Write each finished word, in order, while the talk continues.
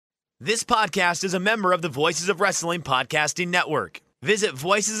This podcast is a member of the Voices of Wrestling Podcasting Network. Visit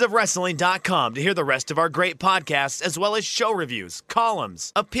voicesofwrestling.com to hear the rest of our great podcasts, as well as show reviews,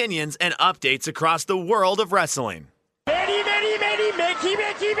 columns, opinions, and updates across the world of wrestling. Very, very, very, Mickey,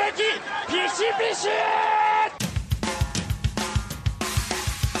 Mickey, Mickey, Pishy, Pishy!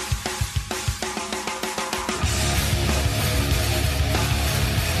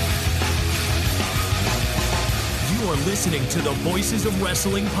 You are listening to the Voices of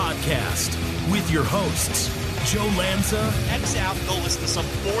Wrestling podcast with your hosts, Joe Lanza. X out, go listen to some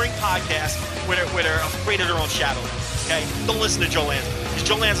boring podcast where they're afraid of their own shadow. Okay? Don't listen to Joe Lanza, because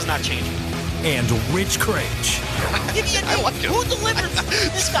Joe Lanza's not changing. And Rich Craich. Give me a name. Like who delivers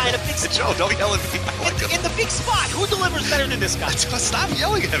this guy in a big spot? Joe, don't yell at me. I like him. In the big spot, who delivers better than this guy? Stop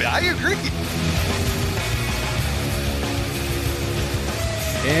yelling at me. I agree.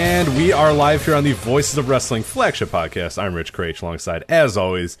 And we are live here on the Voices of Wrestling flagship podcast. I'm Rich Craich, alongside, as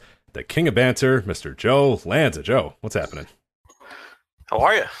always, the king of banter, Mr. Joe Lanza. Joe, what's happening? How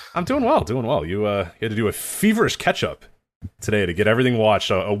are you? I'm doing well, doing well. You had to do a feverish catch-up today to get everything watched.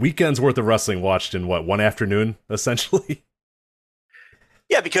 A weekend's worth of wrestling watched in, what, one afternoon, essentially?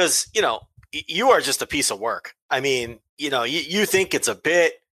 Yeah, because, you are just a piece of work. I mean, you think it's a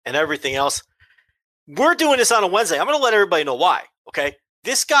bit and everything else. We're doing this on a Wednesday. I'm going to let everybody know why, okay?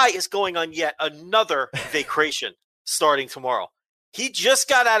 This guy is going on yet another vacation starting tomorrow. He just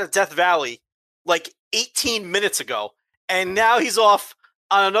got out of Death Valley like 18 minutes ago, and now he's off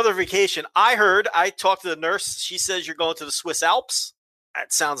on another vacation. I talked to the nurse. She says you're going to the Swiss Alps.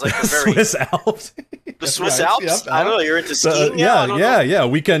 That sounds like a very Swiss Alps. The Swiss right. Alps. Yep. I don't know. You're into skiing. Yeah.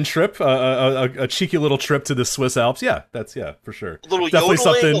 Weekend trip, a cheeky little trip to the Swiss Alps. Yeah, for sure. A little definitely yodeling,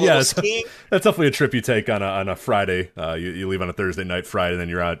 something. a little skiing. That's definitely a trip you take on a Friday. You leave on a Thursday night, Friday, then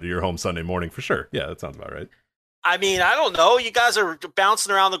you're home Sunday morning for sure. Yeah, that sounds about right. I mean, I don't know. You guys are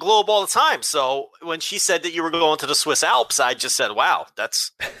bouncing around the globe all the time. So when she said that you were going to the Swiss Alps, I just said, "Wow,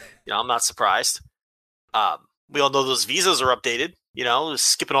 that's." I'm not surprised. We all know those visas are updated.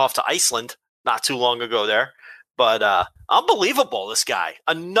 Skipping off to Iceland not too long ago there. But unbelievable, this guy.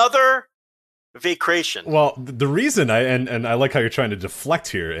 Another vacation. Well, the reason and I like how you're trying to deflect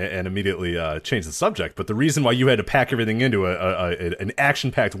here and immediately change the subject, but the reason why you had to pack everything into an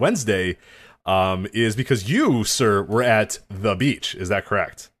action-packed Wednesday is because you, sir, were at the beach. Is that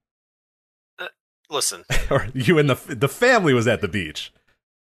correct? Listen. Or you and the family was at the beach.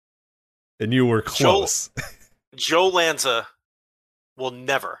 And you were close. Joe Lanza will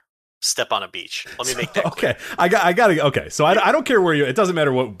never step on a beach. Let me make that clear. Okay, I got to. Okay, so I don't care where you. It doesn't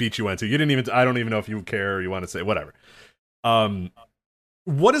matter what beach you went to. You didn't even. I don't even know if you care or you want to say whatever.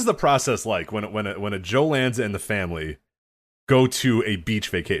 What is the process like when a Joe Lanza and the family go to a beach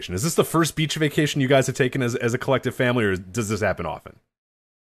vacation? Is this the first beach vacation you guys have taken as a collective family, or does this happen often?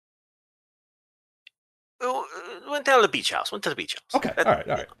 Went down to the beach house. Okay, all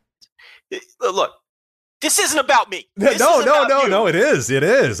right. Look, this isn't about me. No, it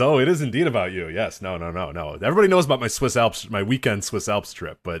is. Oh, it is indeed about you. Yes, no. Everybody knows about my weekend Swiss Alps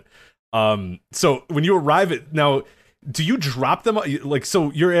trip, but so when you arrive now, do you drop them? Like,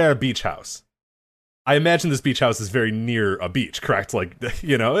 so you're at a beach house. I imagine this beach house is very near a beach, correct? Like,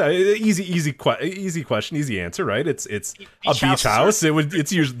 easy question, easy answer, right? It's a beach house.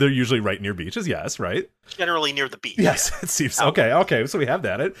 They're usually right near beaches, yes, right? Generally near the beach. Yes, yeah. It seems okay. So we have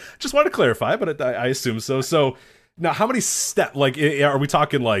that. I just want to clarify, but I assume so. So now, how many steps? Like, are we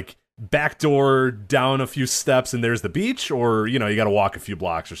talking like back door down a few steps and there's the beach, or you got to walk a few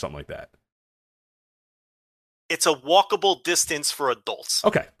blocks or something like that? It's a walkable distance for adults.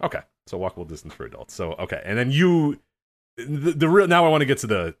 Okay. So walkable distance for adults. So okay, and then the real. Now I want to get to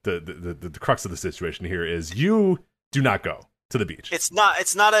the crux of the situation here. Is you do not go to the beach. It's not a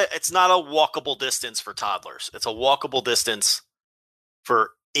walkable distance for toddlers. It's a walkable distance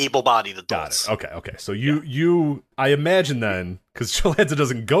for able-bodied adults. Got it. Okay. So you I imagine then, because Joe Lanza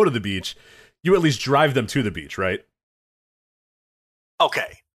doesn't go to the beach, you at least drive them to the beach, right?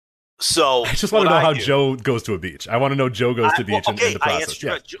 Okay. So I just want to know how Joe goes to a beach. I want to know Joe goes to a beach in the process.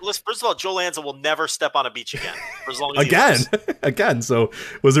 First of all, Joe Lanza will never step on a beach again for as long as again. So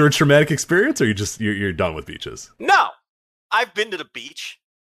was there a traumatic experience, or you're done with beaches? No, I've been to the beach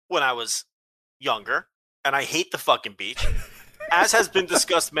when I was younger, and I hate the fucking beach. As has been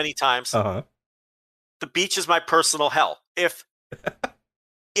discussed many times, the beach is my personal hell. If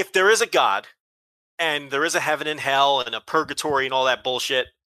there is a God, and there is a heaven and hell and a purgatory and all that bullshit.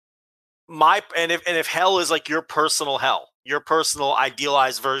 If hell is like your personal hell, your personal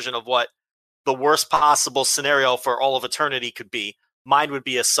idealized version of what the worst possible scenario for all of eternity could be, mine would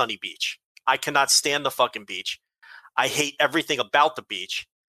be a sunny beach. I cannot stand the fucking beach. I hate everything about the beach.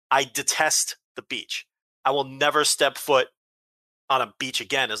 I detest the beach. I will never step foot on a beach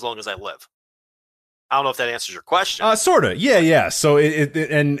again as long as I live. I don't know if that answers your question. Sort of. Yeah. So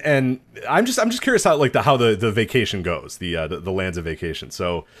and I'm just curious how the vacation goes, the lands of vacation.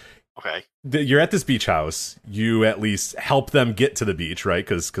 So okay, you're at this beach house. You at least help them get to the beach, right?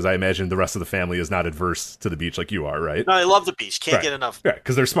 Because I imagine the rest of the family is not adverse to the beach like you are, right? No, I love the beach. Can't get enough. Right,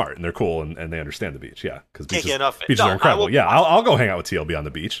 because they're smart and they're cool and they understand the beach. Yeah, because can't get enough. Beaches are incredible. I'll go hang out with TLB on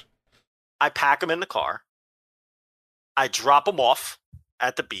the beach. I pack them in the car. I drop them off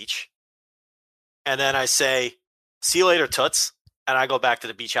at the beach. And then I say, see you later, Toots. And I go back to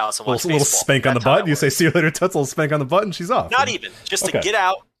the beach house and watch a little spank on the butt. You say, see you later, Toots. A little spank on the butt and she's off. Not even. Just to get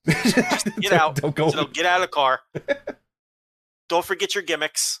out. Get out. Don't go. So get out of the car. Don't forget your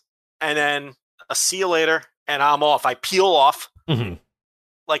gimmicks. And then a see you later. And I'm off. I peel off. Mm-hmm.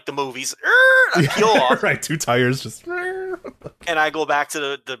 Like the movies. I peel off. Right. 2 tires just. And I go back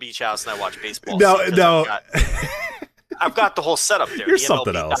to the beach house and I watch baseball. No. I've got the whole setup there. You're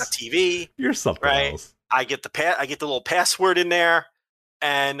something else. TV. You're something else. I get the little password in there,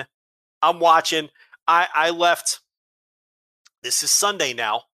 and I'm watching. I left. This is Sunday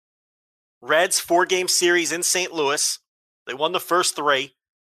now. Reds 4-game series in St. Louis. They won the first 3.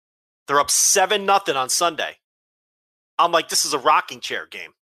 They're up 7-0 on Sunday. I'm like, this is a rocking chair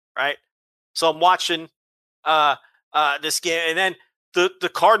game, right? So I'm watching this game, and then the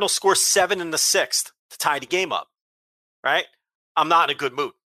Cardinals score 7 in the 6th to tie the game up. Right? I'm not in a good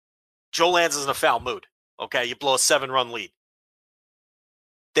mood. Joe Lanza is in a foul mood. Okay, you blow a 7-run lead.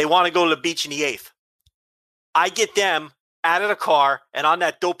 They want to go to the beach in the 8th. I get them out of the car and on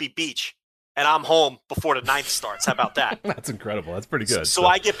that dopey beach, and I'm home before the 9th starts. How about that? That's incredible. That's pretty good. So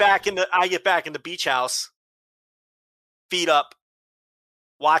I get back in the beach house, feet up,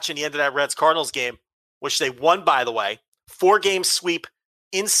 watching the end of that Reds Cardinals game, which they won, by the way. 4-game sweep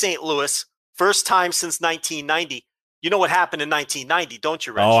in St. Louis, first time since 1990. You know what happened in 1990, don't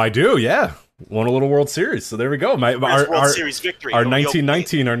you, Rich? Oh, I do, yeah. Won a little World Series, so there we go. Our World Series victory. Our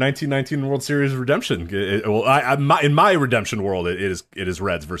 1919 World Series redemption. In my redemption world, it is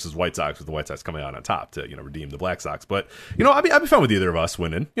Reds versus White Sox, with the White Sox coming out on top to redeem the Black Sox. But I'd be fine with either of us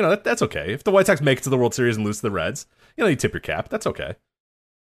winning. That's okay. If the White Sox make it to the World Series and lose to the Reds, you tip your cap. That's okay.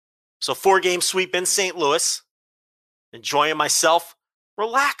 So 4-game sweep in St. Louis, enjoying myself,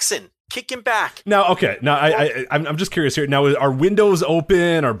 relaxing. Kicking back. Now, okay. Now, I'm just curious here. Now, are windows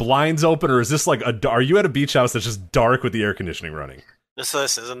open? Are blinds open? Or is this like are you at a beach house that's just dark with the air conditioning running? This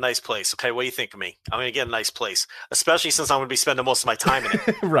is a nice place. Okay, what do you think of me? I'm going to get a nice place, especially since I'm going to be spending most of my time in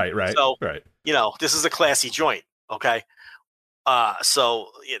it. Right. So, right. This is a classy joint. Okay. So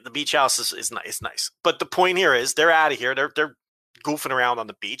the beach house is nice. But the point here is they're out of here. They're goofing around on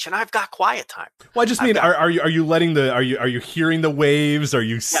the beach, and I've got quiet time. Well, I just mean, are you letting are you hearing the waves? Are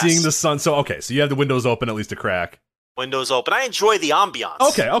you seeing the sun? So okay, so you have the windows open at least a crack. Windows open. I enjoy the ambiance.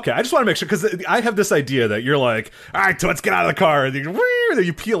 Okay. I just want to make sure, because I have this idea that you're like, all right, let's get out of the car, and then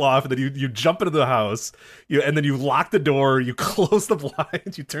you peel off, and then you jump into the house, and then you lock the door, you close the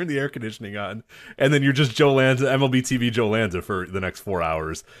blinds, you turn the air conditioning on, and then you're just Joe Lanza, MLB TV Joe Lanza for the next 4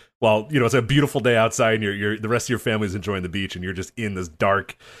 hours. Well, it's a beautiful day outside, and you're the rest of your family's enjoying the beach, and you're just in this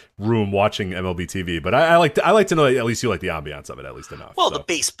dark room watching MLB TV. But I like to know that at least you like the ambiance of it, at least enough. Well, the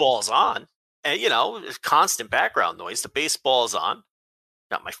baseball's on. And, constant background noise. The baseball is on.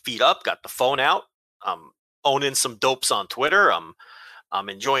 Got my feet up. Got the phone out. I'm owning some dopes on Twitter. I'm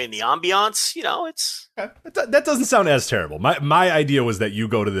enjoying the ambiance. It's that doesn't sound as terrible. My idea was that you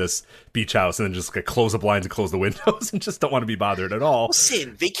go to this beach house and then just close the blinds and close the windows and just don't want to be bothered at all.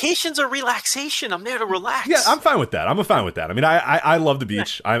 Listen, vacations are relaxation. I'm there to relax. Yeah, I'm fine with that. I'm fine with that. I mean, I love the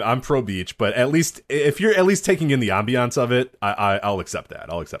beach. I'm pro beach, but at least if you're at least taking in the ambiance of it, I'll accept that.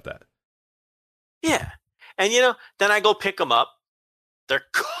 I'll accept that. Yeah. And, then I go pick them up. They're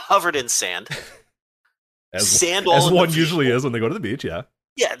covered in sand. Sand all as one usually is when they go to the beach, yeah.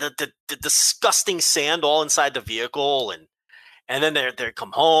 Yeah, the disgusting sand all inside the vehicle. And then they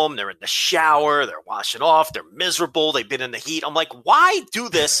come home. They're in the shower. They're washing off. They're miserable. They've been in the heat. I'm like, why do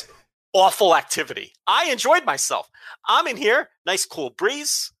this awful activity? I enjoyed myself. I'm in here. Nice cool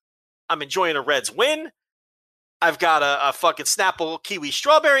breeze. I'm enjoying a Reds win. I've got a fucking Snapple kiwi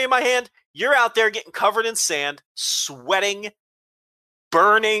strawberry in my hand. You're out there getting covered in sand, sweating,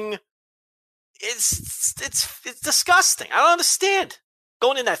 burning. It's disgusting. I don't understand.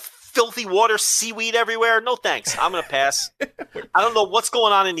 Going in that filthy water, seaweed everywhere. No thanks. I'm going to pass. I don't know what's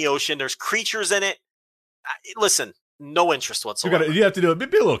going on in the ocean. There's creatures in it. Listen, no interest whatsoever. You have to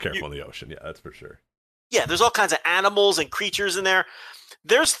be a little careful in the ocean. Yeah, that's for sure. Yeah, there's all kinds of animals and creatures in there.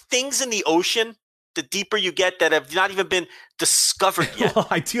 There's things in the ocean the deeper you get that have not even been discovered yet. Well,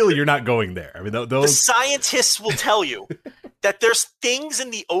 ideally, you're not going there. I mean, The those scientists will tell you that there's things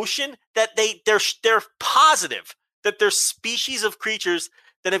in the ocean that they're positive that there's species of creatures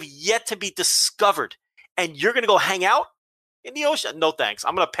that have yet to be discovered, and you're going to go hang out in the ocean? No, thanks.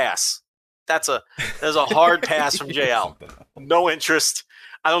 I'm going to pass. There's a hard pass from JL. No interest.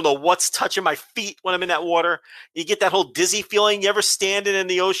 I don't know what's touching my feet when I'm in that water. You get that whole dizzy feeling. You ever standing in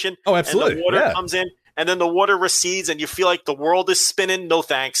the ocean? Oh, absolutely. And the water comes in, and then the water recedes, and you feel like the world is spinning. No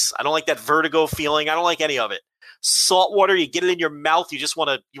thanks. I don't like that vertigo feeling. I don't like any of it. Salt water, you get it in your mouth. You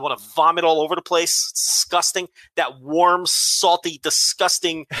want to vomit all over the place. It's disgusting. That warm, salty,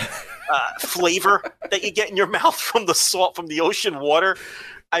 disgusting flavor that you get in your mouth from the salt from the ocean water.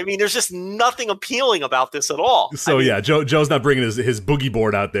 I mean, there's just nothing appealing about this at all. So Joe's not bringing his boogie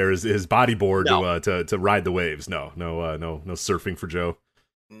board out there, his body board to ride the waves. No surfing for Joe.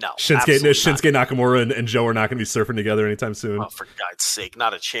 No, Shinsuke Nakamura and Joe are not going to be surfing together anytime soon. Oh, for God's sake,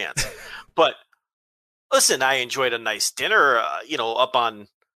 not a chance. But listen, I enjoyed a nice dinner, up on,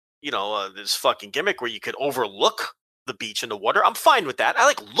 this fucking gimmick where you could overlook the beach and the water. I'm fine with that. I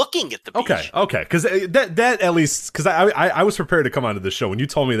like looking at the beach. Okay. Because that at least, because I was prepared to come onto the show when you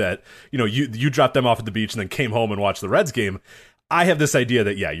told me that, you dropped them off at the beach and then came home and watched the Reds game. I have this idea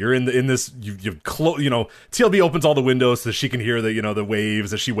that you're in this TLB opens all the windows so she can hear the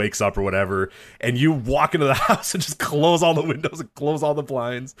waves as she wakes up or whatever, and you walk into the house and just close all the windows and close all the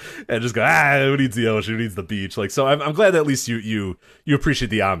blinds and just go, who needs the ocean, who needs the beach? Like, so I'm glad that at least you appreciate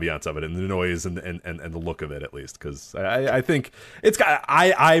the ambiance of it and the noise and the look of it, at least, because I think it's got.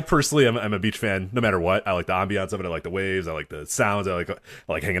 I personally am a beach fan no matter what. I like the ambiance of it. I like the waves. I like the sounds. I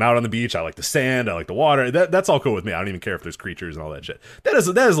like hanging out on the beach. I like the sand. I like the water. That's all cool with me. I don't even care if there's creatures and all that shit. That is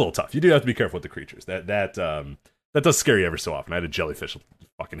a little tough. You do have to be careful with the creatures. That does scare you ever so often. I had a jellyfish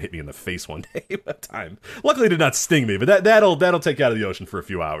fucking hit me in the face one day at a time. Luckily, it did not sting me, but that'll take you out of the ocean for a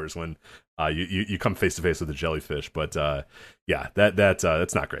few hours when you come face to face with a jellyfish. But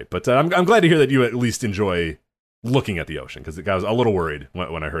that's not great. But I'm glad to hear that you at least enjoy looking at the ocean, because I was a little worried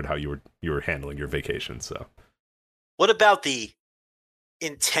when I heard how you were handling your vacation. So, what about the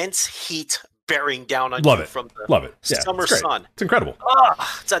intense heat bearing down on you from the summer sun? It's incredible.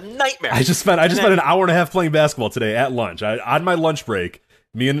 It's a nightmare. I just spent an hour and a half playing basketball today at lunch. On my lunch break,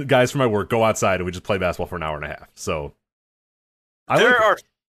 me and guys from my work go outside and we just play basketball for an hour and a half. So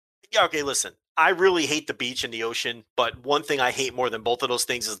listen, I really hate the beach and the ocean, but one thing I hate more than both of those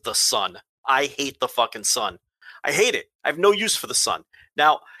things is the sun. I hate the fucking sun. I hate it. I have no use for the sun.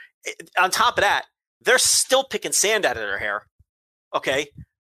 Now, on top of that, they're still picking sand out of their hair. Okay?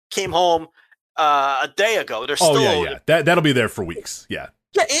 Came home a day ago. They're still that'll be there for weeks. Yeah.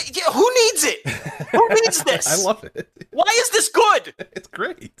 Yeah, who needs it? Who needs this? I love it. Why is this good? It's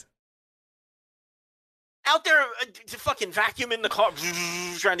great. Out there fucking vacuuming the car,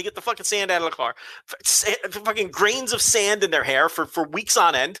 trying to get the fucking sand out of the car. Fucking grains of sand in their hair for weeks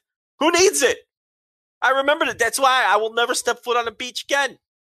on end. Who needs it? I remember that. That's why I will never step foot on a beach again.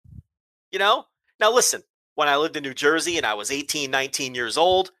 Now listen, when I lived in New Jersey and I was 18, 19 years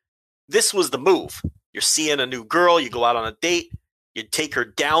old, this was the move. You're seeing a new girl, you go out on a date, you take her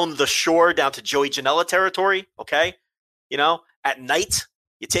down the shore, down to Joey Janela territory, okay? At night,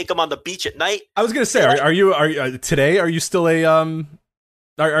 you take them on the beach at night. I was going to say, are you today, are you still would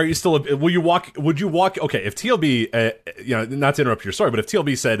you walk, okay, if TLB, not to interrupt your story, but if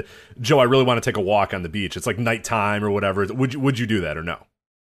TLB said, Joe, I really want to take a walk on the beach, it's like nighttime or whatever, would you do that or no?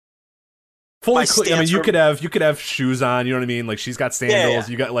 Fully clear. I mean, you could have shoes on. You know what I mean? Like, she's got sandals.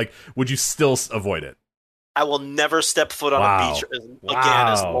 Yeah. You got would you still avoid it? I will never step foot on a beach again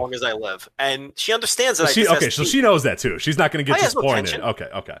as long as I live. And she understands that. So she knows that too. She's not going to get disappointed. Okay.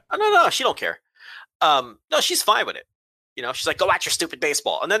 No, she don't care. No, she's fine with it. She's like, go watch your stupid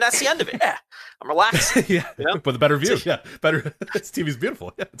baseball, and then that's the end of it. Yeah, I'm relaxed. Yeah, with a better view. Yeah, better. This TV's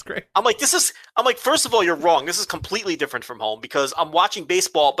beautiful. Yeah, it's great. I'm like, first of all, you're wrong. This is completely different from home because I'm watching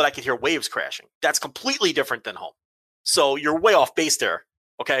baseball, but I can hear waves crashing. That's completely different than home. So you're way off base there.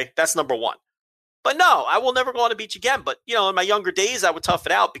 Okay, that's number one. But no, I will never go on the beach again. But in my younger days, I would tough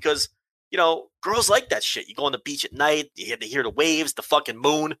it out because girls like that shit. You go on the beach at night, you hear the waves, the fucking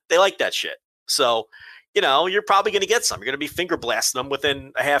moon. They like that shit. So. You're probably going to get some. You're going to be finger blasting them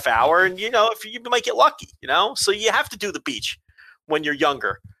within a half hour, and if you might get lucky. So you have to do the beach when you're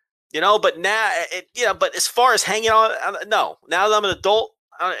younger. But now, but as far as hanging out, no. Now that I'm an adult,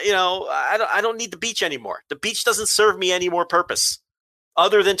 I don't need the beach anymore. The beach doesn't serve me any more purpose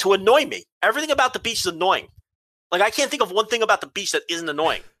other than to annoy me. Everything about the beach is annoying. Like, I can't think of one thing about the beach that isn't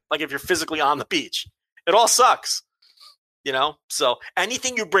annoying. Like, if you're physically on the beach, it all sucks. So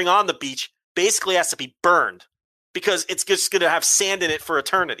anything you bring on the beach basically has to be burned because it's just going to have sand in it for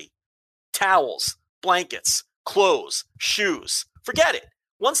eternity. Towels, blankets, clothes, shoes. Forget it.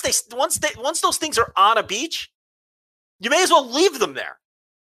 Once those things are on a beach, you may as well leave them there.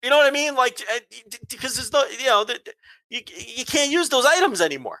 You know what I mean? Like, because there's no, you can't use those items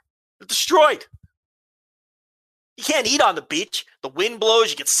anymore. They're destroyed. You can't eat on the beach. The wind blows.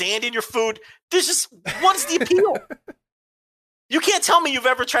 You get sand in your food. What is the appeal? You can't tell me you've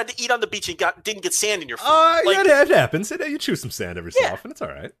ever tried to eat on the beach and didn't get sand in your food. It happens. You chew some sand every so often. It's all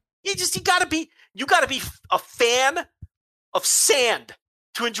right. You gotta be a fan of sand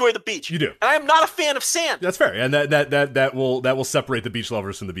to enjoy the beach. You do. And I am not a fan of sand. That's fair. And that will separate the beach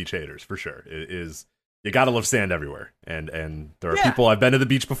lovers from the beach haters for sure. It is, you gotta love sand everywhere. And there are people, I've been to the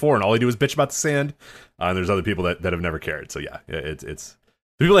beach before and all they do is bitch about the sand. And there's other people that have never cared. So yeah, it's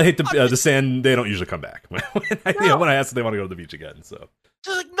the people that hate the sand, they don't usually come back when I ask if they want to go to the beach again. So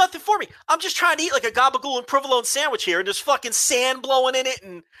there's like nothing for me. I'm just trying to eat like a gabagool and provolone sandwich here, and there's fucking sand blowing in it.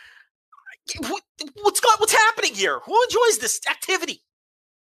 And what's happening here? Who enjoys this activity?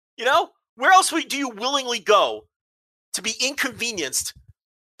 Where else do you willingly go to be inconvenienced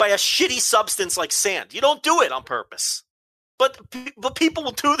by a shitty substance like sand? You don't do it on purpose, but people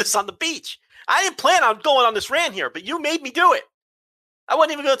will do this on the beach. I didn't plan on going on this rant here, but you made me do it. I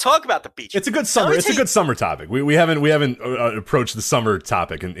wasn't even going to talk about the beach. It's a good summer. It's a good summer topic. We haven't approached the summer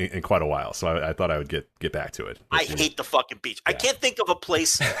topic in quite a while, so I thought I would get back to it. I hate the fucking beach. Yeah. I can't think of a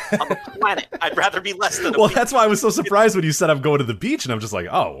place on the planet I'd rather be less than. Well, that's why I was so surprised when you said I'm going to the beach, and I'm just like,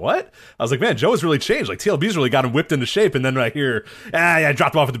 oh, what? I was like, man, Joe has really changed. Like TLB's really got him whipped into shape, and then I hear, I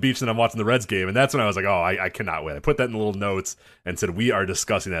dropped him off at the beach, and I'm watching the Reds game, and that's when I was like, oh, I cannot wait. I put that in the little notes and said we are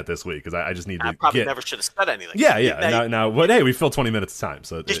discussing that this week because I just need to. I probably never should have said anything. Yeah. Now, but hey, we filled 20 minutes of time,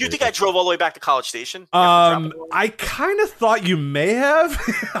 so. Did you think I drove all the way back to College Station? I kind of thought you may have.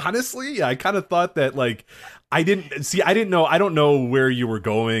 Honestly, yeah, I kind of thought that like I didn't know. I don't know where you were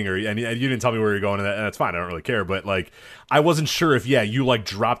going, and you didn't tell me where you're going, and that's fine. I don't really care. But like, I wasn't sure if you like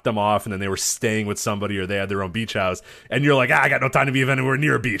dropped them off, and then they were staying with somebody, or they had their own beach house, and you're like, I got no time to be anywhere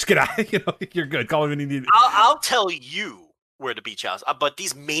near a beach. Get out. You're good. Call me when you need. I'll tell you where the beach house. But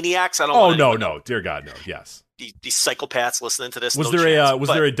these maniacs, I don't. Oh no, dear God, no. Yes. These psychopaths listening to this. Was there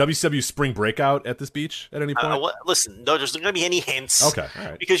a WCW spring breakout at this beach at any point? Listen, no, there's not going to be any hints. Okay, all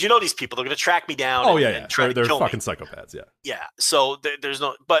right. Because these people, they're going to track me down. Oh and try to they're kill fucking me. Psychopaths. Yeah. Yeah. So there's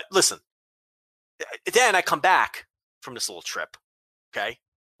no. But listen, then I come back from this little trip. Okay,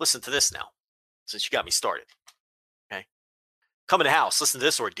 listen to this now, since you got me started. Okay, come in the house. Listen to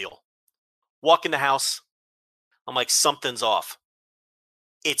this ordeal. Walk in the house. I'm like, something's off.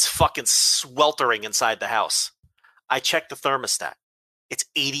 It's fucking sweltering inside the house. I checked the thermostat. It's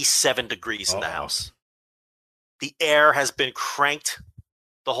 87 degrees in the house. The air has been cranked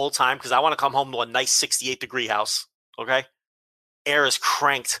the whole time because I want to come home to a nice 68-degree house. Okay? Air is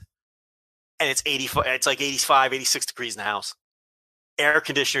cranked. And it's 85. It's like 85, 86 degrees in the house. Air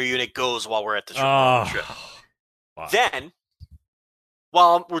conditioner unit goes while we're at the trip. Wow. Then,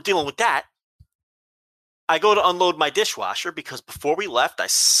 while we're dealing with that, I go to unload my dishwasher because before we left, I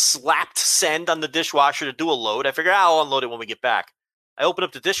slapped send on the dishwasher to do a load. I figured I'll unload it when we get back. I open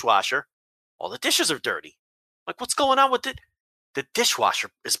up the dishwasher. All the dishes are dirty. I'm like, what's going on with it? The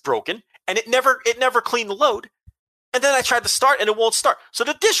dishwasher is broken, and it never cleaned the load. And then I tried to start, and it won't start. So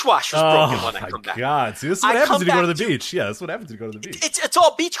the dishwasher's broken when I come back. Oh, my God. See, this is what happens when you go to the beach. Yeah, that's what happens when you go to the beach. It's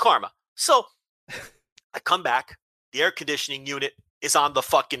all beach karma. So I come back. The air conditioning unit is on the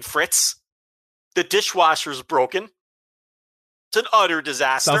fucking fritz. The dishwasher's broken. It's an utter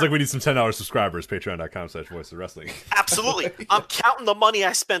disaster. Sounds like we need some $10 subscribers. Patreon.com/voicesofwrestling. Absolutely. I'm counting the money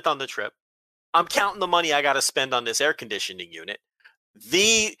I spent on the trip. I'm counting the money I got to spend on this air conditioning unit.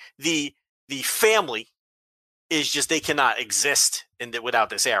 The family is just, they cannot exist without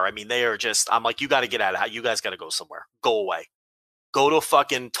this air. I mean, they are just, I'm like, you got to get out of here. You guys got to go somewhere. Go away. Go to a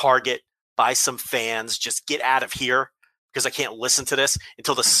fucking Target. Buy some fans. Just get out of here. Because I can't listen to this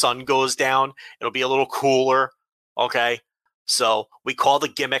until the sun goes down. It'll be a little cooler. Okay. So we call the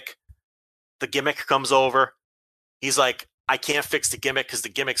gimmick. The gimmick comes over. He's like, I can't fix the gimmick because the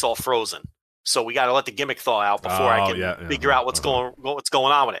gimmick's all frozen. So we got to let the gimmick thaw out before I can figure out what's going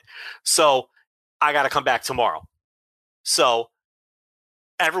on with it. So I got to come back tomorrow. So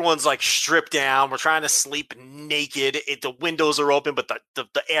everyone's like stripped down. We're trying to sleep naked. The windows are open, but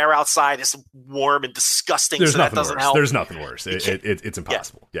the air outside is warm and disgusting. That doesn't worse. Help. There's nothing worse. It's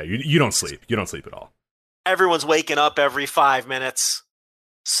impossible. Yeah, you don't sleep. You don't sleep at all. Everyone's waking up every 5 minutes.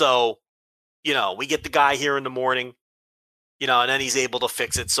 So, we get the guy here in the morning, and then he's able to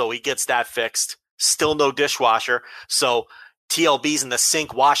fix it. So he gets that fixed. Still no dishwasher. So TLB's in the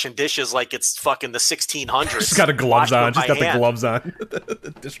sink washing dishes like it's fucking the 1600s. She's got the gloves on. She's got the gloves on.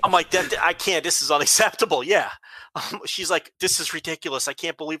 I'm like, I can't. This is unacceptable. Yeah. She's like, this is ridiculous. I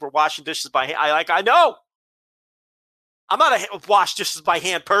can't believe we're washing dishes by hand. I know. I'm not a wash dishes by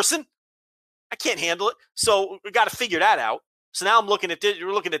hand person. I can't handle it. So we got to figure that out. So now we're looking at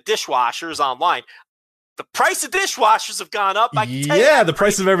dishwashers online. The price of dishwashers have gone up. Yeah, the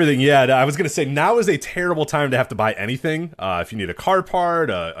price of everything. Yeah, I was going to say now is a terrible time to have to buy anything. If you need a car part,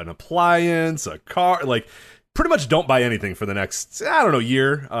 an appliance, a car, like pretty much don't buy anything for the next, I don't know,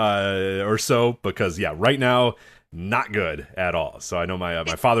 year or so, because yeah, right now, not good at all. So I know my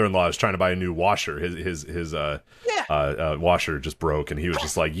father-in-law is trying to buy a new washer. His washer just broke, and he was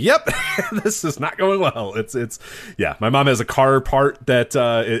just like, "Yep, this is not going well." It's yeah. My mom has a car part that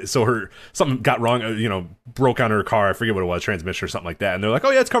something got wrong, broke on her car. I forget what it was, transmission or something like that. And they're like,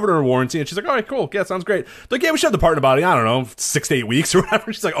 "Oh yeah, it's covered under warranty." And she's like, "All right, cool, yeah, sounds great." They're like, "Yeah, we should have the part in about I don't know 6 to 8 weeks or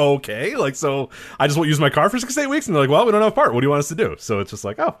whatever." She's like, "Oh, okay, like so I just won't use my car for 6 to 8 weeks." And they're like, "Well, we don't have a part. What do you want us to do?" So it's just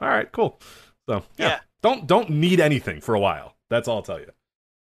like, "Oh, all right, cool." So yeah. Don't need anything for a while. That's all I'll tell you.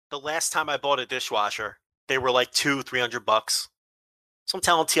 The last time I bought a dishwasher, they were like $200-$300. So I'm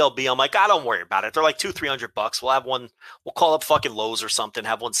telling TLB, I'm like, don't worry about it. They're like $200-$300. We'll have one. We'll call up fucking Lowe's or something.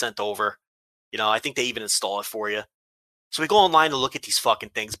 Have one sent over. I think they even install it for you. So we go online to look at these fucking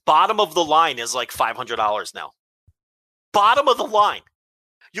things. Bottom of the line is like $500 now. Bottom of the line.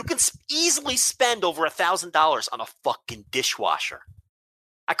 You can easily spend over $1,000 on a fucking dishwasher.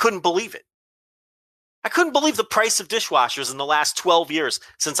 I couldn't believe it. I couldn't believe the price of dishwashers in the last 12 years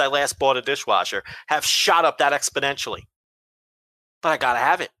since I last bought a dishwasher have shot up that exponentially. But I got to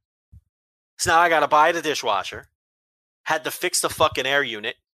have it. So now I got to buy the dishwasher. Had to fix the fucking air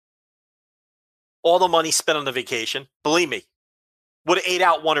unit. All the money spent on the vacation. Believe me. Would have ate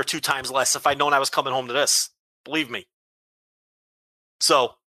out 1 or 2 times less if I'd known I was coming home to this. Believe me.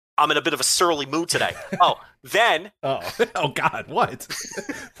 So I'm in a bit of a surly mood today. Then. Oh God, what?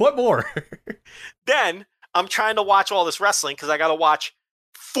 What more? Then I'm trying to watch all this wrestling because I got to watch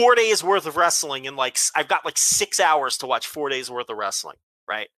 4 days worth of wrestling I've got like 6 hours to watch 4 days worth of wrestling,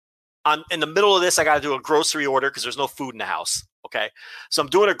 right? In the middle of this, I got to do a grocery order because there's no food in the house. Okay. So I'm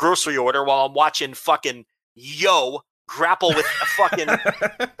doing a grocery order while I'm watching fucking Yo grapple with a fucking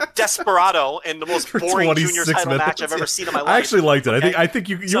Desperado in the most boring junior title match I've ever seen in my life. I actually liked it. Okay? I think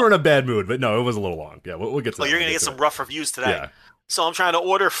you were in a bad mood, but no, it was a little long. Yeah, we'll get to that. You're going to get some rough reviews today. Yeah. So I'm trying to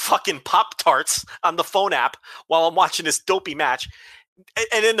order fucking Pop-Tarts on the phone app while I'm watching this dopey match.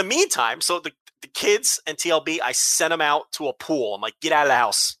 And in the meantime, so the kids and TLB, I sent them out to a pool. I'm like, get out of the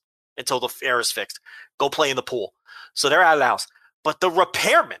house until the air is fixed. Go play in the pool. So they're out of the house. But the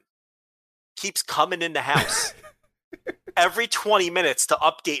repairman keeps coming in the house every 20 minutes to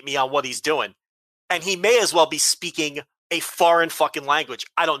update me on what he's doing. And he may as well be speaking a foreign fucking language.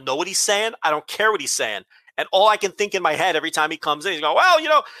 I don't know what he's saying. I don't care what he's saying. And all I can think in my head every time he comes in, he's going, well,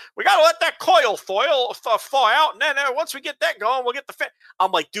 we got to let that coil fall out. And then once we get that going, we'll get the fit.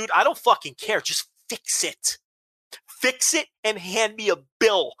 I'm like, dude, I don't fucking care. Just fix it. Fix it and hand me a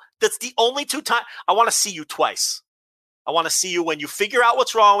bill. That's the only 2 times. I want to see you twice. I want to see you when you figure out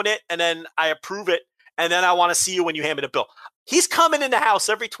what's wrong with it, and then I approve it. And then I want to see you when you hand me the bill. He's coming in the house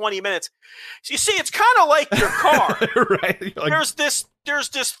every 20 minutes. So you see, it's kind of like your car. Right. Like, there's this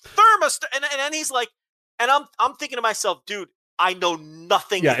thermostat, and then he's like, and I'm thinking to myself, dude, I know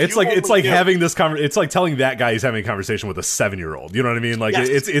nothing. Yeah, it's like having this conversation. It's like telling that guy he's having a conversation with a 7-year-old. You know what I mean? Like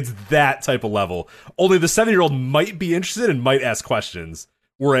yes. it's that type of level. Only the 7-year-old might be interested and might ask questions.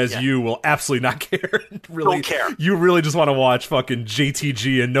 Whereas you will absolutely not care. Really, don't care. You really just want to watch fucking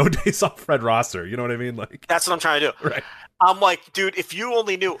JTG and No Days Off Fred Rosser. You know what I mean? Like that's what I'm trying to do. Right. I'm like, dude, if you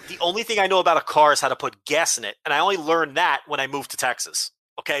only knew, the only thing I know about a car is how to put gas in it, and I only learned that when I moved to Texas.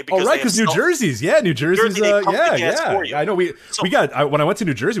 Okay, because New Jersey's, New Jersey's, I know we got when I went to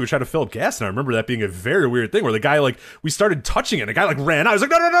New Jersey, we tried to fill up gas, and I remember that being a very weird thing where the guy we started touching it, and the guy ran out. I was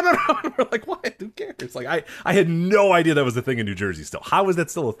like, no, and we're like, what? Who cares? Like I had no idea that was a thing in New Jersey. Still, how is that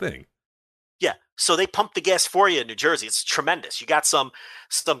still a thing? Yeah, so they pump the gas for you in New Jersey. It's tremendous. You got some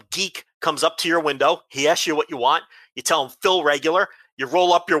geek comes up to your window. He asks you what you want. You tell him fill regular. You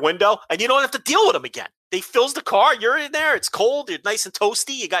roll up your window, and you don't have to deal with him again. They fills the car. You're in there. It's cold. You're nice and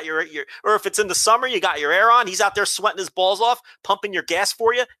toasty. You got your or if it's in the summer, you got your air on. He's out there sweating his balls off, pumping your gas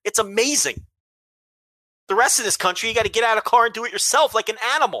for you. It's amazing. The rest of this country, you got to get out of the car and do it yourself like an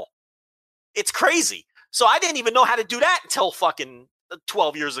animal. It's crazy. So I didn't even know how to do that until fucking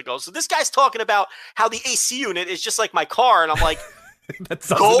 12 years ago. So this guy's talking about how the AC unit is just like my car, and I'm like,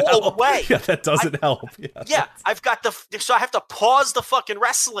 go away. Yeah, that doesn't help. Yeah, I've got so I have to pause the fucking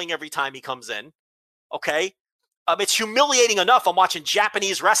wrestling every time he comes in. Okay, It's humiliating enough. I'm watching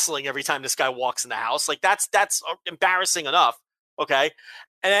Japanese wrestling every time this guy walks in the house. Like that's embarrassing enough. Okay.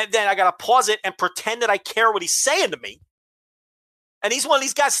 And then I got to pause it and pretend that I care what he's saying to me. And he's one of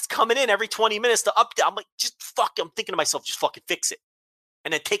these guys that's coming in every 20 minutes to update. I'm like, I'm thinking to myself, just fucking fix it.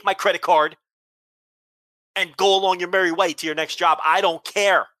 And then take my credit card and go along your merry way to your next job. I don't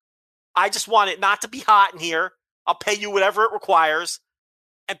care. I just want it not to be hot in here. I'll pay you whatever it requires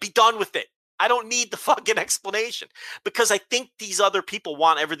and be done with it. I don't need the fucking explanation because I think these other people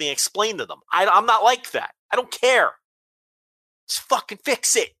want everything explained to them. I'm not like that. I don't care. Just fucking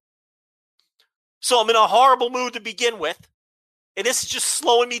fix it. So I'm in a horrible mood to begin with. And this is just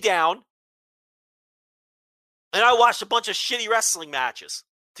slowing me down. And I watched a bunch of shitty wrestling matches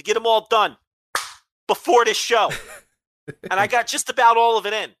to get them all done before this show. And I got just about all of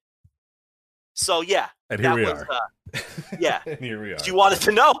it in. So, yeah. And here we are. Yeah. And here we are. Do you want it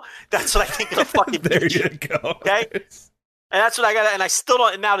to know? That's what I think of the fucking There bitch. you go. Okay? And that's what I got. And I still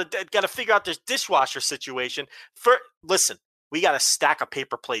don't. And now got to figure out this dishwasher situation. Listen, we got a stack of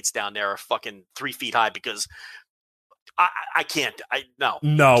paper plates down there, fucking 3 feet high, because I can't. No.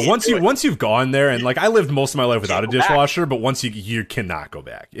 Once you've gone there, and like I lived most of my life without a dishwasher, but once you cannot go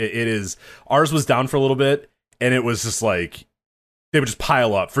back. It is, ours was down for a little bit, and it was just like they would just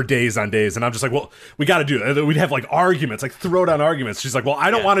pile up for days on days, and I'm just like, well, we got to do it. We'd have like arguments, like throwdown arguments. She's like, well,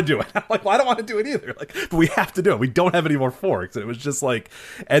 I don't want to do it. I'm like, well, I don't want to do it either. Like, but we have to do it. We don't have any more forks. And it was just like,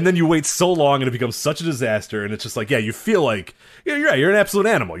 and then you wait so long, and it becomes such a disaster. And it's just like, yeah, you feel like you're right. You're an absolute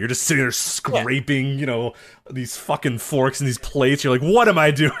animal. You're just sitting there scraping, these fucking forks and these plates. You're like, what am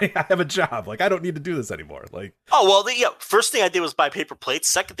I doing? I have a job. Like, I don't need to do this anymore. Like, oh well, first thing I did was buy paper plates.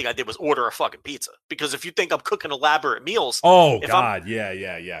 Second thing I did was order a fucking pizza, because if you think I'm cooking elaborate meals, God,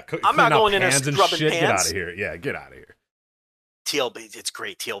 yeah. I'm not going in there pans and scrubbing shit. pans. Get out of here. Yeah, get out of here. TLB, it's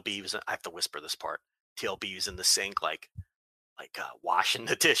great. TLB was. I have to whisper this part. TLB was in the sink, like washing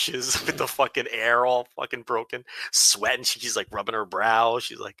the dishes with the fucking air all fucking broken, sweating. She's like rubbing her brow.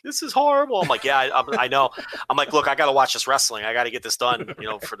 She's like, "This is horrible." I'm like, "Yeah, I know." I'm like, "Look, I got to watch this wrestling. I got to get this done,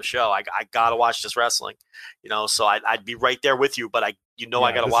 for the show. I got to watch this wrestling, So I'd be right there with you, but I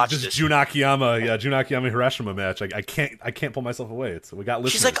got to watch this." Jun Akiyama Hiroshima match. I can't pull myself away. We got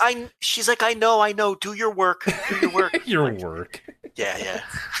listeners. She's like, I know. Do your work. Your work. Yeah.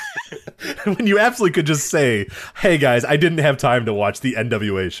 When you absolutely could just say, "Hey guys, I didn't have time to watch the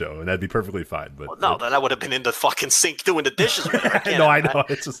NWA show," and that'd be perfectly fine. But then I would have been in the fucking sink doing the dishes. I know.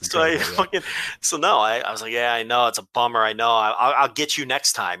 It's just so I was like, "Yeah, I know. It's a bummer. I know. I'll get you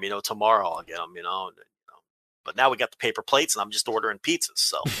next time. Tomorrow I'll get them. But now we got the paper plates, and I'm just ordering pizzas.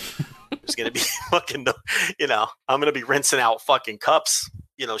 So there's gonna be fucking, I'm gonna be rinsing out fucking cups.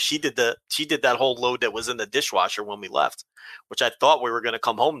 She did that whole load that was in the dishwasher when we left, which I thought we were going to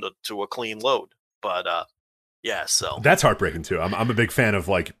come home to a clean load. But so that's heartbreaking too. I'm a big fan of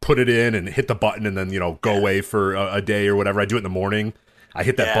like put it in and hit the button and then go away for a day or whatever. I do it in the morning. I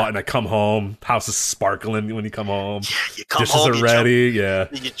hit that button. I come home. House is sparkling when you come home. Yeah, you come dishes home. Dishes are ready.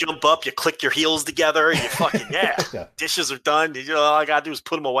 You jump up. You click your heels together. You fucking Dishes are done. All I gotta do is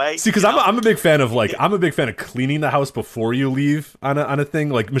put them away. See, because I'm a big fan of I'm a big fan of cleaning the house before you leave on a thing.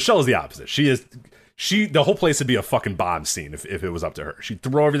 Like Michelle is the opposite. The whole place would be a fucking bomb scene if it was up to her. She'd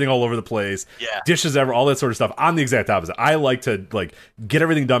throw everything all over the place. Yeah. Dishes ever, all that sort of stuff. I'm the exact opposite. I like to get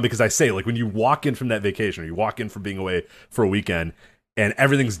everything done because I say when you walk in from that vacation or you walk in from being away for a weekend and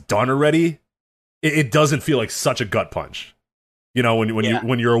everything's done already, it doesn't feel like such a gut punch.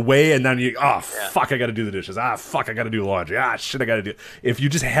 When you're away and then fuck, I got to do the dishes. Fuck, I got to do the laundry. Shit, I got to do. If you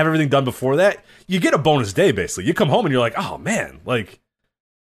just have everything done before that, you get a bonus day basically. You come home and you're like, oh man,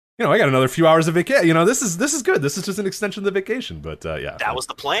 I got another few hours of vacation. This is good. This is just an extension of the vacation. But that was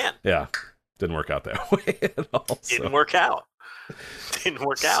the plan. Yeah, didn't work out that way at all. Didn't work out. So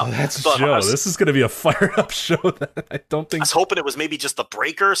that's the show. This is going to be a fired up show that I don't think. I was hoping it was maybe just the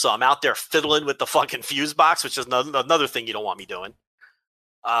breaker, so I'm out there fiddling with the fucking fuse box, which is another thing you don't want me doing.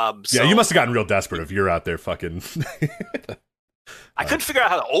 Yeah, you must have gotten real desperate if you're out there fucking. I couldn't figure out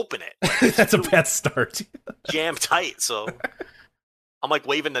how to open it. That's a bad start. Jam tight, so I'm like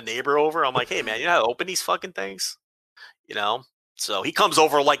waving the neighbor over. I'm like, hey man, you know how to open these fucking things? So he comes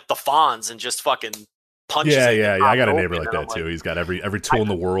over like the Fonz and just fucking punches. Yeah. I got a neighbor like that too. He's got every tool in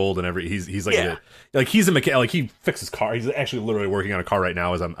the world and he's like he's a mechanic. Like he fixes car. He's actually literally working on a car right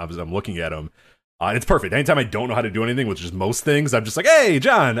now as I'm looking at him. And it's perfect. Anytime I don't know how to do anything, which is most things, I'm just like, hey,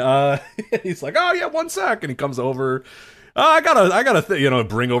 John. He's like, oh yeah, 1 sec, and he comes over. I gotta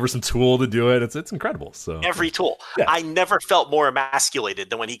bring over some tool to do it. It's incredible. So every tool. Yeah. I never felt more emasculated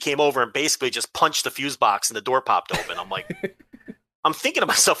than when he came over and basically just punched the fuse box and the door popped open. I'm like, I'm thinking to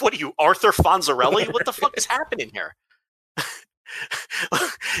myself, what are you, Arthur Fonzarelli? What the fuck is happening here?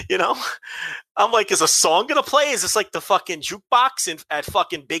 You know, I'm like, is a song gonna play? Is this like the fucking jukebox at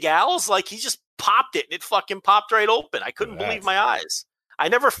fucking Big Al's? Like, he just popped it and it fucking popped right open. I couldn't believe my eyes. I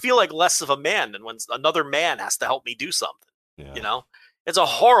never feel like less of a man than when another man has to help me do something. Yeah. You know, it's a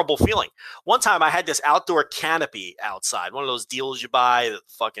horrible feeling. One time I had this outdoor canopy outside, one of those deals you buy that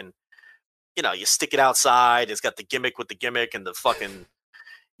fucking, you know, you stick it outside. It's got the gimmick with the gimmick and the fucking,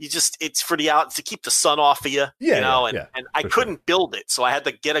 it's for to keep the sun off of you, you know, and I couldn't build it. So I had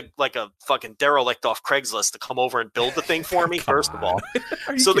to get a fucking derelict off Craigslist to come over and build the thing for me, first of all.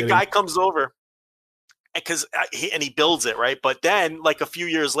 So the guy comes over he builds it, right? But then like a few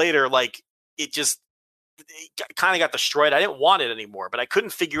years later, like it kind of got destroyed. I didn't want it anymore, but I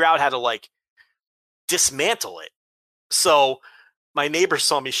couldn't figure out how to like dismantle it. So my neighbor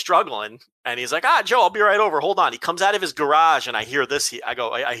saw me struggling and he's like, Joe, I'll be right over. Hold on. He comes out of his garage and I hear this.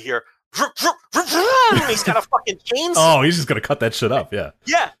 I hear, he's got a fucking chainsaw. Oh, he's just going to cut that shit up. Yeah.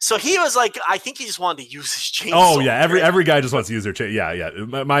 Yeah. So he was like, I think he just wanted to use his chainsaw. Oh yeah. Every guy just wants to use their chainsaw. Yeah.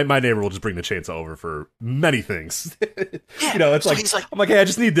 Yeah. My neighbor will just bring the chainsaw over for many things. You know, it's so like, I'm like, hey, I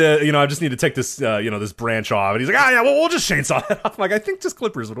just need to take this, this branch off. And he's like, yeah, well, we'll just chainsaw it off. I'm like, I think just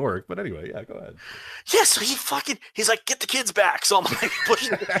clippers would work. But anyway, yeah, go ahead. Yeah. So he's like, get the kids back. So I'm like,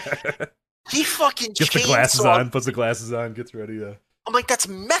 pushing. He fucking gets the glasses on, puts the glasses on, gets ready. Yeah. I'm like, that's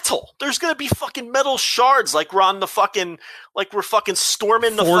metal. There's gonna be fucking metal shards, like we're on the fucking, like we're fucking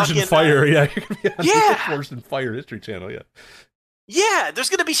storming the Forged fucking in Fire. Yeah, you're gonna be on the Forged in Fire History Channel. Yeah. Yeah, there's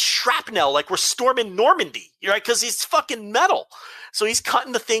gonna be shrapnel, like we're storming Normandy, right? Because he's fucking metal. So he's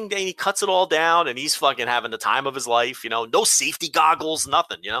cutting the thing down, he cuts it all down, and he's fucking having the time of his life. You know, no safety goggles,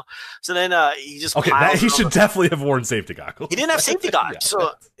 nothing. You know. So then he just he should definitely have worn safety goggles. He didn't have safety goggles,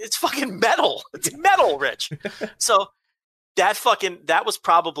 so it's fucking metal. It's metal, Rich. So. That was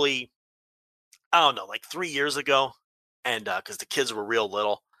probably, I don't know, like 3 years ago. And because the kids were real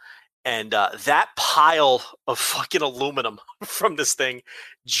little. And that pile of fucking aluminum from this thing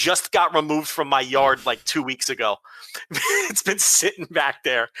just got removed from my yard like 2 weeks ago. It's been sitting back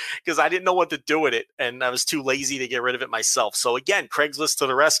there because I didn't know what to do with it. And I was too lazy to get rid of it myself. So again, Craigslist to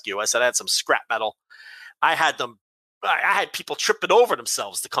the rescue. I said I had some scrap metal. I had people tripping over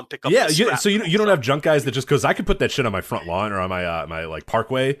themselves to come pick up. Yeah, so you don't have junk guys that just goes, I could put that shit on my front lawn or on my like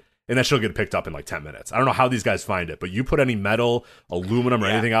parkway, and that shit'll get picked up in like 10 minutes. I don't know how these guys find it, but you put any metal, aluminum, or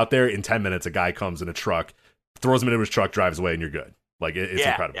anything out there, in 10 minutes, a guy comes in a truck, throws them into his truck, drives away, and you're good. Like it's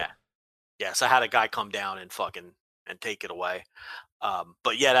incredible. Yeah. So I had a guy come down and take it away.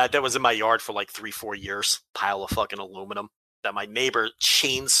 But yeah, that was in my yard for like 3-4 years. Pile of fucking aluminum that my neighbor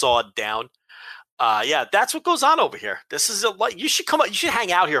chainsawed down. Yeah, that's what goes on over here. This is you should come out. You should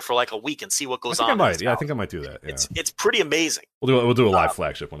hang out here for like a week and see what goes on. I might. Yeah, I think I might do that. Yeah. It's pretty amazing. We'll do a live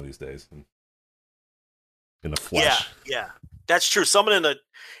flagship one of these days in the flesh. Yeah, that's true. Someone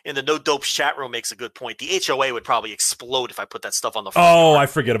in the No Dopes chat room makes a good point. The HOA would probably explode if I put that stuff on the front. Oh, I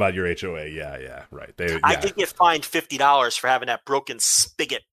forget about your HOA. Yeah, right. I did get fined $50 for having that broken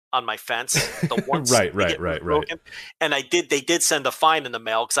spigot on my fence. The one right. And they did send a fine in the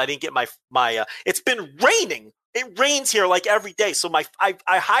mail because I didn't get my it's been raining. It rains here like every day. So I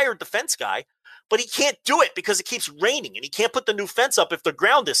hired the fence guy, but he can't do it because it keeps raining and he can't put the new fence up if the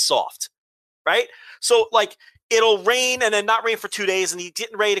ground is soft. Right? So like it'll rain and then not rain for 2 days and he's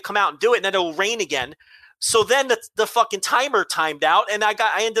getting ready to come out and do it, and then it'll rain again. So then the fucking timer timed out and I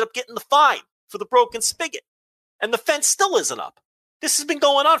ended up getting the fine for the broken spigot. And the fence still isn't up. This has been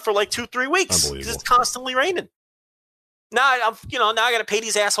going on for like 2-3 weeks because it's constantly raining. Now I got to pay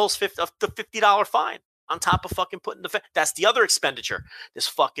these assholes the $50 fine on top of fucking putting the fence. That's the other expenditure. This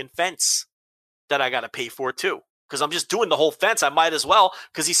fucking fence that I got to pay for too because I'm just doing the whole fence. I might as well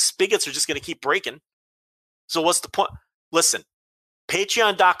because these spigots are just going to keep breaking. So what's the point? Listen,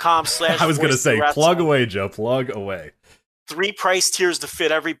 Patreon.com/ I was going to say, plug away, Joe. Plug away. 3 price tiers to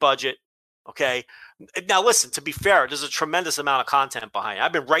fit every budget. Okay. Now, listen, to be fair, there's a tremendous amount of content behind it.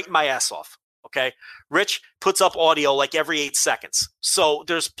 I've been writing my ass off, okay? Rich puts up audio like every 8 seconds. So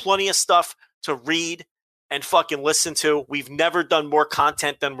there's plenty of stuff to read and fucking listen to. We've never done more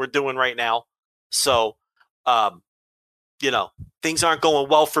content than we're doing right now. So, things aren't going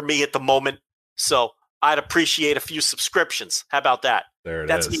well for me at the moment. So I'd appreciate a few subscriptions. How about that? There it is.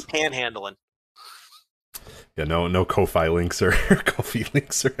 That's me panhandling. Yeah, no Ko-Fi links or Ko-Fi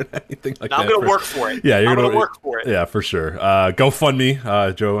links or anything like that. I'm going to work for it. Yeah, I'm going to work for it. Yeah, for sure.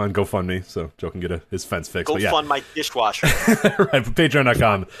 GoFundMe, Joe on GoFundMe, so Joe can get his fence fixed. Go fund my dishwasher. Right,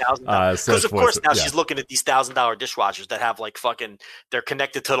 Patreon.com. Because of course now she's looking at these $1,000 dishwashers that have like fucking, they're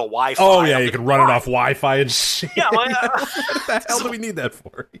connected to the Wi-Fi. Oh yeah, you can run it off Wi-Fi and shit. Yeah, what the hell do we need that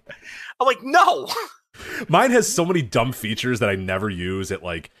for? I'm like, no. Mine has so many dumb features that I never use.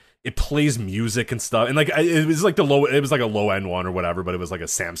 It plays music and stuff, and like it was like a low end one or whatever, but it was like a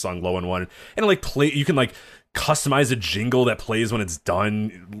Samsung low end one, and you can like customize a jingle that plays when it's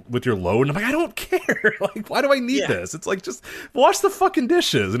done with your load, and I'm like, I don't care. Like, why do I need this? It's like, just wash the fucking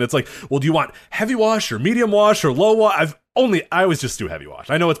dishes. And it's like, well, do you want heavy wash or medium wash or low wash? I always just do heavy wash.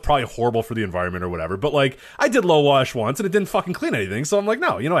 I know it's probably horrible for the environment or whatever, but like, I did low wash once and it didn't fucking clean anything, so I'm like,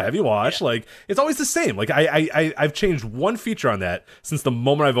 no, heavy wash, like, it's always the same. Like, I've changed one feature on that since the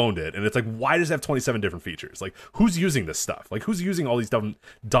moment I've owned it, and it's like, why does it have 27 different features? Like, who's using this stuff? Like, who's using all these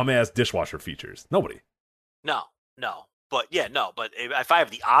dumbass dishwasher features? Nobody. No. But if I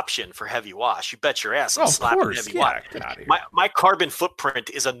have the option for heavy wash, you bet your ass I'm slapping heavy wash. Get out of here. My carbon footprint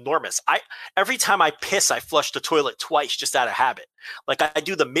is enormous. Every time I piss, I flush the toilet twice just out of habit. Like, I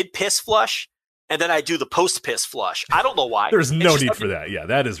do the mid-piss flush, and then I do the post-piss flush. I don't know why. There's no need for that. Yeah,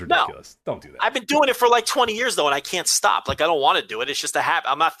 that is ridiculous. No, don't do that. I've been doing it for like 20 years, though, and I can't stop. Like, I don't want to do it. It's just a habit.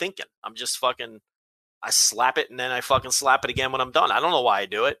 I'm not thinking. I'm just fucking, I slap it, and then I fucking slap it again when I'm done. I don't know why I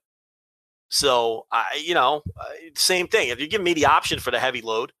do it. So, same thing. If you give me the option for the heavy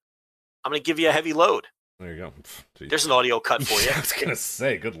load, I'm going to give you a heavy load. There you go. Jeez. There's an audio cut for you. I was going to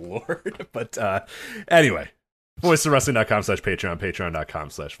say, good Lord. But anyway, voicesofwrestling.com/Patreon,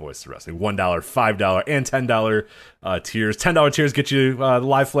 patreon.com/voicesofwrestling. $1, $5, and $10 tiers. $10 tiers get you the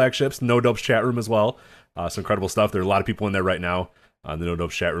live flagships, No Dopes chat room as well. Some incredible stuff. There are a lot of people in there right now. The No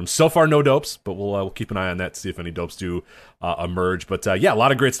Dopes chat room. So far, no dopes, but we'll keep an eye on that to see if any dopes do emerge. But yeah, a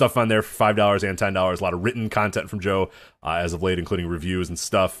lot of great stuff on there for $5 and $10. A lot of written content from Joe as of late, including reviews and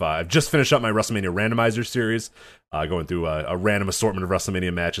stuff. I've just finished up my WrestleMania Randomizer series, going through a random assortment of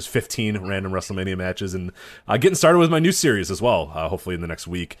WrestleMania matches, 15 random WrestleMania matches, and getting started with my new series as well, hopefully in the next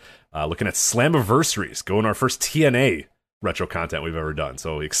week. Looking at Slammiversaries, going our first TNA retro content we've ever done.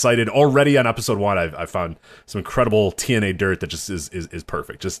 So excited already on episode 1. I found some incredible TNA dirt that just is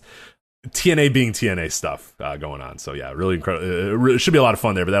perfect. Just TNA being TNA stuff going on. So yeah, really incredible. It should be a lot of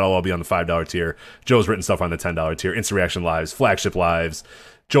fun there, but that'll all be on the $5 tier. Joe's written stuff on the $10 tier. Instant Reaction Lives, Flagship Lives,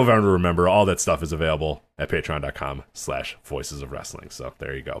 Joe Varner to Remember, all that stuff is available at patreon.com/Voices of Wrestling. So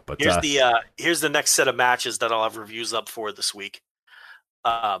there you go. But here's the next set of matches that I'll have reviews up for this week.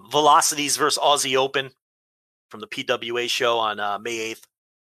 Velocities versus Aussie Open from the PWA show on May 8th.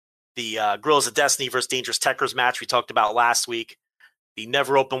 The Guerrillas of Destiny versus Dangerous Tekkers match we talked about last week. The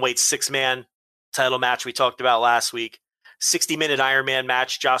Never Openweight 6-man title match we talked about last week. 60-minute Iron Man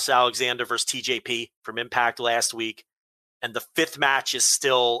match, Josh Alexander versus TJP from Impact last week. And the 5th match is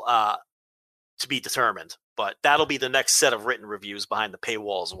still to be determined. But that'll be the next set of written reviews behind the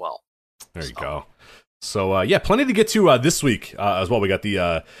paywall as well. There you go. So, yeah, plenty to get to this week as well. We got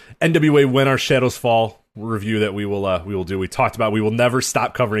the NWA When Our Shadows Fall review that we will do. We talked about we will never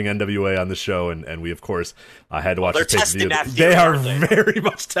stop covering NWA on the show, and we of course had to watch the pay-per-view. They are very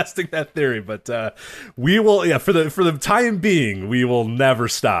much testing that theory, but we will for the time being we will never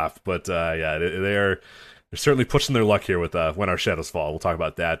stop. But yeah, they're certainly pushing their luck here with When Our Shadows Fall. We'll talk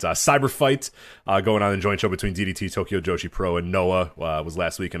about that. Cyber Fight going on in joint show between DDT, Tokyo Joshi Pro, and Noah was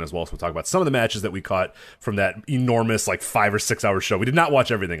last weekend as well. So we'll talk about some of the matches that we caught from that enormous 5 or 6 hour show. We did not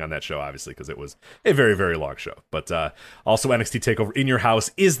watch everything on that show, obviously, because it was a very, very long show. But also NXT TakeOver In Your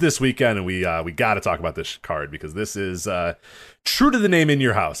House is this weekend, and we got to talk about this card because this is true to the name In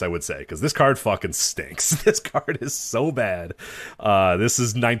Your House, I would say, because this card fucking stinks. This card is so bad. This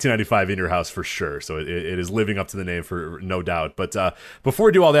is 1995 In Your House for sure, so it is living up to the name for no doubt. But before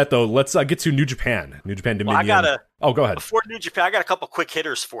we do all that, though, let's get to New Japan. New Japan Dominion. Go ahead. Before New Japan, I got a couple quick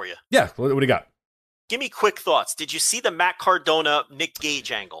hitters for you. Yeah, what do you got? Give me quick thoughts. Did you see the Matt Cardona, Nick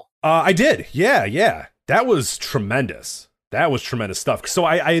Gage angle? I did. Yeah. That was tremendous. That was tremendous stuff. So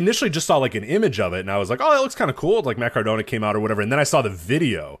I initially just saw an image of it, and I was like, oh, that looks kind of cool. Matt Cardona came out or whatever, and then I saw the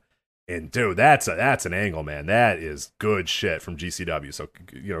video, and dude, that's an angle, man. That is good shit from GCW. So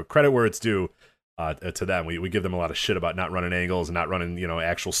credit where it's due to them. We give them a lot of shit about not running angles and not running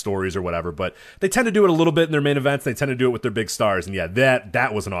actual stories or whatever, but they tend to do it a little bit in their main events. They tend to do it with their big stars, and yeah,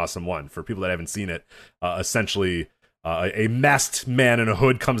 that was an awesome one for people that haven't seen it. Essentially, A masked man in a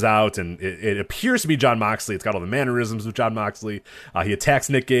hood comes out, and it appears to be Jon Moxley. It's got all the mannerisms of Jon Moxley. He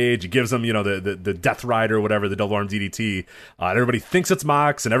attacks Nick Gage. He gives him, the Death Rider or whatever, the double arm DDT. And everybody thinks it's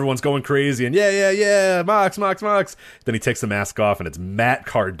Mox, and everyone's going crazy. And yeah, Mox. Then he takes the mask off, and it's Matt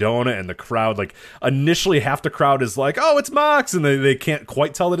Cardona, and the crowd, like, initially half the crowd is like, oh, it's Mox, and they can't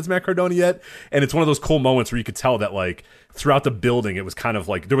quite tell that it's Matt Cardona yet. And it's one of those cool moments where you could tell that, like, throughout the building, it was kind of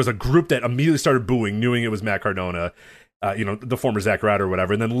like there was a group that immediately started booing, knowing it was Matt Cardona, the former Zack Ryder or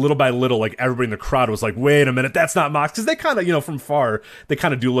whatever. And then little by little, like, everybody in the crowd was like, wait a minute, that's not Mox. Because they kind of, from far, they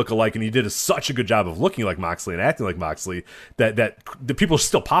kind of do look alike. And he did such a good job of looking like Moxley and acting like Moxley that the people are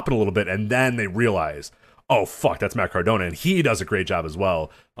still popping a little bit. And then they realize, oh, fuck, that's Matt Cardona. And he does a great job as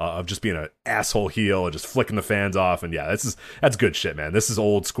well of just being an asshole heel and just flicking the fans off. And yeah, that's good shit, man. This is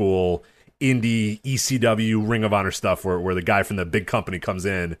old school indie ECW Ring of Honor stuff where the guy from the big company comes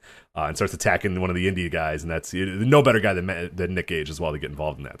in and starts attacking one of the indie guys, and that's no better guy than Nick Gage as well to get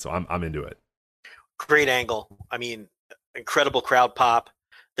involved in that. So I'm into it. Great angle. I mean, incredible crowd pop.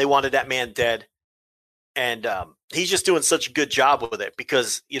 They wanted that man dead, and he's just doing such a good job with it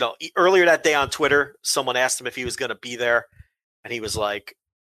because earlier that day on Twitter, someone asked him if he was going to be there, and he was like,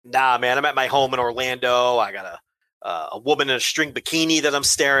 "Nah, man, I'm at my home in Orlando. I got a woman in a string bikini that I'm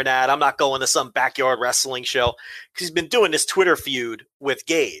staring at. I'm not going to some backyard wrestling show," because he's been doing this Twitter feud with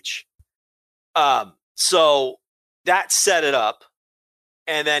Gage. So that set it up,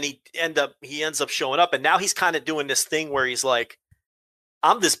 and then he ends up showing up, and now he's kind of doing this thing where he's like,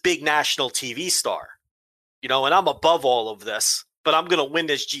 I'm this big national TV star, and I'm above all of this, but I'm going to win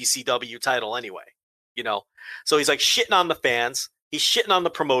this GCW title anyway, So he's like shitting on the fans. He's shitting on the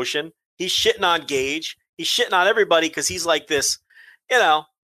promotion. He's shitting on Gage. He's shitting on everybody because he's like this,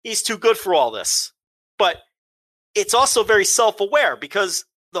 he's too good for all this. But it's also very self-aware because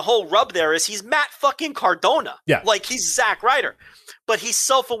the whole rub there is he's Matt fucking Cardona. Yeah. Like he's Zack Ryder. But he's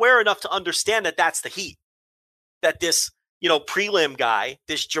self-aware enough to understand that that's the heat. That this, prelim guy,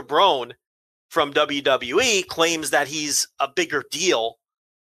 this jabron from WWE claims that he's a bigger deal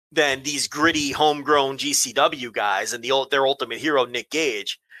than these gritty homegrown GCW guys and their ultimate hero, Nick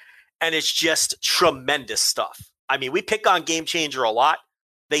Gage. And it's just tremendous stuff. I mean, we pick on Game Changer a lot.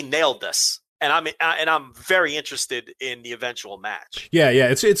 They nailed this, and I'm very interested in the eventual match. Yeah,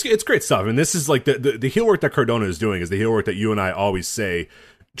 it's great stuff. And this is like the heel work that Cardona is doing is the heel work that you and I always say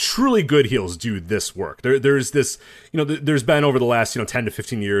truly good heels do this work. There's this, there's been over the last 10 to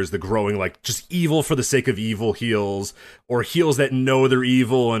 15 years the growing like just evil for the sake of evil heels, or heels that know they're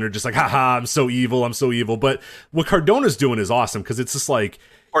evil and are just like, haha, I'm so evil. But what Cardona's doing is awesome because it's just like.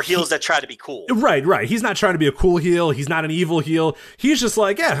 Or heels that try to be cool. Right. He's not trying to be a cool heel. He's not an evil heel. He's just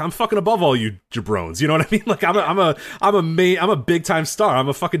like, yeah, I'm fucking above all you jabrones. You know what I mean? Like I'm a big time star. I'm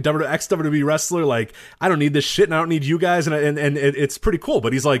a fucking ex-WWE wrestler. Like I don't need this shit and I don't need you guys. And it's pretty cool.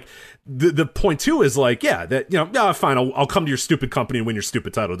 But he's like, the point too is like, yeah, that, yeah, fine. I'll come to your stupid company and win your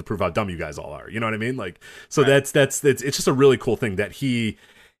stupid title to prove how dumb you guys all are. You know what I mean? Like, so right. That's it's just a really cool thing that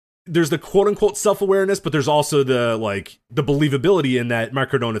there's the quote unquote self-awareness, but there's also the believability in that Mark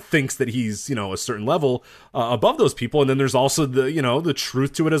Cardona thinks that he's, a certain level above those people. And then there's also the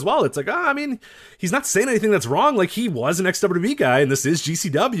truth to it as well. It's like, he's not saying anything that's wrong. Like he was an ex-WWE guy and this is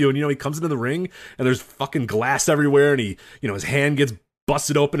GCW. And, he comes into the ring and there's fucking glass everywhere. And he, his hand gets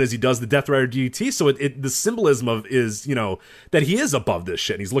busted open as he does the Death Rider DDT. So the symbolism of is, that he is above this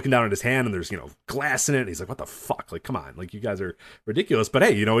shit. And he's looking down at his hand and there's, glass in it. And he's like, what the fuck? Like, come on. Like, you guys are ridiculous. But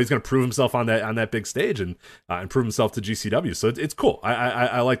hey, he's going to prove himself on that big stage and prove himself to GCW. So it's cool.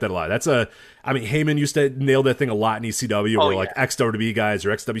 I like that a lot. Heyman used to nail that thing a lot in ECW where like ex-WWE guys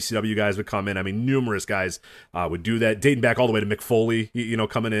or ex-WCW guys would come in. Numerous guys would do that, dating back all the way to Mick Foley,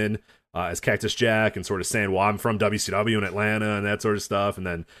 coming in. As Cactus Jack and sort of saying, well, I'm from WCW in Atlanta and that sort of stuff. And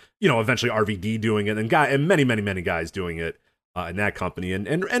then, eventually RVD doing it and many, many, many guys doing it in that company.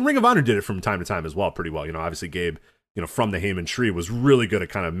 And Ring of Honor did it from time to time as well pretty well. Obviously Gabe, from the Heyman tree was really good at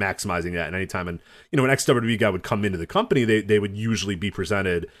kind of maximizing that. And anytime an ex-WWE guy would come into the company, they would usually be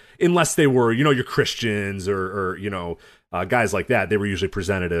presented, unless they were, your Christians or guys like that, they were usually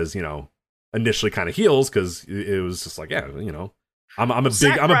presented as, initially kind of heels because it was just like, yeah, I'm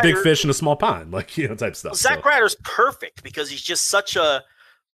a big fish in a small pond, like type stuff. Zack Ryder's perfect because he's just such a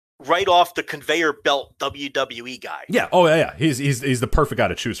right off the conveyor belt WWE guy. Yeah. Oh yeah. He's the perfect guy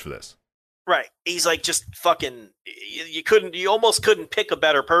to choose for this. Right. He's like just fucking. You almost couldn't pick a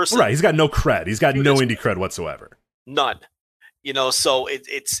better person. Right. He's got no cred. He's got no indie cred whatsoever. None. So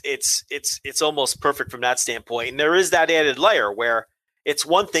it's almost perfect from that standpoint. And there is that added layer where it's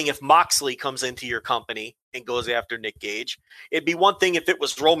one thing if Moxley comes into your company and goes after Nick Gage. It'd be one thing if it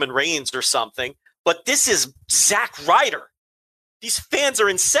was Roman Reigns or something, But this is Zack Ryder. These fans are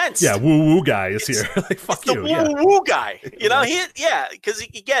incensed. Yeah, woo guy is here. Like, fuck you. The woo guy. You know, because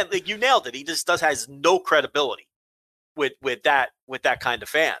again, like, you nailed it. He just has no credibility with that kind of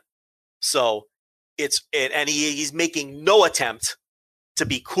fan. So and he's making no attempt to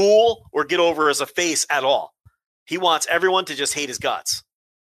be cool or get over as a face at all. He wants everyone to just hate his guts.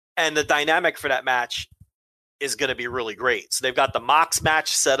 And the dynamic for that match is going to be really great. So they've got the Mox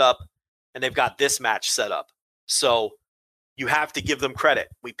match set up, and they've got this match set up. So you have to give them credit.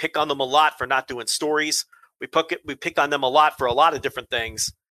 We pick on them a lot for not doing stories. We pick on them a lot for a lot of different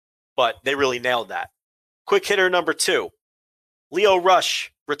things, but they really nailed that. Quick hitter number 2. Lio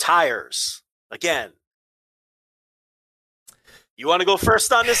Rush retires again. You want to go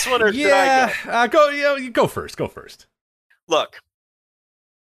first on this one, or should I go? You go first. Go first. Look,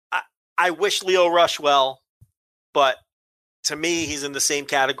 I wish Lio Rush well, but to me, he's in the same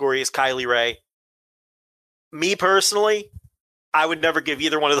category as Kylie Rae. Me personally, I would never give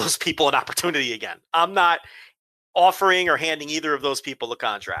either one of those people an opportunity again. I'm not offering or handing either of those people a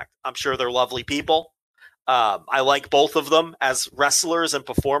contract. I'm sure they're lovely people. I like both of them as wrestlers and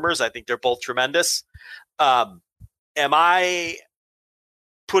performers. I think they're both tremendous. Am I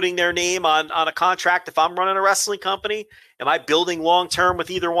putting their name on a contract if I'm running a wrestling company? Am I building long-term with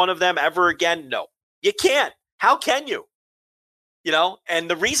either one of them ever again? No, you can't. How can you? You know, and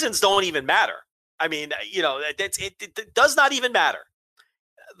the reasons don't even matter. I mean, you know, it does not even matter.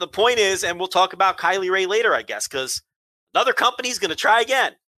 The point is, and we'll talk about Kylie Rae later, I guess, because another company's going to try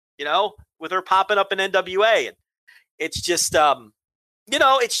again, you know, with her popping up in NWA. And it's just, you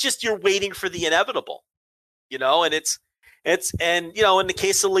know, it's just you're waiting for the inevitable, you know, and and, you know, in the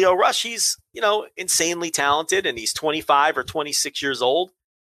case of Lio Rush, he's, you know, insanely talented, and he's 25 or 26 years old.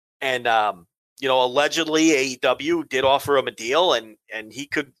 And, you know, allegedly AEW did offer him a deal, and he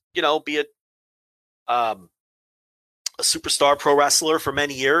could, you know, be a superstar pro wrestler for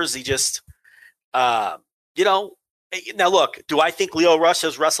many years. He just, you know, now look, do I think Lio Rush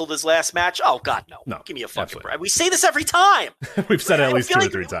has wrestled his last match? Oh God, no. Give me a fucking break. We say this every time. We've said it at least 2 or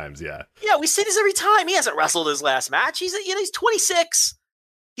 3 times. Yeah. Yeah. We say this every time. He hasn't wrestled his last match. He's 26.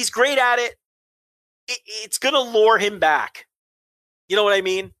 He's great at it. It's going to lure him back. You know what I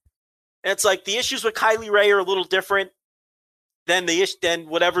mean? And it's like the issues with Kylie Rae are a little different than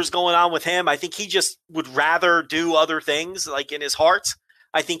whatever's going on with him. I think he just would rather do other things, like in his heart.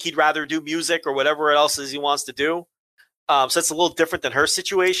 I think he'd rather do music or whatever else he wants to do. So it's a little different than her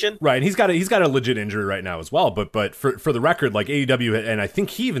situation. Right. And he's got a legit injury right now as well. But for the record, like AEW, and I think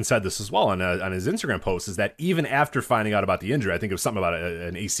he even said this as well on his Instagram post, is that even after finding out about the injury, I think it was something about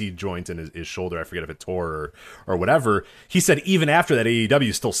an AC joint in his shoulder. I forget if it tore or whatever. He said even after that,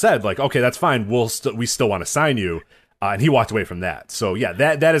 AEW still said, like, okay, that's fine. We still want to sign you. And he walked away from that. So yeah,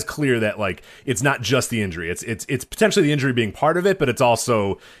 that is clear that, like, it's not just the injury. It's potentially the injury being part of it, but it's also,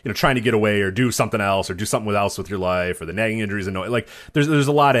 you know, trying to get away or do something else or do something else with your life, or the nagging injuries, and like there's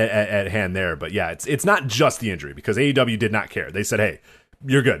a lot at hand there. But yeah, it's not just the injury, because AEW did not care. They said, hey,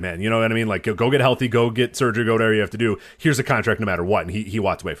 you're good, man. You know what I mean? Like, go get healthy, go get surgery, go whatever you have to do. Here's a contract no matter what. And he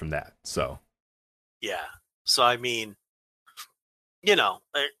walked away from that. So yeah. So I mean, you know,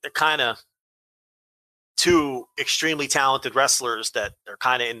 they're kind of 2 extremely talented wrestlers that are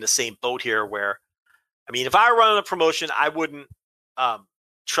kind of in the same boat here, where, I mean, if I were running a promotion, I wouldn't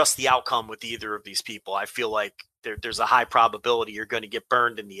trust the outcome with either of these people. I feel like there's a high probability you're going to get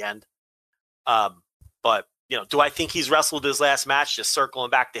burned in the end. But, you know, do I think he's wrestled his last match? Just circling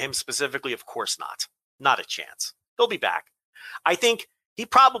back to him specifically? Of course not. Not a chance. He'll be back. I think he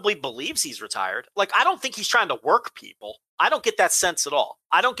probably believes he's retired. Like, I don't think he's trying to work people. I don't get that sense at all.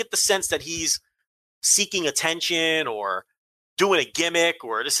 I don't get the sense that he's seeking attention or doing a gimmick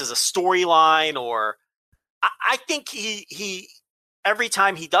or this is a storyline, or I think he every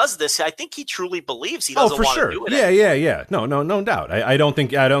time he does this, I think he truly believes he doesn't want to do it. Yeah. No doubt. I don't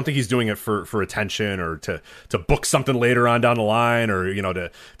think he's doing it for attention or to book something later on down the line, or, you know,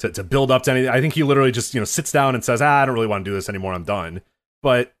 to build up to anything. I think he literally just, you know, sits down and says, I don't really want to do this anymore. I'm done.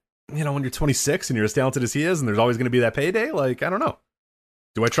 But, you know, when you're 26 and you're as talented as he is, and there's always going to be that payday, like, I don't know.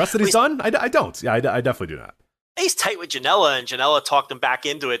 Do I trust that he's done? I don't. Yeah, I definitely do not. He's tight with Janela, and Janela talked him back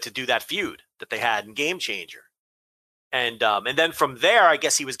into it to do that feud that they had in Game Changer. And then from there, I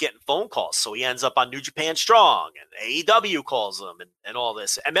guess he was getting phone calls. So he ends up on New Japan Strong, and AEW calls him, and all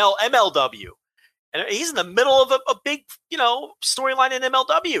this. MLW. And he's in the middle of a big, you know, storyline in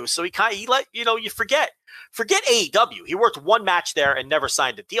MLW. So he let, you know, you forget AEW. He worked 1 match there and never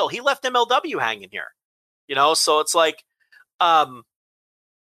signed a deal. He left MLW hanging here, you know? So it's like,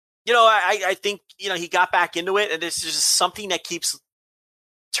 you know, I think, you know, he got back into it, and it's just something that keeps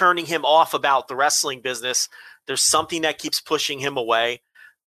turning him off about the wrestling business. There's something that keeps pushing him away.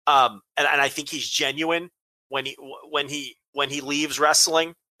 And I think he's genuine when he leaves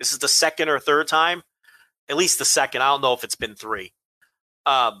wrestling. This is the second or third time, at least the second. I don't know if it's been three.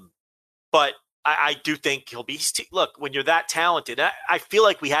 But I do think he'll be. Look, when you're that talented, I feel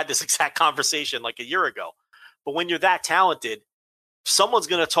like we had this exact conversation like a year ago. But when you're that talented, someone's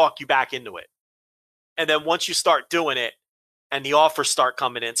going to talk you back into it. And then once you start doing it and the offers start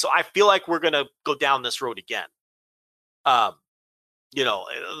coming in. So I feel like we're going to go down this road again.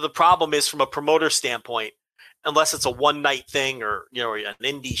 The problem is from a promoter standpoint, unless it's a one night thing or, an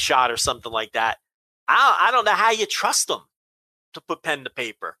indie shot or something like that, I don't know how you trust them to put pen to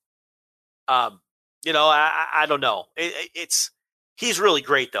paper. I don't know. He's really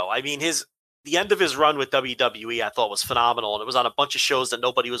great though. I mean, the end of his run with WWE, I thought was phenomenal. And it was on a bunch of shows that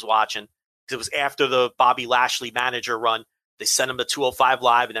nobody was watching. It was after the Bobby Lashley manager run. They sent him to 205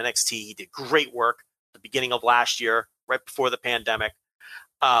 Live and NXT. He did great work at the beginning of last year, right before the pandemic.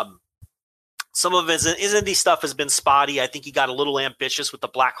 Some of his indie stuff has been spotty. I think he got a little ambitious with the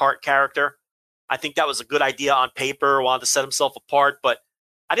Blackheart character. I think that was a good idea on paper, wanted to set himself apart, but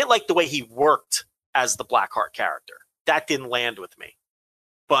I didn't like the way he worked as the Blackheart character. That didn't land with me.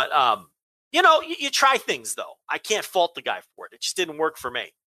 But, you try things, though. I can't fault the guy for it. It just didn't work for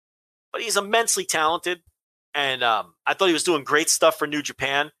me. But he's immensely talented, and I thought he was doing great stuff for New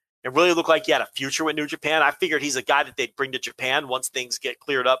Japan. It really looked like he had a future with New Japan. I figured he's a guy that they'd bring to Japan once things get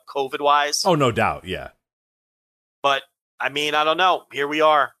cleared up COVID-wise. Oh, no doubt, yeah. But, I mean, I don't know. Here we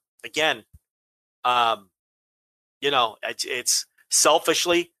are again. It's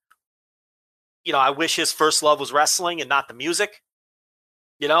selfishly, I wish his first love was wrestling and not the music,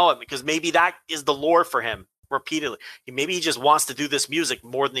 because maybe that is the lure for him repeatedly. Maybe he just wants to do this music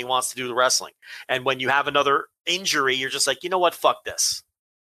more than he wants to do the wrestling. And when you have another injury, you're just like, you know what? Fuck this.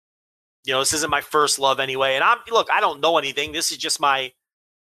 This isn't my first love anyway. And I don't know anything. This is just my,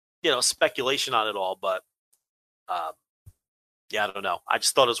 speculation on it all. But, I don't know. I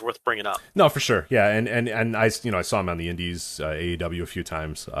just thought it was worth bringing up. No, for sure. Yeah, and I saw him on the Indies, AEW a few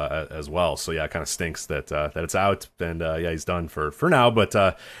times as well. So yeah, it kind of stinks that it's out, and he's done for now. But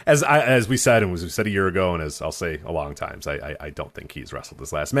as we said, and as we said a year ago, and as I'll say a long times, I don't think he's wrestled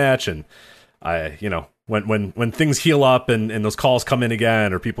this last match. And when things heal up and those calls come in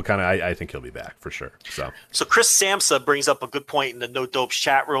again, or people I think he'll be back for sure. So Chris Samsa brings up a good point in the No Dopes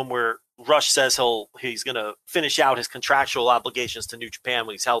chat room where Rush says he's going to finish out his contractual obligations to New Japan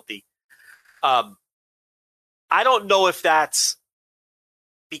when he's healthy. I don't know if that's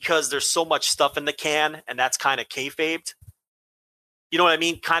because there's so much stuff in the can and that's kind of kayfabed. You know what I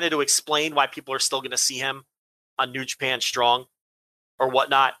mean? Kind of to explain why people are still going to see him on New Japan Strong or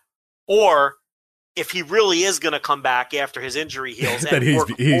whatnot. Or if he really is going to come back after his injury heals and he's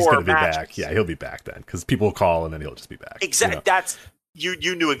going to be matches. back. Yeah, he'll be back then because people will call and then he'll just be back. Exactly. That's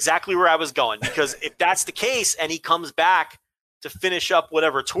you knew exactly where I was going, because if that's the case and he comes back to finish up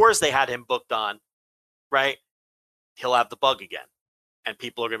whatever tours they had him booked on, right, he'll have the bug again. And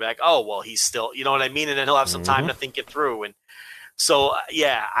people are going to be like, oh, well, he's still, you know what I mean? And then he'll have some time to think it through. And so,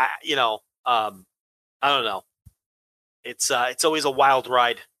 I don't know. It's always a wild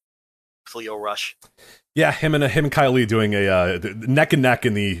ride with Lio Rush. Yeah, him and Kyle Lee doing a neck and neck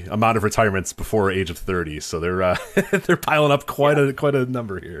in the amount of retirements before age of 30. So they're they're piling up quite a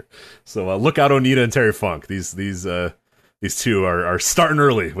number here. So look out, Onita and Terry Funk. These two are starting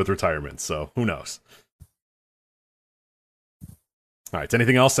early with retirement. So who knows? All right.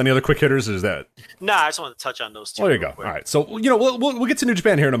 Anything else? Any other quick hitters? Or is that? Nah, I just want to touch on those two. There you go. Quick. All right. So we'll get to New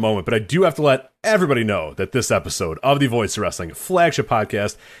Japan here in a moment, but I do have to let everybody know that this episode of the Voice of Wrestling flagship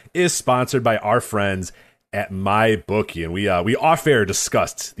podcast is sponsored by our friends at MyBookie, and we off air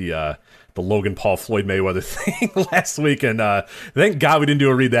discussed the Logan Paul Floyd Mayweather thing last week, and thank God we didn't do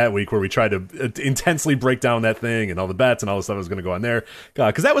a read that week where we tried to intensely break down that thing and all the bets and all the stuff that was going to go on there,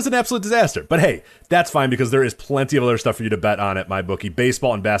 because that was an absolute disaster. But hey, that's fine, because there is plenty of other stuff for you to bet on at MyBookie.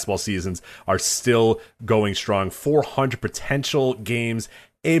 Baseball and basketball seasons are still going strong. 400 potential games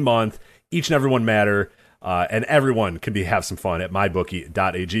a month. Each and every one matter. And everyone can have some fun at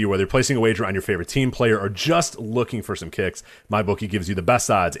mybookie.ag. Whether you're placing a wager on your favorite team, player, or just looking for some kicks, MyBookie gives you the best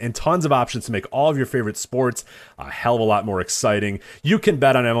odds and tons of options to make all of your favorite sports a hell of a lot more exciting. You can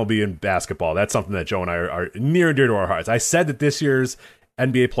bet on MLB and basketball. That's something that Joe and I are near and dear to our hearts. I said that this year's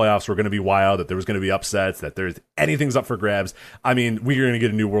NBA playoffs were going to be wild, that there was going to be upsets, that anything's up for grabs. I mean, we're going to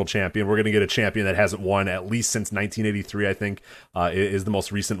get a new world champion. We're going to get a champion that hasn't won at least since 1983, I think, is the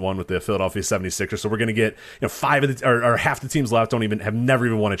most recent one with the Philadelphia 76ers. So we're going to get, five of the, or half the teams left have never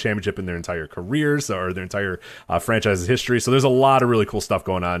even won a championship in their entire careers or their entire franchise's history. So there's a lot of really cool stuff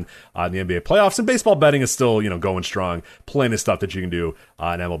going on in the NBA playoffs, and baseball betting is still, going strong. Plenty of stuff that you can do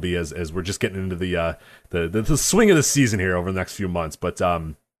in MLB as we're just getting into the swing of the season here over the next few months. But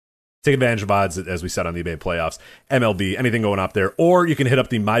take advantage of odds, as we said, on the NBA playoffs, MLB, anything going up there. Or you can hit up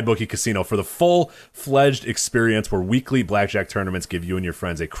the MyBookie Casino for the full-fledged experience where weekly blackjack tournaments give you and your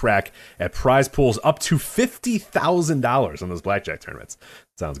friends a crack at prize pools up to $50,000 on those blackjack tournaments.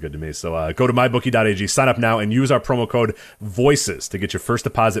 Sounds good to me. So go to mybookie.ag, sign up now, and use our promo code VOICES to get your first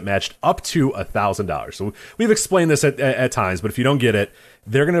deposit matched up to $1,000. So we've explained this at times, but if you don't get it,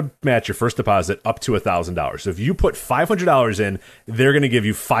 they're going to match your first deposit up to $1,000. So if you put $500 in, they're going to give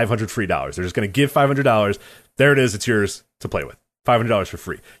you $500 free dollars. They're just going to give $500. There it is. It's yours to play with. $500 for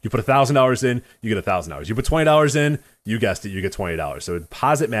free. You put $1,000 in, you get $1,000. You put $20 in, you guessed it, you get $20. So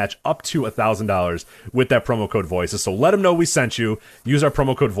deposit match up to $1,000 with that promo code VOICES. So let them know we sent you. Use our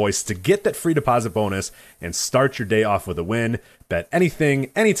promo code VOICE to get that free deposit bonus and start your day off with a win. Bet anything,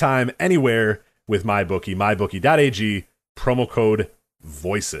 anytime, anywhere with MyBookie. MyBookie.ag, promo code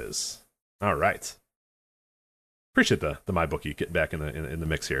VOICES. All right. Appreciate the MyBookie getting back in the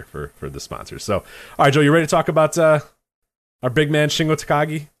mix here for the sponsors. So, all right, Joe, you ready to talk about our big man Shingo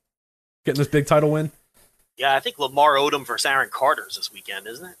Takagi getting this big title win? Yeah, I think Lamar Odom versus Aaron Carter's this weekend,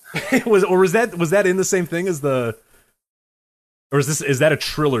 isn't it? was that in the same thing as the, or is that a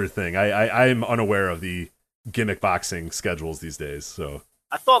Triller thing? I am unaware of the gimmick boxing schedules these days. So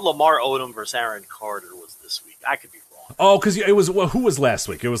I thought Lamar Odom versus Aaron Carter was this week. I could be wrong. Oh, because it was who was last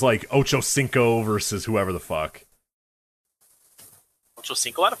week? It was like Ocho Cinco versus whoever the fuck. Ocho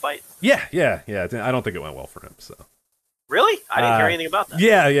Cinco had a fight? Yeah. I don't think it went well for him. So. Really? I didn't hear anything about that.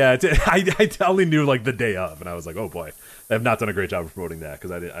 Yeah. I only knew like the day of, and I was like, oh boy, they have not done a great job of promoting that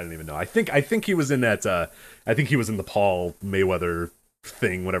because I didn't even know. I think he was in that. I think he was in the Paul Mayweather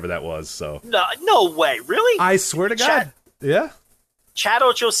thing, whatever that was. So no way, really? I swear to God, yeah. Chad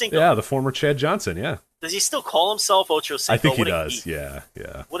Ochocinco. Yeah, the former Chad Johnson. Yeah. Does he still call himself Ochocinco? I think he does. Yeah.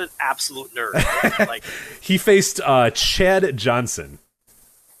 What an absolute nerd! Like he faced Chad Johnson.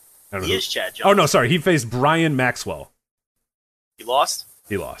 He is Chad Johnson. Oh no, sorry, he faced Brian Maxwell. He lost?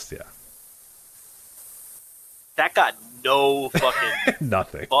 He lost, yeah. That got no fucking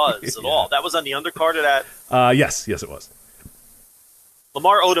nothing buzz at all. That was on the undercard of that? Yes, it was.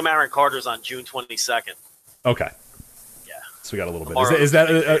 Lamar Odom, Aaron Carter's on June 22nd. Okay. Yeah. So we got a little bit. Is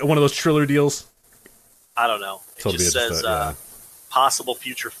that one of those Triller deals? I don't know. It just says possible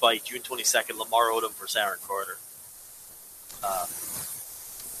future fight, June 22nd, Lamar Odom versus Aaron Carter.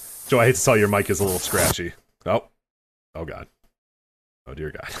 Joe, I hate to tell you, your mic is a little scratchy. Oh God. Oh,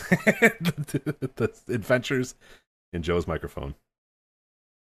 dear God. the adventures in Joe's microphone.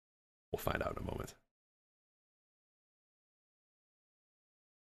 We'll find out in a moment.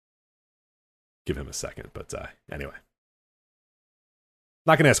 Give him a second, but anyway.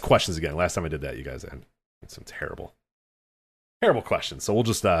 Not going to ask questions again. Last time I did that, you guys had some terrible questions. So we'll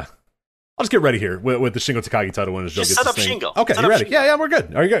just, I'll just get ready here with the Shingo Takagi title win. Just set up Shingo. Okay, you ready? Yeah, we're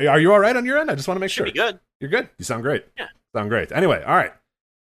good. Are you good? Are you all right on your end? I just want to make sure. Should be good. You're good? You sound great. Yeah. Sound great. Anyway, all right.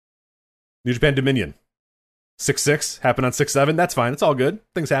 New Japan Dominion. 6-6 happened on 6-7. That's fine. It's all good.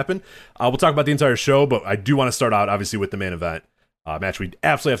 Things happen. We'll talk about the entire show, but I do want to start out, obviously, with the main event. Match we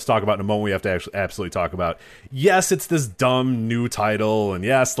absolutely have to talk about in a moment. We have to absolutely talk about. Yes, it's this dumb new title, and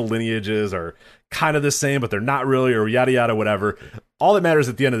yes, the lineages are kind of the same, but they're not really, or yada yada, whatever. All that matters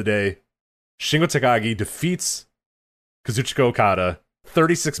at the end of the day, Shingo Takagi defeats Kazuchika Okada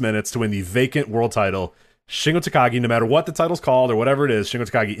 36 minutes to win the vacant world title. Shingo Takagi, no matter what the title's called or whatever it is, Shingo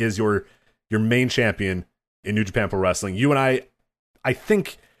Takagi is your main champion in New Japan Pro Wrestling. You and I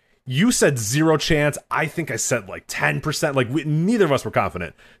think you said 0 chance. I think I said like 10%. Like neither of us were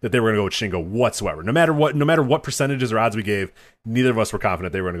confident that they were going to go with Shingo whatsoever. No matter what percentages or odds we gave, neither of us were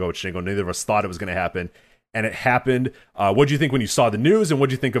confident they were going to go with Shingo. Neither of us thought it was going to happen, and it happened. What did you think when you saw the news, and what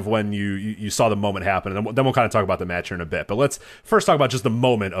did you think of when you saw the moment happen? And then we'll kind of talk about the match here in a bit. But let's first talk about just the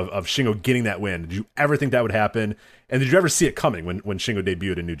moment of Shingo getting that win. Did you ever think that would happen? And did you ever see it coming when Shingo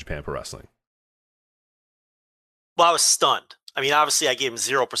debuted in New Japan Pro Wrestling? Well, I was stunned. I mean, obviously, I gave him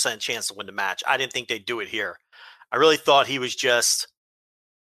 0% chance to win the match. I didn't think they'd do it here. I really thought he was just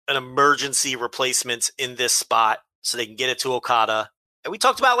an emergency replacement in this spot so they can get it to Okada. And we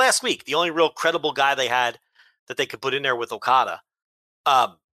talked about last week, the only real credible guy they had that they could put in there with Okada.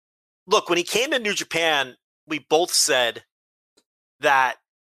 Look, when he came to New Japan, we both said that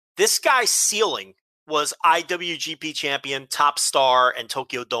this guy's ceiling was IWGP champion, top star, and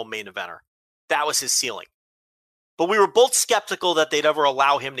Tokyo Dome main eventer. That was his ceiling. But we were both skeptical that they'd ever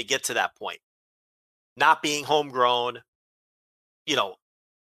allow him to get to that point. Not being homegrown,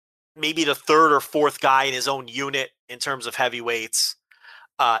 maybe the third or fourth guy in his own unit in terms of heavyweights,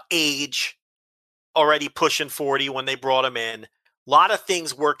 age, already pushing 40 when they brought him in. A lot of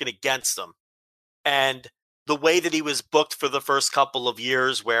things working against him. And the way that he was booked for the first couple of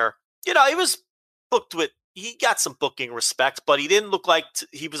years where, he was booked he got some booking respect, but he didn't look like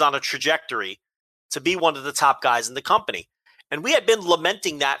he was on a trajectory to be one of the top guys in the company. And we had been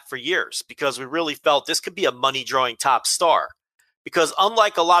lamenting that for years because we really felt this could be a money-drawing top star. Because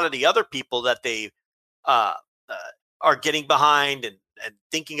unlike a lot of the other people that they are getting behind and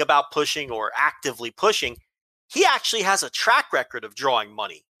thinking about pushing or actively pushing, he actually has a track record of drawing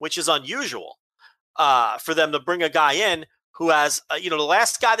money, which is unusual for them to bring a guy in who has, the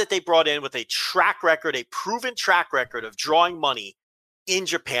last guy that they brought in with a track record, a proven track record of drawing money in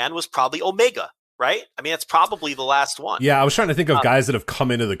Japan was probably Omega, right? I mean, that's probably the last one. Yeah, I was trying to think of guys that have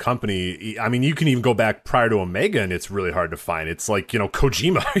come into the company. I mean, you can even go back prior to Omega, and it's really hard to find. It's like,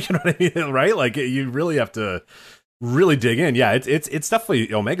 Kojima, you know what I mean, right? Like, you really have to really dig in. Yeah, it's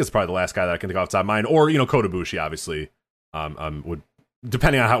definitely Omega's probably the last guy that I can think off the top of mind, or Kota Ibushi, obviously, would.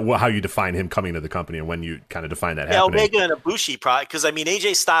 Depending on how you define him coming to the company and when you kind of define that happening. Omega and Ibushi probably, because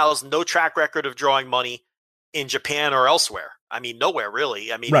AJ Styles, no track record of drawing money in Japan or elsewhere. I mean, nowhere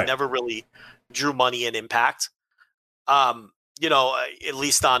really. I mean, right. He never really drew money in Impact. At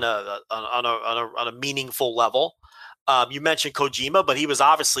least on a meaningful level. You mentioned Kojima, but he was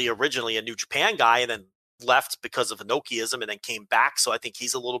obviously originally a New Japan guy and then left because of Inokiism and then came back. So I think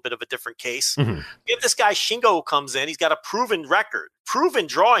he's a little bit of a different case. Mm-hmm. If this guy Shingo comes in, he's got a proven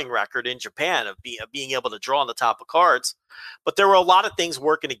drawing record in Japan of being able to draw on the top of cards. But there were a lot of things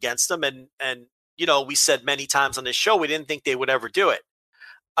working against him. And we said many times on this show, we didn't think they would ever do it.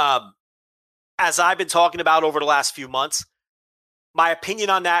 As I've been talking about over the last few months, my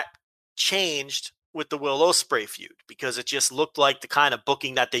opinion on that changed with the Will Ospreay feud because it just looked like the kind of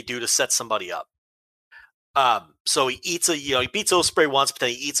booking that they do to set somebody up. So he beats Ospreay once, but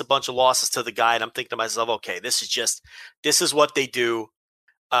then he eats a bunch of losses to the guy. And I'm thinking to myself, okay, this is what they do.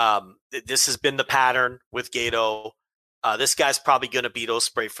 This has been the pattern with Gato. This guy's probably going to beat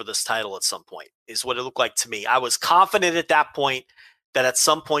Ospreay for this title at some point is what it looked like to me. I was confident at that point that at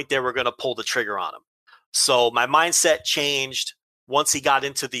some point they were going to pull the trigger on him. So my mindset changed once he got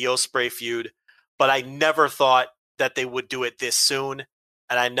into the Ospreay feud, but I never thought that they would do it this soon.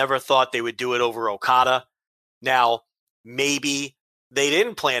 And I never thought they would do it over Okada. Now, maybe they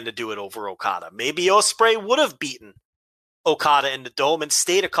didn't plan to do it over Okada. Maybe Ospreay would have beaten Okada in the Dome and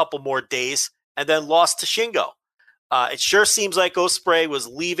stayed a couple more days and then lost to Shingo. It sure seems like Ospreay was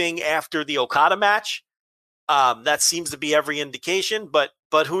leaving after the Okada match. That seems to be every indication, but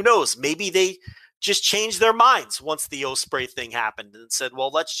who knows? Maybe they just changed their minds once the Ospreay thing happened and said,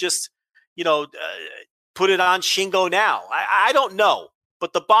 well, let's just, put it on Shingo now. I don't know.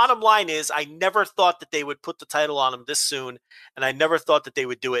 But the bottom line is I never thought that they would put the title on him this soon, and I never thought that they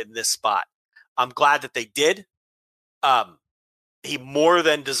would do it in this spot. I'm glad that they did. He more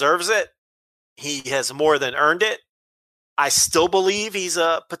than deserves it. He has more than earned it. I still believe he's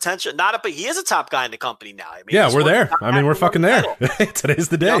a potential, but he is a top guy in the company now. I mean, yeah, we're there. I mean, we're fucking there. Today's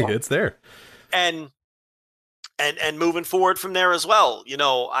the day. It's there. And moving forward from there as well,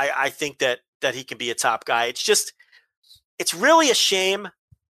 I think that he can be a top guy. It's really a shame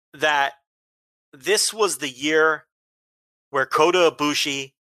that this was the year where Kota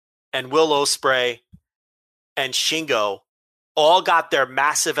Ibushi and Will Ospreay and Shingo all got their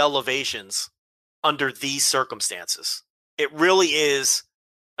massive elevations under these circumstances. It really is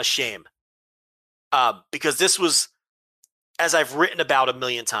a shame because this was, as I've written about a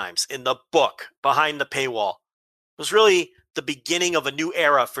million times in the book Behind the Paywall, was really the beginning of a new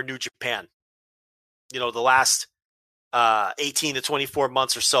era for New Japan. The last 18 to 24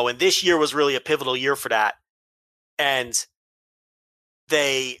 months or so. And this year was really a pivotal year for that. And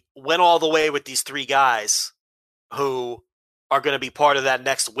they went all the way with these three guys who are going to be part of that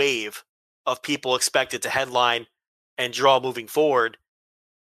next wave of people expected to headline and draw moving forward.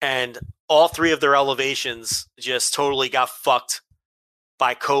 And all three of their elevations just totally got fucked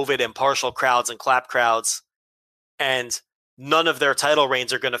by COVID and partial crowds and clap crowds. And none of their title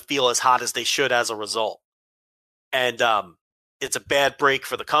reigns are going to feel as hot as they should as a result. And it's a bad break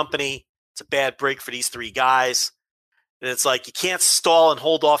for the company. It's a bad break for these three guys. And it's like you can't stall and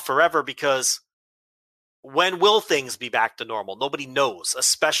hold off forever because when will things be back to normal? Nobody knows,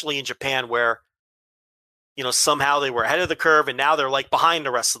 especially in Japan where somehow they were ahead of the curve, and now they're like behind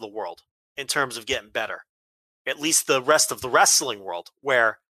the rest of the world in terms of getting better. At least the rest of the wrestling world,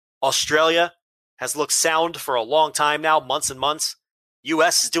 where Australia has looked sound for a long time now, months and months.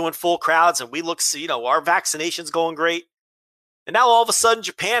 US is doing full crowds, and we look, our vaccination's going great. And now all of a sudden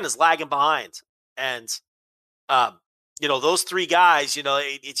Japan is lagging behind. And, those three guys,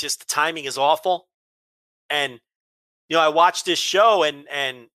 it's just the timing is awful. And, I watched this show and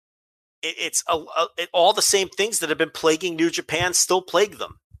it's all the same things that have been plaguing New Japan still plague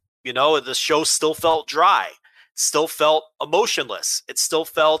them. The show still felt dry, still felt emotionless. It still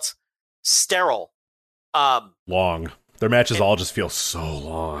felt sterile. Long. Their matches all just feel so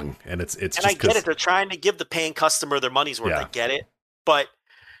long, and it's and just I get it. They're trying to give the paying customer their money's worth. Yeah. I get it, but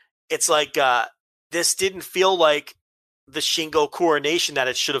it's like this didn't feel like the Shingo coronation that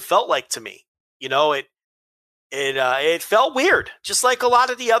it should have felt like to me. It felt weird, just like a lot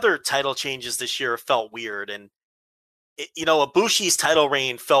of the other title changes this year felt weird, and Ibushi's title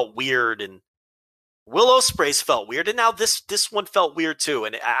reign felt weird, and Will Ospreay's felt weird, and now this one felt weird too.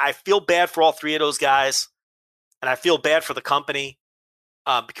 And I feel bad for all three of those guys. And I feel bad for the company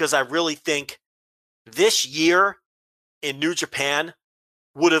because I really think this year in New Japan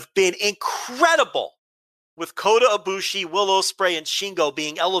would have been incredible with Kota Ibushi, Will Ospreay, and Shingo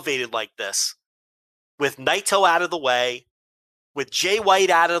being elevated like this, with Naito out of the way, with Jay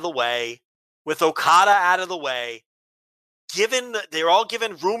White out of the way, with Okada out of the way. They're all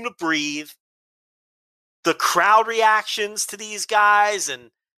given room to breathe. The crowd reactions to these guys,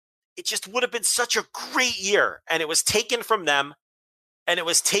 and it just would have been such a great year, and it was taken from them, and it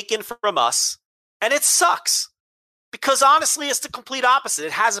was taken from us, and it sucks because honestly, it's the complete opposite.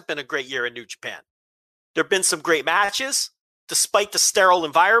 It hasn't been a great year in New Japan. There have been some great matches, despite the sterile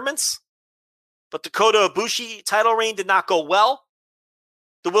environments, but the Kota Ibushi title reign did not go well.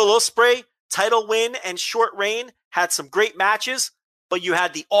 The Will Ospreay title win and short reign had some great matches, but you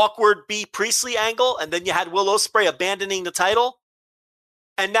had the awkward B. Priestley angle, and then you had Will Ospreay abandoning the title.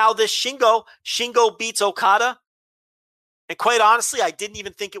 And now this Shingo beats Okada. And quite honestly, I didn't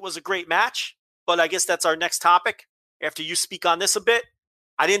even think it was a great match, but I guess that's our next topic after you speak on this a bit.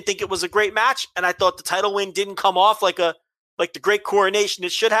 I didn't think it was a great match, and I thought the title win didn't come off like the great coronation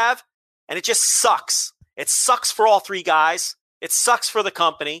it should have, and it just sucks. It sucks for all three guys. It sucks for the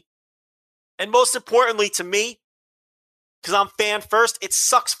company. And most importantly to me, because I'm fan first, it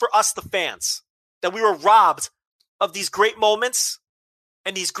sucks for us, the fans, that we were robbed of these great moments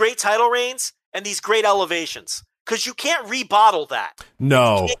and these great title reigns and these great elevations, because you can't rebottle that.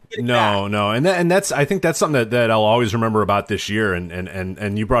 No. And that's, I think that's something that I'll always remember about this year.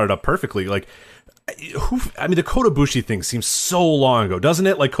 And you brought it up perfectly. Like, the Kota Ibushi thing seems so long ago, doesn't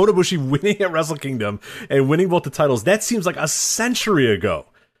it? Like Kota Ibushi winning at Wrestle Kingdom and winning both the titles, that seems like a century ago.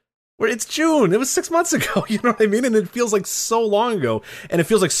 Where it's June. It was 6 months ago. You know what I mean? And it feels like so long ago. And it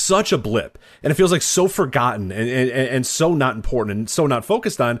feels like such a blip. And it feels like so forgotten and so not important and so not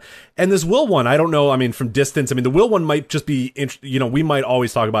focused on. And this Will one, I don't know. I mean, from distance, the Will one might just be, we might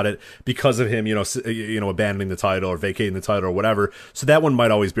always talk about it because of him, abandoning the title or vacating the title or whatever. So that one might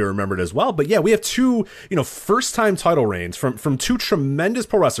always be remembered as well. But yeah, we have two, first-time title reigns from two tremendous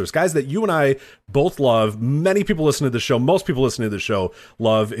pro wrestlers, guys that you and I both love. Many people listen to the show. Most people listening to the show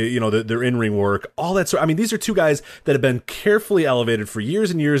love, their in-ring work, all that sort. These are two guys that have been carefully elevated for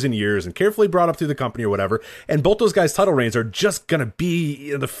years and years and years and carefully brought up through the company or whatever. And both those guys' title reigns are just going to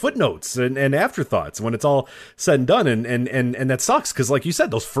be the footnotes and afterthoughts when it's all said and done. And that sucks because, like you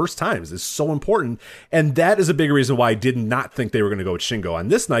said, those first times is so important. And that is a big reason why I did not think they were going to go with Shingo on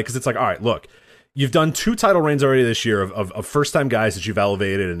this night, because it's like, all right, look, you've done two title reigns already this year of first-time guys that you've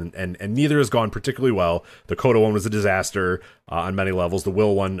elevated, and neither has gone particularly well. The Kota one was a disaster on many levels. The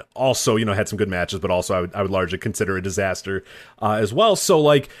Will one also, had some good matches, but also I would largely consider a disaster as well.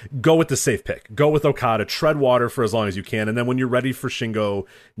 So, go with the safe pick. Go with Okada. Tread water for as long as you can, and then when you're ready for Shingo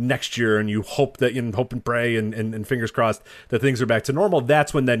next year, and you hope and pray and fingers crossed that things are back to normal,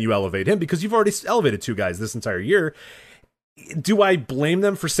 that's when then you elevate him, because you've already elevated two guys this entire year. Do I blame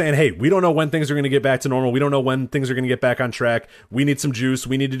them for saying, hey, we don't know when things are going to get back to normal. We don't know when things are going to get back on track. We need some juice.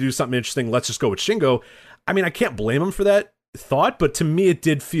 We need to do something interesting. Let's just go with Shingo. I can't blame them for that thought, but to me, it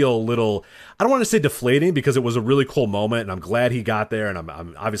did feel a little, I don't want to say deflating, because it was a really cool moment, and I'm glad he got there, and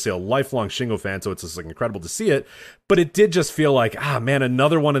I'm obviously a lifelong Shingo fan, so it's just incredible to see it. But it did just feel like,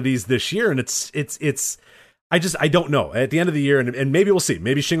 another one of these this year, and it's I don't know. At the end of the year, and maybe we'll see.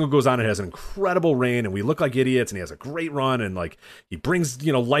 Maybe Shingo goes on and has an incredible reign, and we look like idiots, and he has a great run, and he brings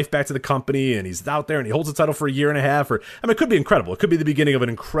life back to the company, and he's out there and he holds the title for a year and a half. Or it could be incredible. It could be the beginning of an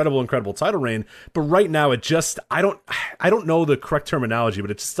incredible title reign. But right now, I don't know the correct terminology, but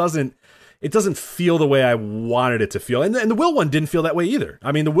it just doesn't. it doesn't feel the way I wanted it to feel. And the Will one didn't feel that way either.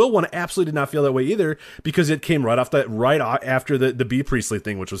 I mean, the Will one absolutely did not feel that way either, because it came right after the B Priestley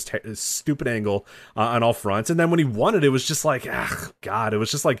thing, which was a stupid angle on all fronts. And then when he won it, it was just like, God, it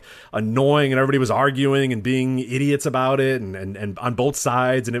was just like annoying, and everybody was arguing and being idiots about it, and on both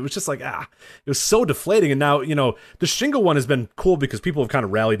sides. And it was just like, it was so deflating. And now, you know, the Shingo one has been cool because people have kind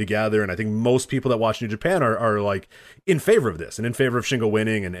of rallied together. And I think most people that watch New Japan are like in favor of this and in favor of Shingo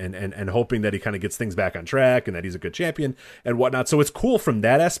winning and hoping that he kind of gets things back on track and that he's a good champion and whatnot. So it's cool from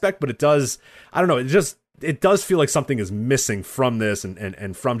that aspect, but it does, I don't know, it does feel like something is missing from this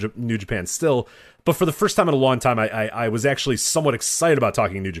and from New Japan still. But for the first time in a long time, I was actually somewhat excited about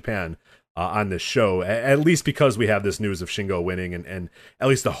talking New Japan on this show, at least because we have this news of Shingo winning and at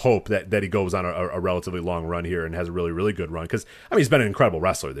least the hope that he goes on a relatively long run here and has a really, really good run. Because, I mean, he's been an incredible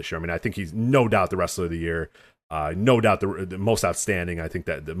wrestler this year. I mean, I think he's no doubt the wrestler of the year, no doubt the most outstanding. I think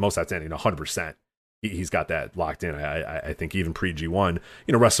that the most outstanding, 100%. He's got that locked in. I think even pre-G1,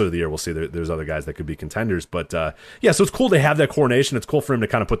 you know, wrestler of the year, we'll see. There's other guys that could be contenders. But, yeah, so it's cool to have that coronation. It's cool for him to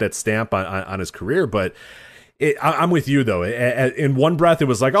kind of put that stamp on his career. But I'm with you, though. In one breath, it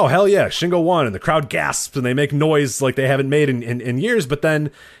was like, oh, hell yeah, Shingo won, and the crowd gasps, and they make noise like they haven't made in years. But then,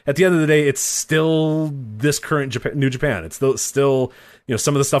 at the end of the day, it's still this current New Japan. It's still, you know,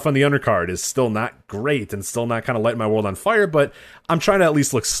 some of the stuff on the undercard is still not great and still not kind of lighting my world on fire. But I'm trying to at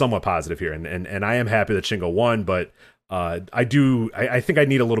least look somewhat positive here, and I am happy that Shingo won. But I think I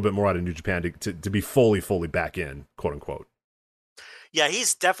need a little bit more out of New Japan to be fully back in, quote unquote. Yeah,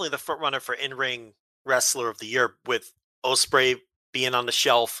 he's definitely the front runner for in-ring wrestler of the year, with Ospreay being on the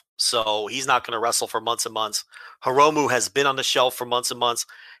shelf, so he's not going to wrestle for months and months. Hiromu has been on the shelf for months and months.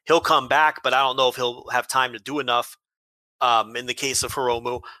 He'll come back, but I don't know if he'll have time to do enough. In the case of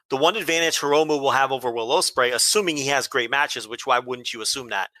Hiromu, the one advantage Hiromu will have over Will Ospreay, assuming he has great matches, which why wouldn't you assume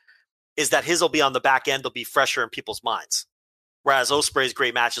that, is that his will be on the back end. They'll be fresher in people's minds, whereas Ospreay's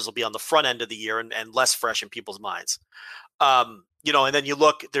great matches will be on the front end of the year and less fresh in people's minds. You know, and then you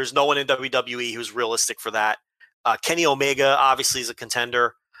look, there's no one in WWE who's realistic for that. Kenny Omega obviously is a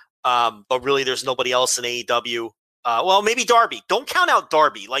contender, but really there's nobody else in AEW. Well, maybe Darby. Don't count out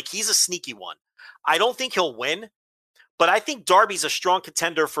Darby. Like, he's a sneaky one. I don't think he'll win, but I think Darby's a strong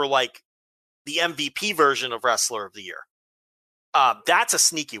contender for, like, the MVP version of Wrestler of the Year. That's a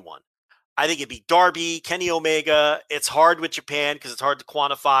sneaky one. I think it'd be Darby, Kenny Omega. It's hard with Japan because it's hard to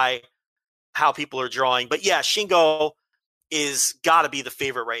quantify how people are drawing. But yeah, Shingo is got to be the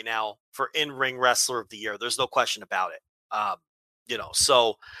favorite right now for in-ring wrestler of the year. There's no question about it. You know,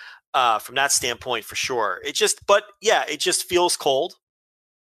 so from that standpoint, for sure. It just feels cold,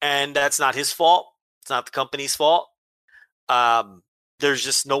 and that's not his fault. It's not the company's fault. There's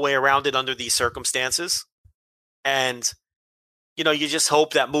just no way around it under these circumstances. And, you know, you just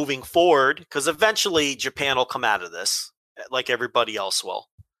hope that moving forward, because eventually Japan will come out of this like everybody else will.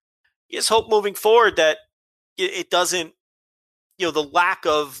 You just hope moving forward that it doesn't, you know, the lack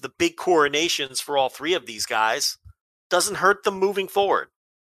of the big coronations for all three of these guys doesn't hurt them moving forward.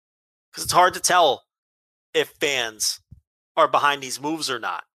 Because it's hard to tell if fans are behind these moves or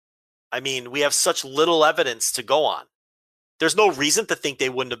not. I mean, we have such little evidence to go on. There's no reason to think they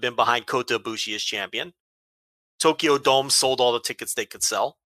wouldn't have been behind Kota Ibushi as champion. Tokyo Dome sold all the tickets they could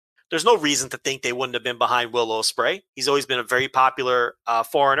sell. There's no reason to think they wouldn't have been behind Will Ospreay. He's always been a very popular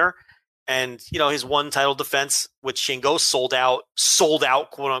foreigner. And, you know, his one title defense with Shingo sold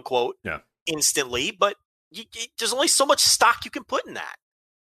out, quote unquote, instantly. But there's only so much stock you can put in that.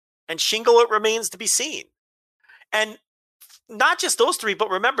 And Shingo, it remains to be seen. And not just those three, but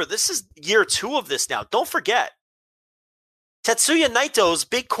remember, this is year 2 of this now. Don't forget, Tetsuya Naito's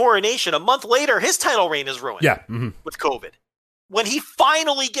big coronation, a month later, his title reign is ruined with COVID. When he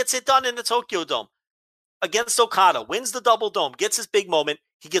finally gets it done in the Tokyo Dome against Okada, wins the double dome, gets his big moment,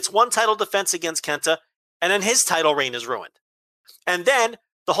 he gets one title defense against Kenta, and then his title reign is ruined. And then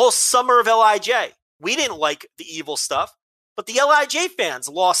the whole summer of LIJ. We didn't like the evil stuff, but the LIJ fans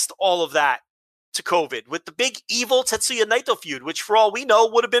lost all of that to COVID with the big evil Tetsuya Naito feud, which for all we know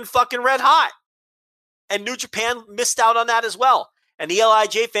would have been fucking red hot. And New Japan missed out on that as well. And the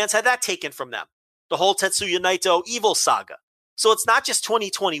LIJ fans had that taken from them. The whole Tetsuya Naito evil saga. So it's not just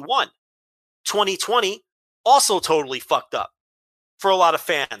 2021. 2020 also totally fucked up for a lot of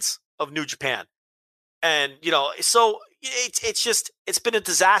fans of New Japan. And, you know, so it's been a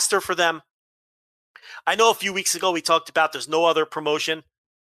disaster for them. I know a few weeks ago we talked about there's no other promotion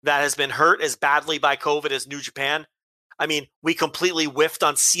that has been hurt as badly by COVID as New Japan. I mean, we completely whiffed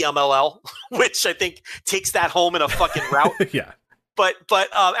on CMLL, which I think takes that home in a fucking route. Yeah. But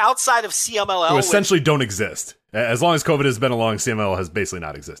outside of CMLL, who essentially don't exist. As long as COVID has been along, CMLL has basically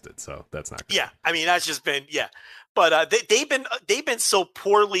not existed. So that's not good. Yeah, I mean that's just been But they've been so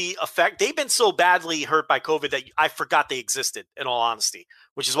poorly they've been so badly hurt by COVID that I forgot they existed, in all honesty,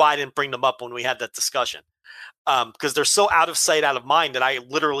 which is why I didn't bring them up when we had that discussion. Because they're so out of sight, out of mind that I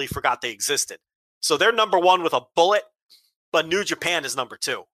literally forgot they existed. So they're number one with a bullet, but New Japan is number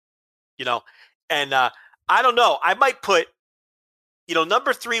two. And I don't know. I might put,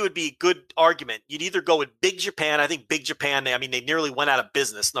 number three would be a good argument. You'd either go with Big Japan. I think Big Japan, they nearly went out of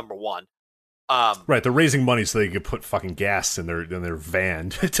business, number one. Right, they're raising money so they could put fucking gas in their van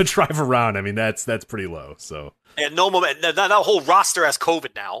to drive around. I mean, that's pretty low. So and no moment, that whole roster has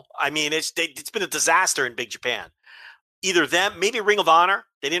COVID now. I mean, it's been a disaster in Big Japan. Either them, maybe Ring of Honor.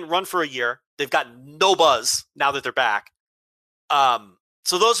 They didn't run for a year. They've got no buzz now that they're back.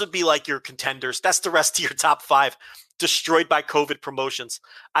 So those would be like your contenders. That's the rest of your top five destroyed by COVID promotions.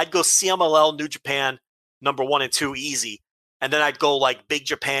 I'd go CMLL, New Japan, number 1 and 2, easy, and then I'd go like Big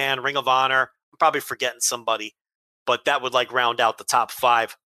Japan, Ring of Honor. I'm probably forgetting somebody, but that would like round out the top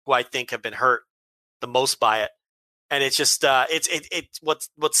five who I think have been hurt the most by it. And it's just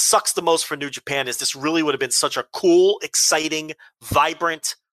what sucks the most for New Japan is this really would have been such a cool, exciting,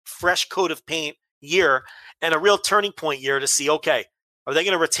 vibrant, fresh coat of paint year and a real turning point year to see, okay, are they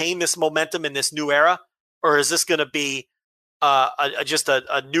going to retain this momentum in this new era, or is this going to be just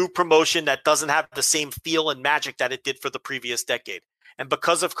a new promotion that doesn't have the same feel and magic that it did for the previous decade? And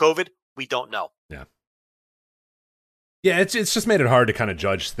because of COVID, we don't know. Yeah, it's just made it hard to kind of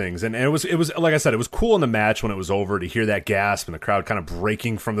judge things, and it was like I said, it was cool in the match when it was over to hear that gasp and the crowd kind of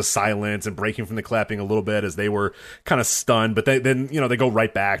breaking from the silence and breaking from the clapping a little bit as they were kind of stunned. But then they go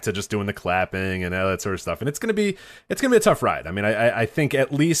right back to just doing the clapping and all that sort of stuff, and it's gonna be a tough ride. I mean, I think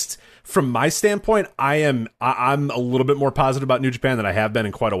at least from my standpoint, I'm a little bit more positive about New Japan than I have been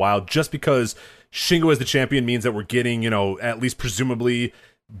in quite a while, just because Shingo as the champion means that we're getting at least presumably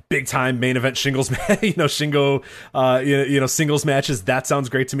big time main event singles Shingo singles matches. That sounds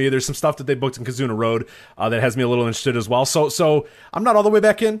great to me. There's some stuff that they booked in Kazuna Road that has me a little interested as well. So I'm not all the way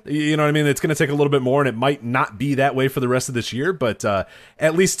back in. You know what I mean? It's going to take a little bit more, and it might not be that way for the rest of this year. But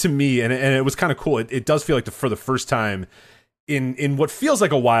at least to me, and it was kind of cool. It does feel like for the first time in what feels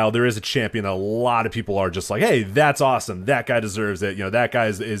like a while, there is a champion that a lot of people are just like, hey, that's awesome. That guy deserves it. That guy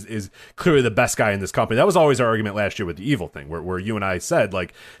is clearly the best guy in this company. That was always our argument last year with the Evil thing, where you and I said,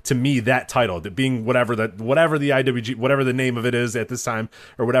 like, to me, that title, being whatever the IWG, whatever the name of it is at this time,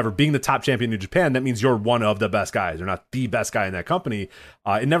 or whatever, being the top champion in Japan, that means you're one of the best guys. You're not the best guy in that company.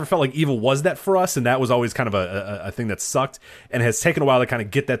 It never felt like Evil was that for us, and that was always kind of a thing that sucked, and has taken a while to kind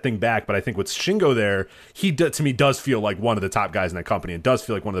of get that thing back. But I think with Shingo there, he to me does feel like one of the top guys in that company, and does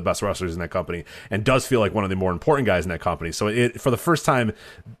feel like one of the best wrestlers in that company, and does feel like one of the more important guys in that company. So it, for the first time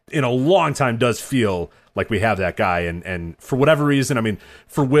in a long time, does feel like we have that guy. And for whatever reason, I mean,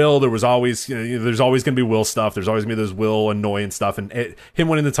 for Will, there was always, there's always going to be Will stuff. There's always going to be this Will annoying stuff, and him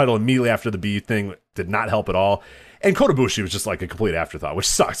winning the title immediately after the B thing did not help at all. And Kota Ibushi was just like a complete afterthought, which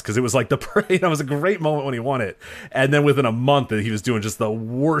sucks because it was like the parade. It was a great moment when he won it, and then within a month, he was doing just the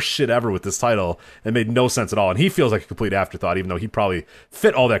worst shit ever with this title. It made no sense at all, and he feels like a complete afterthought, even though he probably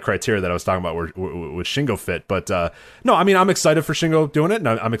fit all that criteria that I was talking about where Shingo fit. But no, I mean, I'm excited for Shingo doing it, and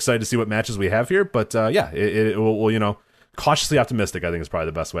I'm excited to see what matches we have here. But yeah, it will, cautiously optimistic, I think, is probably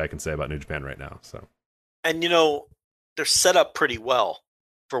the best way I can say about New Japan right now. So, and they're set up pretty well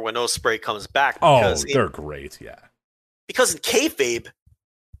for when Ospreay comes back. Oh, they're great, yeah. Because in kayfabe,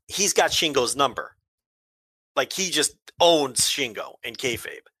 he's got Shingo's number. Like, he just owns Shingo in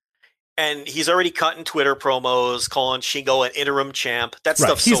kayfabe. And he's already cutting Twitter promos, calling Shingo an interim champ. That right.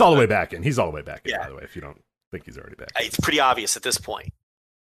 stuff's He's so all good. the way back in. He's all the way back in, Yeah. by the way, if you don't think he's already back. It's pretty obvious at this point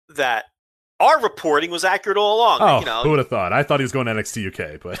that our reporting was accurate all along. Oh, who would have thought? I thought he was going to NXT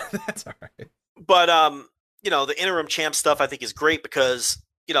UK, but that's all right. But, the interim champ stuff I think is great because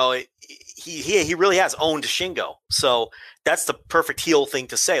he really has owned Shingo. So that's the perfect heel thing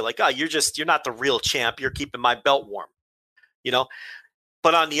to say. Like, you're not the real champ. You're keeping my belt warm,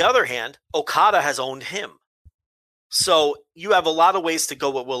 But on the other hand, Okada has owned him. So you have a lot of ways to go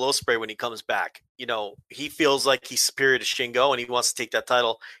with Will Ospreay when he comes back. He feels like he's superior to Shingo and he wants to take that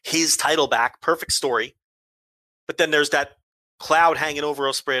title, his title back. Perfect story. But then there's that cloud hanging over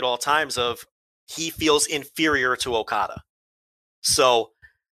Ospreay at all times of he feels inferior to Okada. So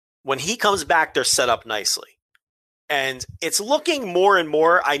when he comes back, they're set up nicely. And it's looking more and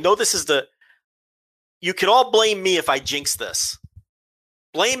more. I know this is you can all blame me if I jinx this.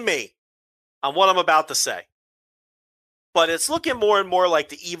 Blame me on what I'm about to say. But it's looking more and more like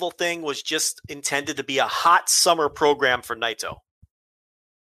the Evil thing was just intended to be a hot summer program for Naito.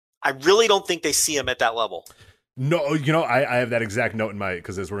 I really don't think they see him at that level. No, I have that exact note in my,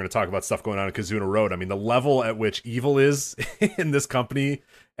 because as we're going to talk about stuff going on in Kizuna Road, I mean, the level at which Evil is in this company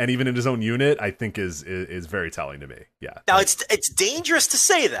and even in his own unit, I think is very telling to me. Yeah. Now it's dangerous to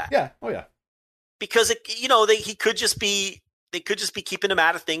say that. Yeah. Oh yeah. Because they could just be keeping him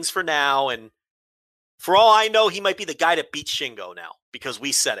out of things for now, and for all I know, he might be the guy that beats Shingo now because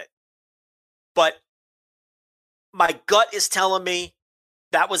we said it. But my gut is telling me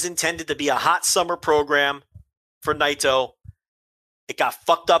that was intended to be a hot summer program for Naito. It got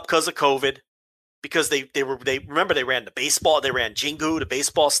fucked up because of COVID, because they remember they ran they ran Jingu, the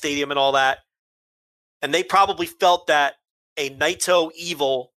baseball stadium and all that. And they probably felt that a Naito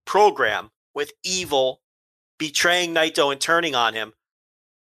Evil program with Evil betraying Naito and turning on him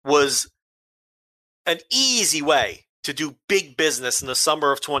was an easy way to do big business in the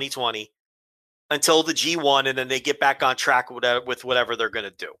summer of 2020 until the G1, and then they get back on track with whatever they're going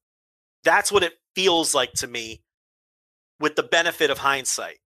to do. That's what it feels like to me, with the benefit of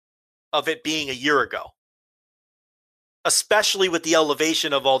hindsight of it being a year ago, especially with the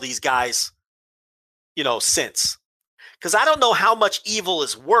elevation of all these guys, since. Because I don't know how much Evil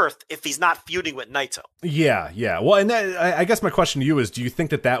is worth if he's not feuding with Naito. Yeah. Well, and I guess my question to you is, do you think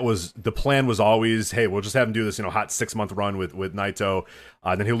that was the plan? Was always, hey, we'll just have him do this, hot 6-month run with Naito,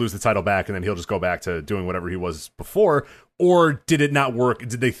 then he'll lose the title back, and then he'll just go back to doing whatever he was before? Or did it not work?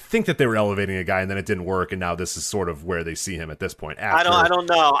 Did they think that they were elevating a guy, and then it didn't work, and now this is sort of where they see him at this point? I don't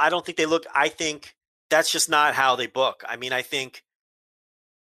know. I don't think they look. I think that's just not how they book. I mean, I think.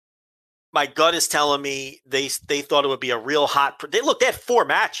 My gut is telling me they thought it would be a real hot. They had 4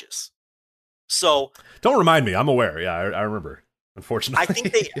 matches, so don't remind me. I'm aware. Yeah, I remember. Unfortunately,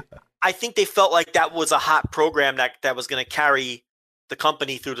 I think they felt like that was a hot program that was going to carry the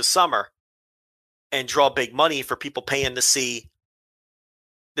company through the summer and draw big money for people paying to see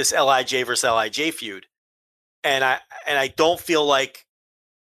this LIJ versus LIJ feud, and I don't feel like.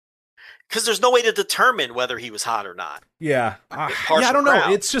 Because there's no way to determine whether he was hot or not. Yeah. I don't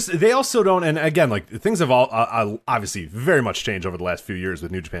know. It's just, they also don't, and again, like, things have all obviously very much changed over the last few years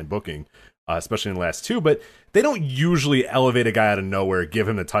with New Japan booking, especially in the last 2, but they don't usually elevate a guy out of nowhere, give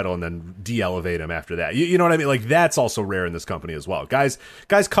him the title, and then de-elevate him after that. You know what I mean? Like, that's also rare in this company as well. Guys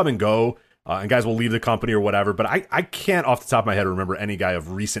come and go, and guys will leave the company or whatever, but I can't off the top of my head remember any guy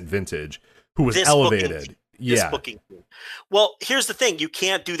of recent vintage who was elevated. This booking. Well, here's the thing. You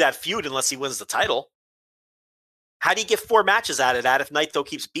can't do that feud unless he wins the title. How do you get 4 matches out of that if Naito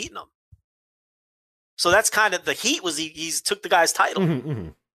keeps beating him? So that's kind of the heat was he took the guy's title. Mm-hmm.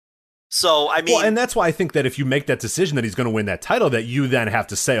 So, I mean. Well, and that's why I think that if you make that decision that he's going to win that title, that you then have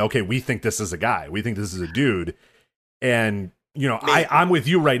to say, okay, we think this is a guy. We think this is a dude. And, I'm with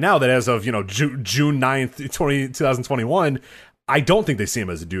you right now that as of, June 9th, 2021, I don't think they see him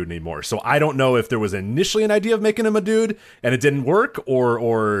as a dude anymore. So I don't know if there was initially an idea of making him a dude and it didn't work,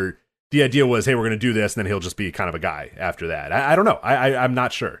 or the idea was, hey, we're going to do this, and then he'll just be kind of a guy after that. I don't know. I'm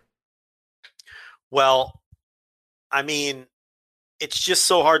not sure. Well, I mean, it's just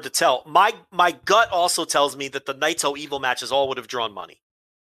so hard to tell. My gut also tells me that the Naito Evil matches all would have drawn money.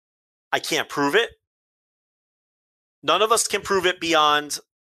 I can't prove it. None of us can prove it beyond,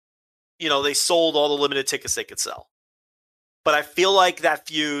 they sold all the limited tickets they could sell. But I feel like that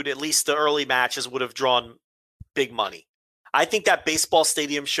feud, at least the early matches, would have drawn big money. I think that baseball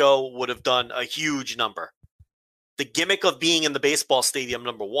stadium show would have done a huge number. The gimmick of being in the baseball stadium,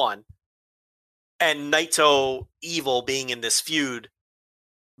 number one, and Naito Evil being in this feud,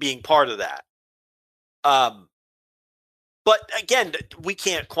 being part of that. But again, we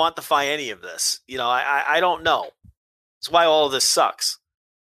can't quantify any of this. I don't know. That's why all of this sucks.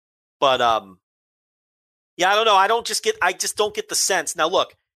 But yeah, I don't know. I just don't get the sense. Now,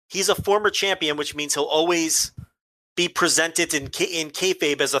 look, he's a former champion, which means he'll always be presented in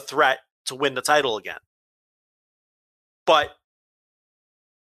kayfabe as a threat to win the title again. But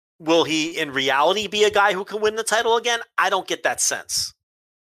will he, in reality, be a guy who can win the title again? I don't get that sense.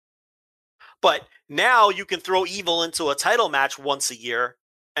 But now you can throw Evil into a title match once a year,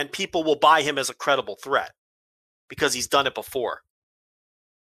 and people will buy him as a credible threat because he's done it before.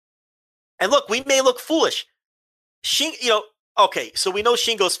 And look, we may look foolish. Okay, so we know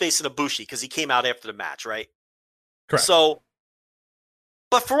Shingo's facing Ibushi because he came out after the match, right? Correct. So,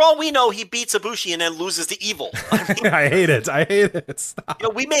 but for all we know, he beats Ibushi and then loses to Evil. I mean, I hate it.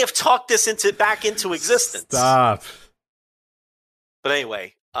 Stop. We may have talked this back into existence. Stop. But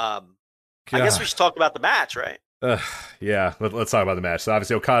anyway, I guess we should talk about the match, right? Yeah, let's talk about the match. So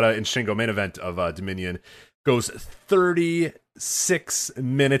obviously Okada and Shingo, main event of Dominion, goes 36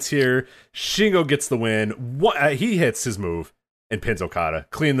 minutes here. Shingo gets the win. He hits his move, and pins Okada.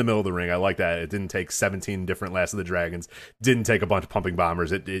 Clean the middle of the ring. I like that. It didn't take 17 different Last of the Dragons. Didn't take a bunch of pumping bombers.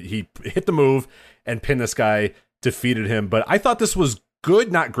 He hit the move and pinned this guy, defeated him. But I thought this was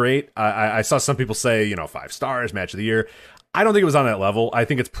good, not great. I saw some people say, 5 stars, match of the year. I don't think it was on that level. I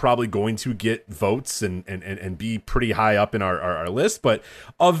think it's probably going to get votes and be pretty high up in our list. But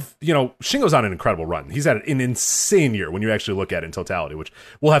Shingo's on an incredible run. He's had an insane year when you actually look at it in totality, which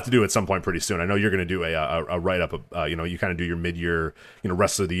we'll have to do at some point pretty soon. I know you're going to do a write-up of, you kind of do your mid-year,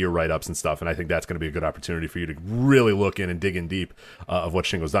 rest of the year write-ups and stuff. And I think that's going to be a good opportunity for you to really look in and dig in deep of what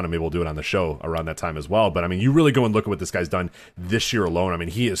Shingo's done. And maybe we'll do it on the show around that time as well. But I mean, you really go and look at what this guy's done this year alone. I mean,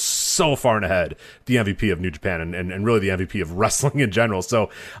 he is so far and ahead, the MVP of New Japan and really the MVP of wrestling in general. So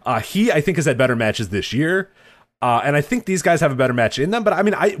he, I think, has had better matches this year. And I think these guys have a better match in them. But I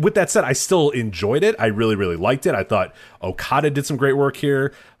mean, with that said, I still enjoyed it. I really, really liked it. I thought Okada did some great work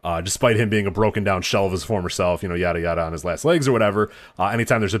here, despite him being a broken down shell of his former self, yada, yada, on his last legs or whatever.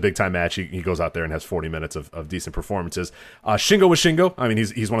 Anytime there's a big time match, he goes out there and has 40 minutes of decent performances. Shingo was Shingo. I mean,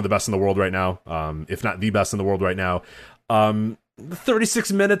 he's one of the best in the world right now, if not the best in the world right now.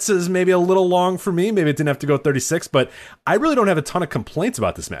 36 minutes is maybe a little long for me. Maybe it didn't have to go 36, but I really don't have a ton of complaints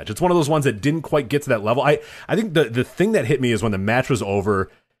about this match. It's one of those ones that didn't quite get to that level. I think the thing that hit me is when the match was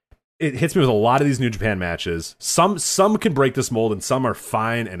over, it hits me with a lot of these New Japan matches. Some can break this mold and some are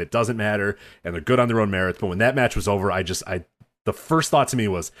fine and it doesn't matter and they're good on their own merits. But when that match was over, the first thought to me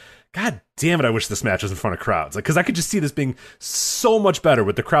was, God damn it, I wish this match was in front of crowds. Because I could just see this being so much better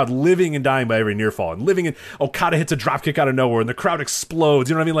with the crowd living and dying by every near fall and living in Okada hits a dropkick out of nowhere and the crowd explodes.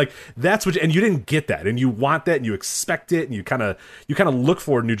 You know what I mean? Like, that's what, and you didn't get that. And you want that and you expect it and you kind of look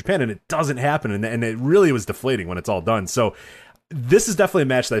for it in New Japan and it doesn't happen. And it really was deflating when it's all done. So this is definitely a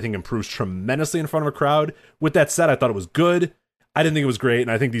match that I think improves tremendously in front of a crowd. With that said, I thought it was good. I didn't think it was great.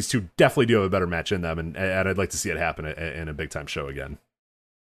 And I think these two definitely do have a better match in them. And I'd like to see it happen in a big time show again.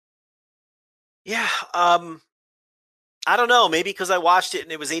 Yeah, I don't know. Maybe because I watched it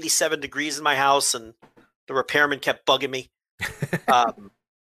and it was 87 degrees in my house and the repairman kept bugging me.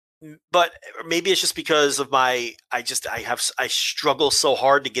 But maybe it's just because of I struggle so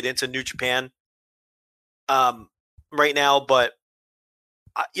hard to get into New Japan right now. But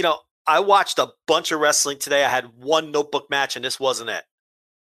I watched a bunch of wrestling today. I had one notebook match and this wasn't it.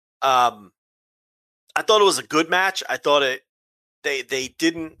 I thought it was a good match. I thought they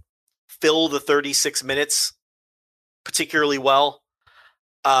didn't fill the 36 minutes particularly well.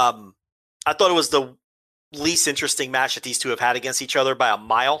 I thought it was the least interesting match that these two have had against each other by a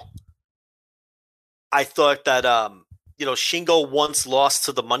mile. I thought that, Shingo once lost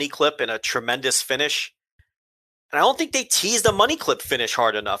to the Money Clip in a tremendous finish. And I don't think they teased the Money Clip finish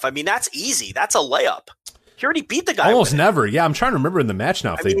hard enough. I mean, that's easy. That's a layup. He already beat the guy. Almost never. Yeah, I'm trying to remember in the match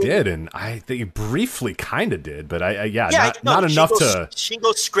now if they did, and they briefly kind of did, but not enough to.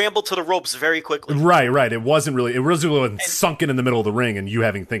 Shingo scrambled to the ropes very quickly. Right. It wasn't sunk in the middle of the ring, and you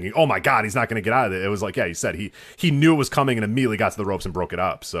thinking, oh my god, he's not going to get out of it. It was like, yeah, you said he knew it was coming and immediately got to the ropes and broke it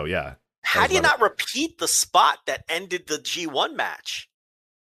up. So yeah. How do you not repeat the spot that ended the G1 match?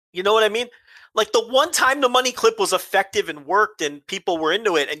 You know what I mean? Like the one time the Money Clip was effective and worked and people were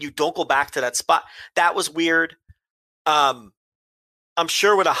into it and you don't go back to that spot. That was weird. I'm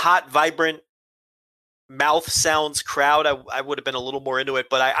sure with a hot, vibrant mouth sounds crowd, I would have been a little more into it,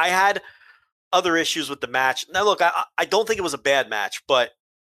 but I had other issues with the match. Now look, I don't think it was a bad match, but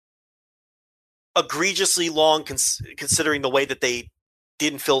egregiously long considering the way that they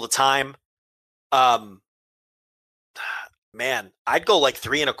didn't fill the time. Man, I'd go like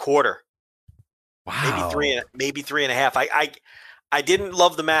 3.25. Wow. Maybe 3.5. I didn't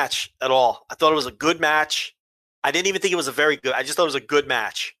love the match at all. I thought it was a good match. I didn't even think it was a very good. I just thought it was a good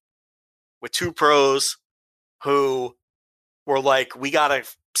match with two pros who were like, we got to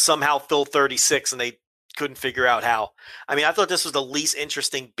somehow fill 36 and they couldn't figure out how. I mean, I thought this was the least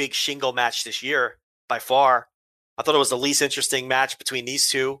interesting big Shingo match this year by far. I thought it was the least interesting match between these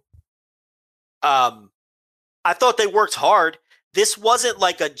two. I thought they worked hard. This wasn't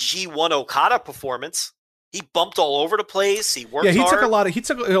like a G1 Okada performance. He bumped all over the place. He worked hard. He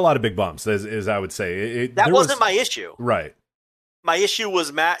took a lot of big bumps, as I would say. That wasn't my issue. Right. My issue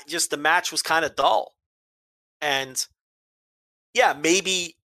was just the match was kind of dull. And yeah,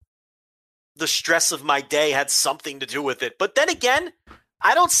 maybe the stress of my day had something to do with it. But then again,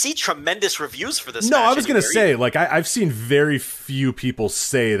 I don't see tremendous reviews for this match. No, I was going to say, like, I've seen very few people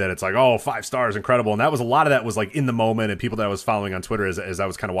say that it's like, oh, 5 stars, incredible. And that was a lot of that was like in the moment and people that I was following on Twitter as I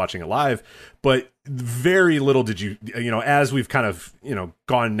was kind of watching it live. But very little did you as we've kind of,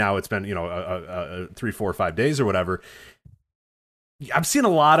 gone now, it's been, 3, 4, 5 days or whatever. I'm seeing a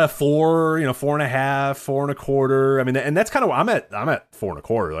lot of 4, 4.5, 4.25. I mean, and that's kind of I'm at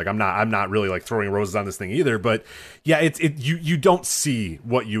 4.25. Like I'm not really like throwing roses on this thing either. But yeah, you don't see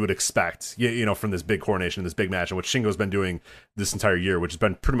what you would expect, from this big coronation, this big match, and what Shingo's been doing this entire year, which has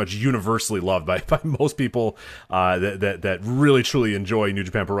been pretty much universally loved by most people that really truly enjoy New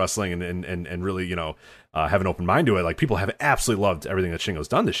Japan Pro Wrestling and really have an open mind to it. Like people have absolutely loved everything that Shingo's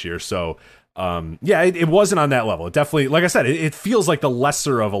done this year. So. It wasn't on that level. It definitely, like I said, it feels like the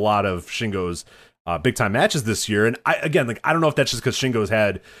lesser of a lot of Shingo's big time matches this year. And I don't know if that's just because Shingo's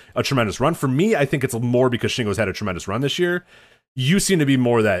had a tremendous run. For me, I think it's more because Shingo's had a tremendous run this year. You seem to be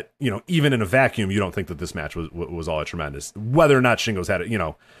more that, even in a vacuum, you don't think that this match was all that tremendous. Whether or not Shingo's had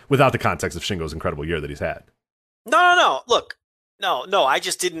it, without the context of Shingo's incredible year that he's had. No. Look, no. I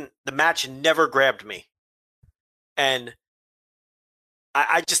just didn't. The match never grabbed me, and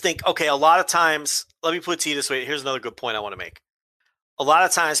I just think, okay, a lot of times, let me put it to you this way. Here's another good point I want to make. A lot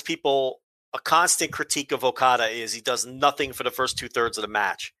of times a constant critique of Okada is he does nothing for the first 2/3 of the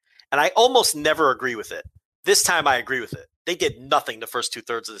match. And I almost never agree with it. This time I agree with it. They did nothing the first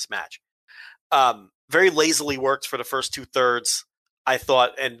 2/3 of this match. Very lazily worked for the first 2/3, I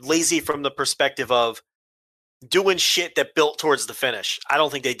thought, and lazy from the perspective of doing shit that built towards the finish. I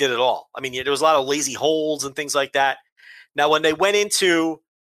don't think they did it all. I mean, there was a lot of lazy holds and things like that. Now, when they went into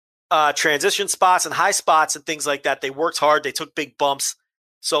transition spots and high spots and things like that, they worked hard. They took big bumps.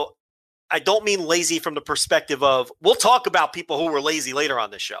 So I don't mean lazy from the perspective of, we'll talk about people who were lazy later on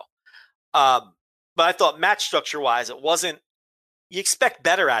this show. But I thought match structure-wise, it wasn't – you expect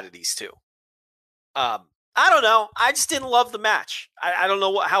better out of these two. I don't know. I just didn't love the match. I don't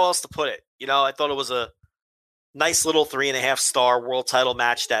know how else to put it. I thought it was a nice little 3.5-star world title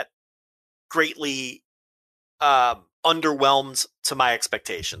match that greatly underwhelmed to my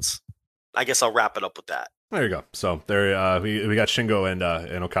expectations. I guess I'll wrap it up with that. There you go. So there we got Shingo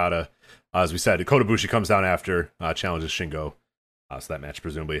and Okada. As we said, Kota Ibushi comes down after, challenges Shingo. So that match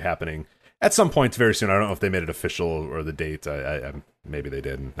presumably happening at some point very soon. I don't know if they made it official or the date. I maybe they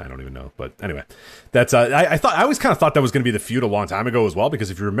did, and I don't even know. But anyway, that's I always kind of thought that was going to be the feud a long time ago as well, because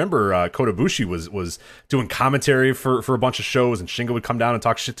if you remember, Kota Ibushi was doing commentary for a bunch of shows, and Shingo would come down and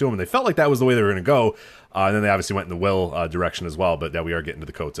talk shit to him, and they felt like that was the way they were going to go. And then they obviously went in the Will direction as well. But now we are getting to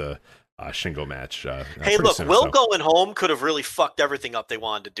the Kota Shingo match. Hey, look, Will going home could have really fucked everything up they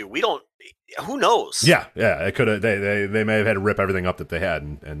wanted to do. Who knows? Yeah, it could have. They may have had to rip everything up that they had,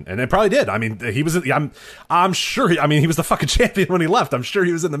 and they probably did. I mean, he was. I'm sure. I mean, he was the fucking champion when he left. I'm sure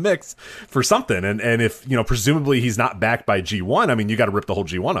he was in the mix for something. And if presumably he's not back by G1. I mean, you got to rip the whole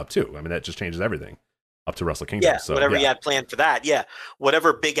G1 up too. I mean, that just changes everything up to Wrestle Kingdom. Yeah, so, whatever you had planned for that. Yeah,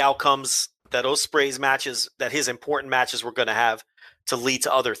 whatever big outcomes that Ospreay's matches, that his important matches were going to have to lead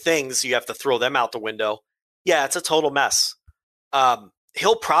to other things, you have to throw them out the window. Yeah, it's a total mess.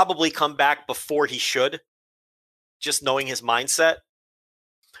 He'll probably come back before he should, just knowing his mindset.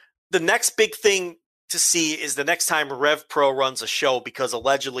 The next big thing to see is the next time Rev Pro runs a show, because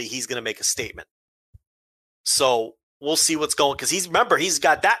allegedly he's going to make a statement. So we'll see what's going, because he's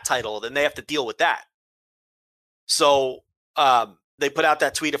got that title, then they have to deal with that. So they put out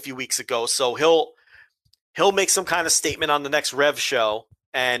that tweet a few weeks ago. So he'll make some kind of statement on the next Rev show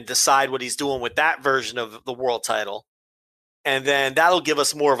and decide what he's doing with that version of the world title. And then that'll give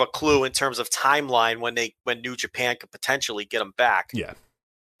us more of a clue in terms of timeline when New Japan could potentially get him back. Yeah.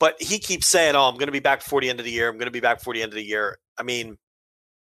 But he keeps saying, I'm going to be back before the end of the year. I'm going to be back before the end of the year. I mean,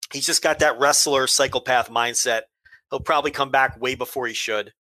 he's just got that wrestler psychopath mindset. He'll probably come back way before he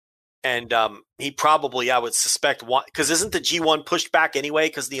should. And he probably, I would suspect, because isn't the G1 pushed back anyway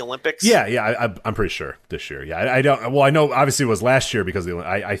because of the Olympics? Yeah, I'm pretty sure this year. Yeah, I don't. Well, I know obviously it was last year because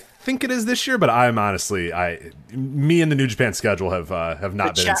I think it is this year, but I'm honestly, me and the New Japan schedule have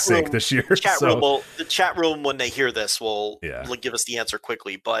not been in sync this year. The chat room when they hear this will give us the answer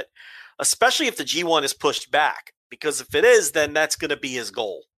quickly, but especially if the G1 is pushed back, because if it is, then that's going to be his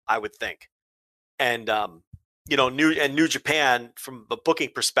goal, I would think. And New Japan, from a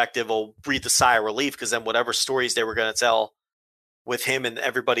booking perspective, will breathe a sigh of relief, because then whatever stories they were going to tell with him and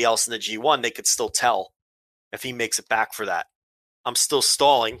everybody else in the G1, they could still tell if he makes it back for that. I'm still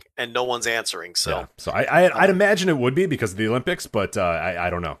stalling, and no one's answering. So I'd imagine it would be because of the Olympics, but I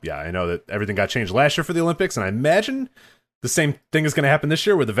don't know. Yeah, I know that everything got changed last year for the Olympics, and I imagine the same thing is going to happen this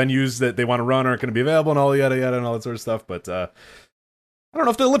year, where the venues that they want to run aren't going to be available and all yada yada and all that sort of stuff. But I don't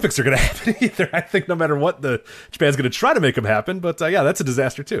know if the Olympics are going to happen either. I think no matter what, Japan's going to try to make them happen. But that's a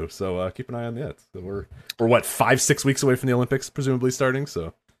disaster too. So keep an eye on that. So we're what, 5-6 weeks away from the Olympics presumably starting.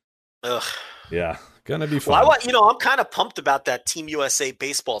 So ugh. Yeah, Gonna be fun. Well, I'm kind of pumped about that Team USA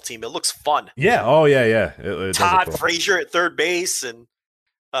baseball team. It looks fun. Yeah. Oh, yeah. It Todd cool. Frazier at third base and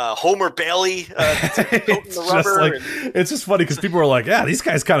Homer Bailey it's the rubber. It's just funny because people are like, yeah, these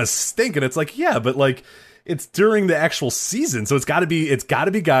guys kind of stink. And it's like, yeah, but like, it's during the actual season, so it's got to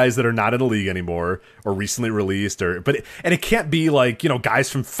be guys that are not in the league anymore or recently released, and it can't be like guys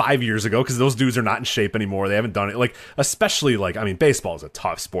from 5 years ago because those dudes are not in shape anymore. They haven't done it, like especially like baseball is a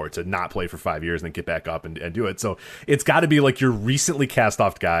tough sport to not play for 5 years and then get back up and do it. So it's got to be like your recently cast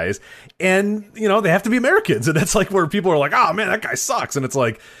off guys, and they have to be Americans, and that's like where people are like, oh man, that guy sucks, and it's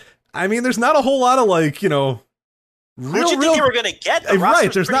like, there's not a whole lot of like Who'd you think they were going to get?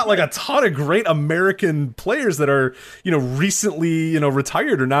 Right, there's not like a ton of great American players that are, recently,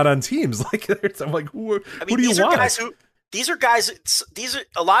 retired or not on teams. Like, I'm like, who do you want?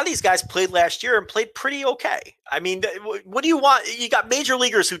 A lot of these guys played last year and played pretty okay. What do you want? You got major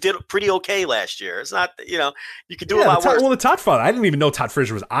leaguers who did pretty okay last year. It's not, you could do a lot worse. Well, the Todd Frazier, I didn't even know Todd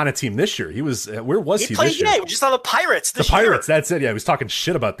Frazier was on a team this year. He was, where was he this year? He was just on the Pirates this year. The Pirates, that's it. Yeah, he was talking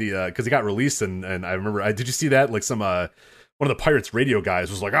shit about because he got released, and I remember, did you see that? Like some, one of the Pirates radio guys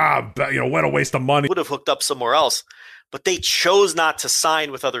was like, what a waste of money. Would have hooked up somewhere else, but they chose not to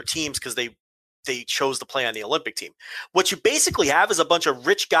sign with other teams because they chose to play on the Olympic team. What you basically have is a bunch of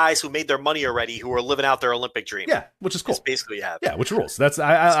rich guys who made their money already, who are living out their Olympic dream. Yeah, which is cool. That's basically you have. Yeah, which rules. That's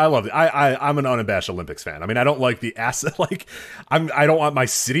I love it. I'm an unabashed Olympics fan. I don't like the asset. Like I don't want my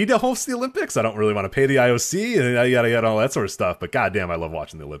city to host the Olympics. I don't really want to pay the IOC and yada all that sort of stuff. But goddamn, I love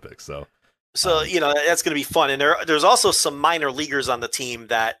watching the Olympics. So that's going to be fun. And there's also some minor leaguers on the team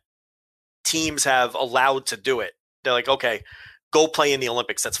that teams have allowed to do it. They're like, okay, go play in the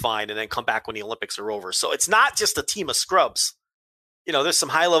Olympics, that's fine, and then come back when the Olympics are over. So it's not just a team of scrubs. There's some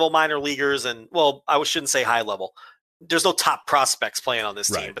high-level minor leaguers, and, well, I shouldn't say high-level. There's no top prospects playing on this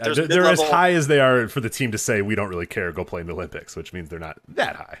team. But they're as high as they are for the team to say, we don't really care, go play in the Olympics, which means they're not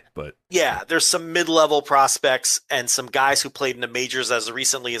that high. But yeah, there's some mid-level prospects and some guys who played in the majors as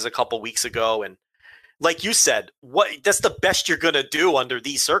recently as a couple weeks ago. And like you said, that's the best you're going to do under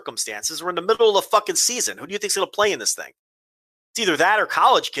these circumstances. We're in the middle of the fucking season. Who do you think's going to play in this thing? It's either that or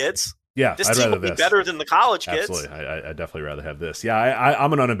college kids. Yeah, this team would be better than the college kids. Absolutely, I'd definitely rather have this. Yeah,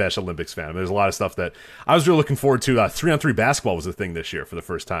 I'm an unabashed Olympics fan. There's a lot of stuff that I was really looking forward to. 3-on-3 basketball was a thing this year for the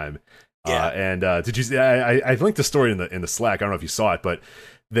first time. Yeah, did you see? I linked the story in the Slack. I don't know if you saw it, but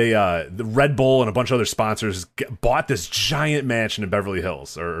they the Red Bull and a bunch of other sponsors bought this giant mansion in Beverly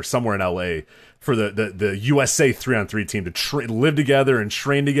Hills or somewhere in LA for the USA 3-on-3 team to live together and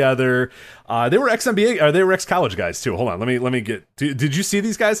train together. They were ex-NBA, or they were ex-college guys too. Hold on, let me get. Did you see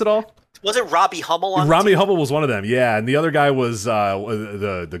these guys at all? Was it Robbie Hummel on Robbie Hummel was one of them, yeah, and the other guy was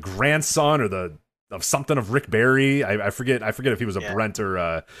the grandson or of something of Rick Barry. I forget if he was a Brent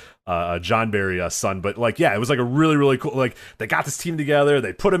or John Barry son, but like, yeah, it was like a really, really cool, like they got this team together,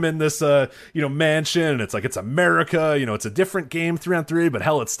 they put him in this mansion, and it's like, it's America, it's a different game 3-on-3, but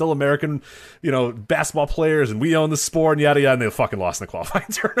hell, it's still American, basketball players, and we own the sport, and yada yada, and they fucking lost in the qualifying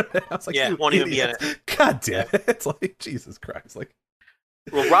tournament. I was like, yeah, won't even be in it. God damn it. It's like, Jesus Christ. Like,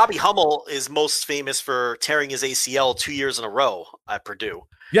 well, Robbie Hummel is most famous for tearing his ACL 2 years in a row at Purdue.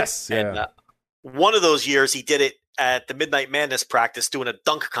 Yes. Yeah. And one of those years he did it at the Midnight Madness practice doing a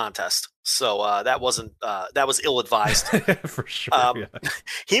dunk contest. So that was ill-advised. For sure.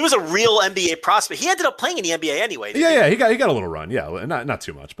 He was a real NBA prospect. He ended up playing in the NBA anyway. Yeah, he got a little run. Yeah, not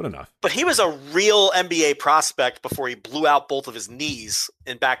too much, but enough. But he was a real NBA prospect before he blew out both of his knees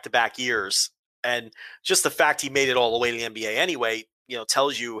in back-to-back years. And just the fact he made it all the way to the NBA anyway,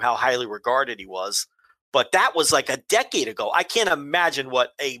 tells you how highly regarded he was. But that was like a decade ago. I can't imagine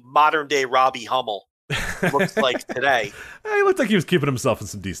what a modern-day Robbie Hummel looks like today. He looked like he was keeping himself in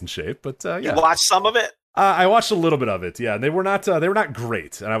some decent shape, but yeah. You watched some of it? I watched a little bit of it, yeah. And they were not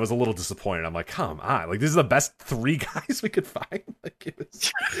great, and I was a little disappointed. I'm like, come on, like these are the best three guys we could find. Like, it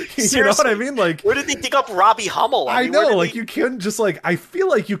was, you know what I mean? Like, where did they dig up Robbie Hummel? I know, like you couldn't just like. I feel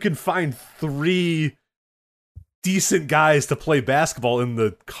like you can find three decent guys to play basketball in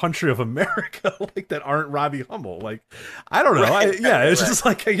the country of America, like that aren't Robbie Hummel. Like, I don't know. It's just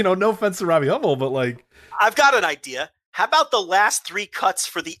like, no offense to Robbie Hummel, but like, I've got an idea. How about the last three cuts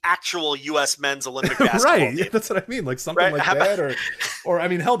for the actual U.S. men's Olympic basketball right, team? That's what I mean. Like something like that, or I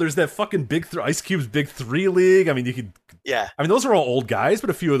mean, hell, there's that fucking Ice Cube's Big 3 league. I mean, you could. Yeah. I mean, those are all old guys, but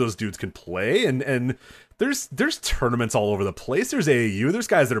a few of those dudes can play, and there's tournaments all over the place. There's AAU. There's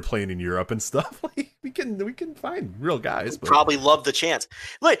guys that are playing in Europe and stuff. Like we can find real guys. But probably love the chance.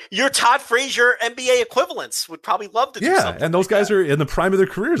 Look, your Todd Frazier NBA equivalents would probably love to do something. Yeah, and those guys are in the prime of their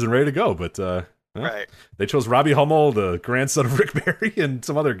careers and ready to go. But right, they chose Robbie Hummel, the grandson of Rick Barry, and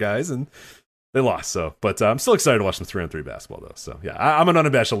some other guys, and They lost, so. But I'm still excited to watch some 3-on-3 basketball, though. So, yeah, I'm an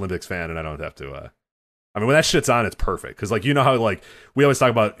unabashed Olympics fan, and I don't have to... I mean, when that shit's on, it's perfect. Because, like, you know how, like, we always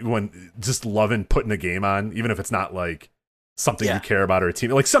talk about when just loving putting a game on, even if it's not, like, something you care about or a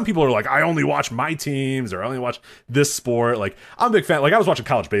team. Like, some people are like, I only watch my teams or I only watch this sport. Like, I'm a big fan. Like, I was watching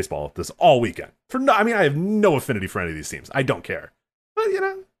college baseball this all weekend. I mean, I have no affinity for any of these teams. I don't care. But, you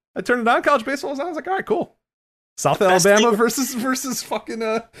know, I turned it on. College baseball was on. I was like, all right, cool. South Alabama versus fucking,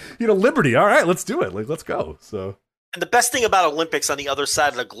 Liberty. All right, let's do it. Like, let's go. So... And the best thing about Olympics on the other side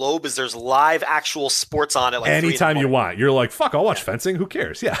of the globe is there's live actual sports on it. Like anytime you want. You're like, fuck, I'll watch fencing. Who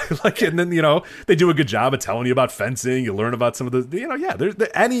cares? Yeah. Like, and then, they do a good job of telling you about fencing. You learn about some of the, there's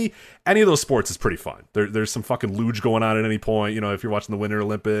any of those sports is pretty fun. There's some fucking luge going on at any point. If you're watching the Winter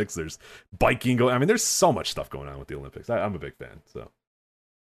Olympics, there's biking going. I mean, there's so much stuff going on with the Olympics. I'm a big fan. So,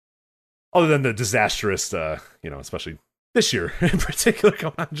 other than the disastrous, especially this year in particular,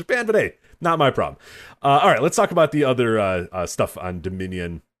 come on, Japan, but hey, not my problem. All right, let's talk about the other stuff on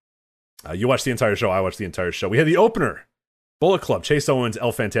Dominion. You watched the entire show. I watched the entire show. We had the opener. Bullet Club, Chase Owens,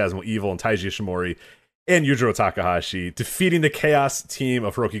 El Phantasmo, Evil, and Taiji Ishimori, and Yujiro Takahashi defeating the Chaos team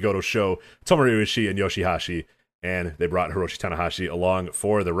of Hiroki Goto, Sho, Tomohiro Ishii, and Yoshihashi. And they brought Hiroshi Tanahashi along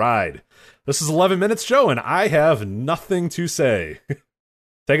for the ride. This is 11 minutes, Joe, and I have nothing to say.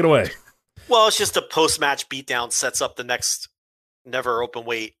 Take it away. Well, it's just a post-match beatdown sets up the next never open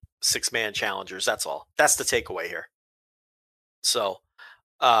weight 6-man challengers. That's all. That's the takeaway here. So,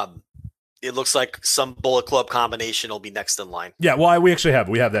 it looks like some Bullet Club combination will be next in line. Yeah, well, we actually have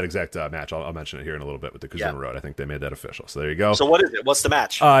that exact match. I'll mention it here in a little bit with the Kazuma Road. I think they made that official. So there you go. So what is it? What's the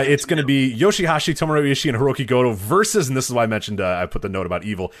match? It's going to be Yoshihashi, Tomohiro Ishii, and Hiroki Goto versus, and this is why I mentioned, I put the note about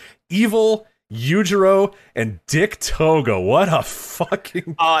Evil, Yujiro, and Dick Togo. What a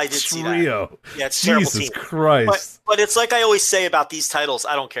fucking I did see trio. That. Yeah, it's Jesus team. Christ. But it's like I always say about these titles,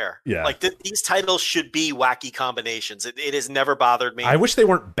 I don't care. Yeah. Like these titles should be wacky combinations. It has never bothered me. I wish they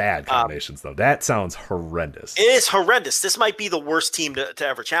weren't bad combinations, though. That sounds horrendous. It is horrendous. This might be the worst team to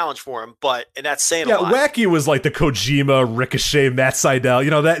ever challenge for him, and that's saying a lot. Wacky was like the Kojima, Ricochet, Matt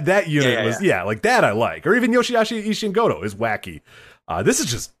Sydal. That unit was, like that I like. Or even Yoshihashi, Ishii, and Goto is wacky. This is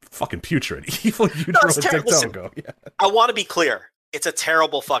just fucking putrid. Evil Yujiro and Dick Togo. Yeah. I want to be clear. It's a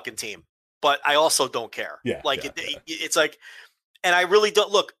terrible fucking team, but I also don't care. It's like, and I really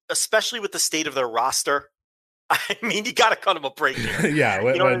don't look, especially with the state of their roster. I mean, you got to cut them a break here. Yeah.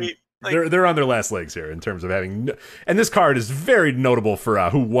 You know what I mean? Like, they're on their last legs here in terms of having, and this card is very notable for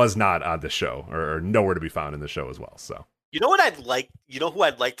who was not on the show or nowhere to be found in the show as well. So, you know what I'd like? You know who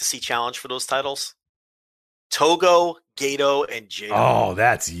I'd like to see challenge for those titles? Togo, Gato, and Jado. Oh,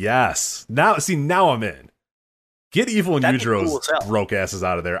 that's yes. Now I'm in. Get Evil and Yujiro's broke asses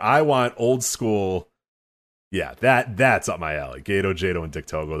out of there. I want old school. Yeah, that's up my alley. Gato, Jado, and Dick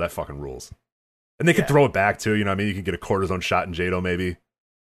Togo. That fucking rules. And they could throw it back too. You know what I mean? You can get a cortisone shot in Jado maybe.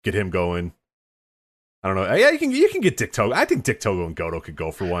 Get him going. I don't know. Yeah, you can get Dick Togo. I think Dick Togo and Goto could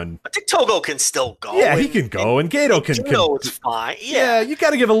go for one. But Dick Togo can still go. Yeah, he can go, and Gato can. It's fine. Yeah, you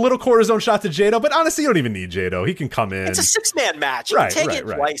got to give a little cortisone shot to Jado, but honestly, you don't even need Jado. He can come in. It's a 6-man match. Right, take it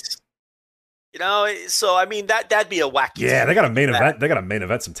twice. So I mean that'd be a wacky. Yeah, they got a main event. They got a main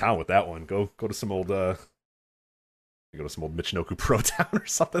event some town with that one. Go to some old Michinoku Pro Town or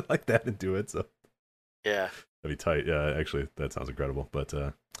something like that and do it. So yeah, that'd be tight. Yeah, actually, that sounds incredible. But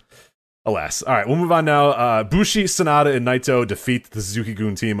alas. All right, we'll move on now. Bushi, Sanada, and Naito defeat the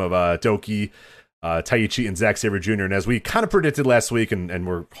Suzuki-gun team of Doki, Taichi, and Zack Sabre Jr. And as we kind of predicted last week, and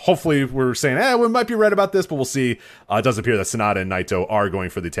we're saying, we might be right about this, but we'll see. It does appear that Sanada and Naito are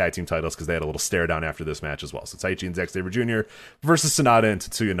going for the tag team titles because they had a little stare down after this match as well. So Taichi and Zack Sabre Jr. versus Sanada and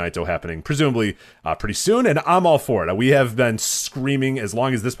Tetsuya Naito happening presumably pretty soon, and I'm all for it. We have been screaming as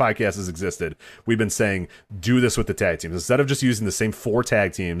long as this podcast has existed. We've been saying, do this with the tag teams. Instead of just using the same 4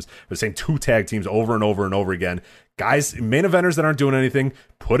 tag teams, or the same 2 tag teams over and over and over again, guys, main eventers that aren't doing anything,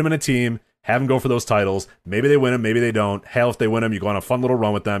 put them in a team, have them go for those titles. Maybe they win them, maybe they don't. Hell, if they win them, you go on a fun little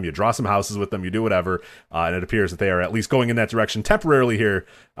run with them. You draw some houses with them. You do whatever. And it appears that they are at least going in that direction temporarily here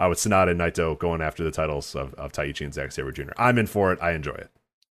with Sanada and Naito going after the titles of Taichi and Zack Sabre Jr. I'm in for it. I enjoy it.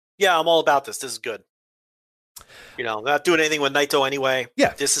 Yeah, I'm all about this. This is good. Not doing anything with Naito anyway.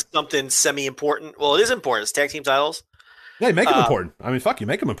 Yeah. This is something semi-important. Well, it is important. It's tag team titles. Yeah, make them important. I mean, fuck, you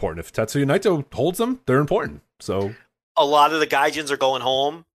make them important. If Tetsuya Naito holds them, they're important. So a lot of the Gaijins are going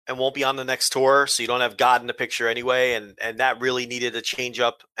home and won't be on the next tour, so you don't have God in the picture anyway, and that really needed a change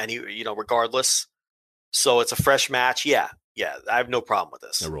up, and regardless. So it's a fresh match. Yeah, I have no problem with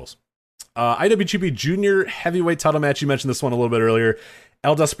this. No rules. IWGP Junior Heavyweight Title match. You mentioned this one a little bit earlier.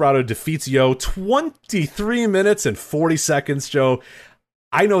 El Desperado defeats Yo 23 minutes and 40 seconds, Joe.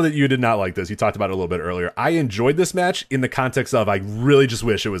 I know that you did not like this. You talked about it a little bit earlier. I enjoyed this match in the context of I really just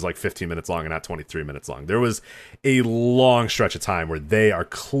wish it was like 15 minutes long and not 23 minutes long. There was a long stretch of time where they are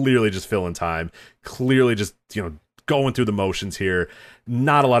clearly just filling time, clearly just, going through the motions here.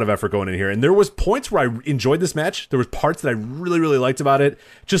 Not a lot of effort going in here. And there was points where I enjoyed this match. There was parts that I really, really liked about it.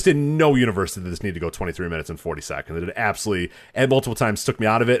 Just in no universe did this need to go 23 minutes and 40 seconds. It absolutely, at multiple times, took me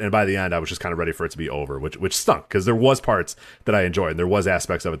out of it. And by the end, I was just kind of ready for it to be over, which stunk because there was parts that I enjoyed. And there was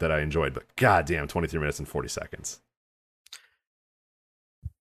aspects of it that I enjoyed. But goddamn, 23 minutes and 40 seconds.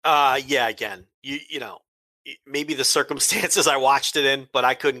 Yeah, again, you know, maybe the circumstances I watched it in, but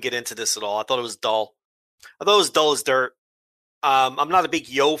I couldn't get into this at all. I thought it was dull. I thought it was dull as dirt. I'm not a big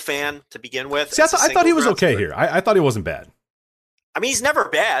Yo fan to begin with. See, I thought he was okay here. I thought he wasn't bad. I mean, he's never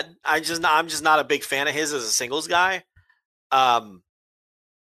bad. I'm just not a big fan of his as a singles guy. I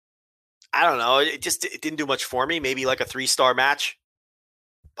don't know. It didn't do much for me. Maybe like a 3-star match,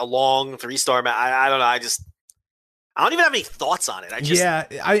 a long 3-star match. I don't know. I don't even have any thoughts on it. I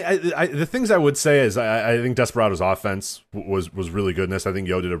the things I would say is I think Desperado's offense was really good in this. I think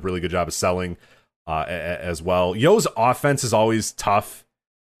Yo did a really good job of selling as well. Yo's offense is always tough,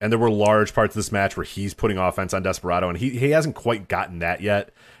 and there were large parts of this match where he's putting offense on Desperado, and he hasn't quite gotten that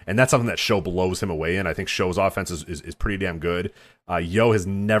yet, and that's something that Sho blows him away in. I think Sho's offense is pretty damn good. Yo has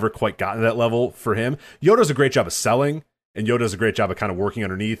never quite gotten to that level for him. Yo does a great job of selling, and Yo does a great job of kind of working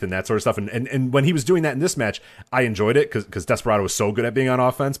underneath and that sort of stuff. And when he was doing that in this match, I enjoyed it because Desperado was so good at being on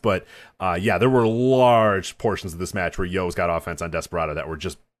offense. But yeah, there were large portions of this match where Yo's got offense on Desperado that were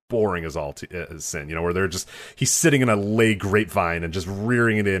just boring as all sin, where they're just, he's sitting in a lay grapevine and just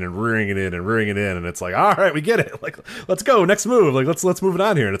rearing it in and rearing it in and rearing it in, and it's like, all right, we get it, like, let's go, next move, like, let's move it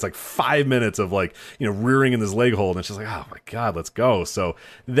on here. And it's like 5 minutes of like, rearing in this leg hold, and it's just like, oh my god, let's go. So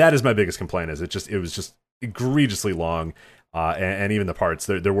that is my biggest complaint, is it was just egregiously long. And even the parts,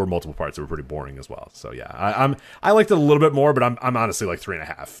 there were multiple parts that were pretty boring as well. So yeah, I liked it a little bit more, but I'm honestly like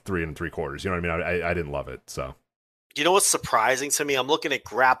 3.5, 3 3/4. You know what I mean? I didn't love it. So. You know what's surprising to me? I'm looking at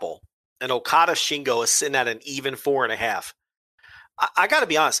Grapple, and Okada Shingo is sitting at an even 4.5. I got to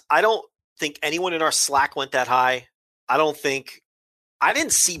be honest. I don't think anyone in our Slack went that high. I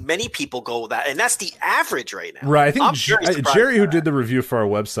didn't see many people go that, and that's the average right now. Right. I think Jerry, who did the review for our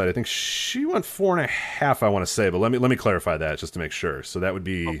website, I think she went 4.5. I want to say, but let me clarify that just to make sure. So that would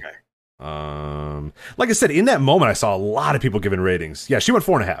be. Okay. Like I said, in that moment, I saw a lot of people giving ratings. Yeah, she went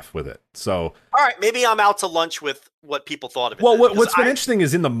 4.5 with it. So, all right, maybe I'm out to lunch with what people thought of it. Well, what's been interesting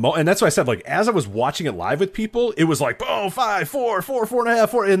is in the and that's why I said, like, as I was watching it live with people, it was like, 5, 4, 4.5,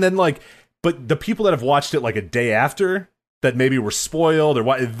 4, and then like, but the people that have watched it like a day after that maybe were spoiled or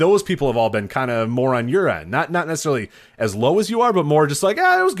what, those people have all been kind of more on your end, not necessarily as low as you are, but more just like,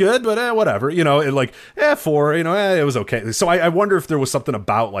 it was good, but whatever, and like, 4, it was okay. So I wonder if there was something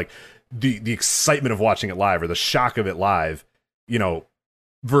about like the excitement of watching it live or the shock of it live,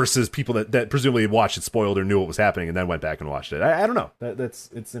 versus people that presumably watched it spoiled or knew what was happening and then went back and watched it. I don't know. It's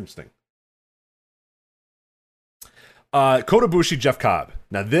interesting. Kota Ibushi, Jeff Cobb.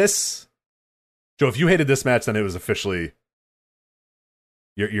 Now this, Joe, if you hated this match, then it was officially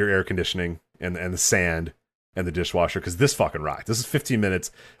your air conditioning and the sand and the dishwasher, because this fucking rocked. This is 15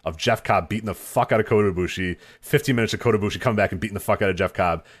 minutes of Jeff Cobb beating the fuck out of Kota Ibushi, 15 minutes of Kota Ibushi coming back and beating the fuck out of Jeff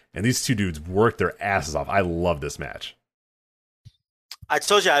Cobb, and these two dudes worked their asses off. I love this match. I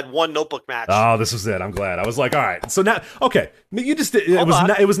told you I had one notebook match. Oh, this was it. I'm glad. I was like, all right. So now, okay, you just did, it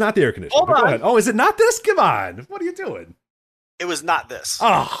was not the air conditioning. Go ahead. Oh, is it not this? Come on. What are you doing? It was not this.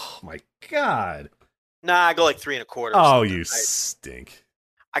 Oh my god. Nah, I go like 3 1/4. Oh, you stink.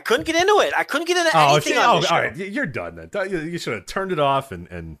 I couldn't get into it. I couldn't get into anything on this show. All right, you're done then. You should have turned it off,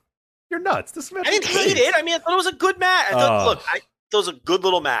 and you're nuts. This match. I didn't hate it. I mean, I thought it was a good match. I thought it was a good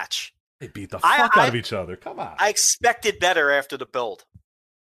little match. They beat the fuck out of each other. Come on. I expected better after the build.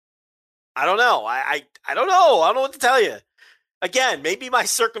 I don't know. I don't know. I don't know what to tell you. Again, maybe my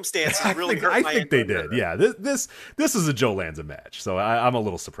circumstances really hurt. I think they did. Yeah, this is a Joe Lanza match, so I'm a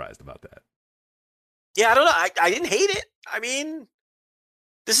little surprised about that. Yeah, I don't know. I didn't hate it. I mean,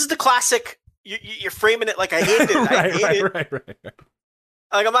 this is the classic. You're framing it like I hated it. I hate it. Right.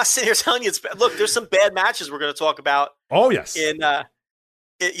 Like, I'm not sitting here telling you it's bad. Look, there's some bad matches we're going to talk about. Oh yes. In a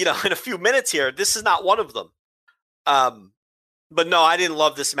few minutes here. This is not one of them. But no, I didn't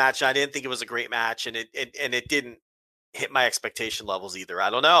love this match. I didn't think it was a great match, and it didn't hit my expectation levels either. I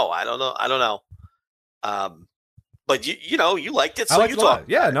don't know. But you liked it, so you talked.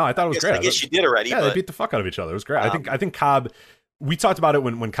 Yeah, no, I thought it was great. I guess you did already. Yeah, they beat the fuck out of each other. It was great. I think Cobb. We talked about it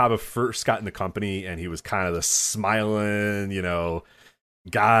when Cobb first got in the company, and he was kind of the smiling,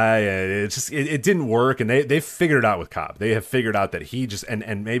 guy. It didn't work, and they figured it out with Cobb. They have figured out that he just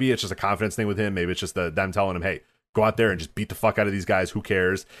and maybe it's just a confidence thing with him. Maybe it's just them telling him, hey, go out there and just beat the fuck out of these guys. Who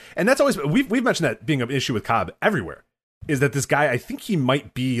cares? And that's always we've mentioned that being an issue with Cobb everywhere. Is that this guy, I think he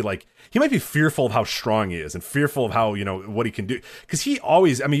might be fearful of how strong he is and fearful of how, what he can do. Because he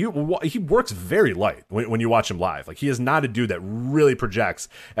always, he works very light when you watch him live. Like, he is not a dude that really projects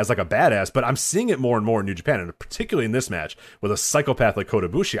as like a badass, but I'm seeing it more and more in New Japan, and particularly in this match with a psychopath like Kota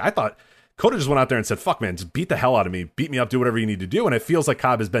Ibushi. I thought Kota just went out there and said, fuck, man, just beat the hell out of me, beat me up, do whatever you need to do. And it feels like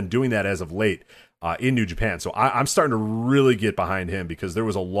Cobb has been doing that as of late. In New Japan. So I'm starting to really get behind him, because there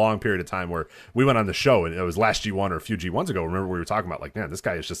was a long period of time where we went on the show, and it was last G1 or a few G1s ago. Remember, we were talking about, like, man, this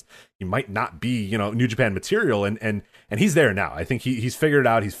guy is just, he might not be, New Japan material, and he's there now. I think he's figured it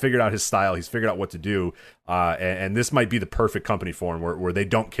out. He's figured out his style. He's figured out what to do. And this might be the perfect company for him, where they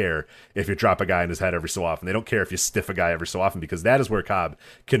don't care if you drop a guy in his head every so often. They don't care if you stiff a guy every so often, because that is where Cobb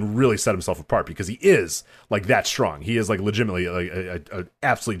can really set himself apart, because he is like that strong. He is like legitimately like a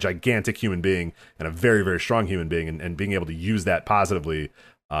absolutely gigantic human being, and a very, very strong human being, and being able to use that positively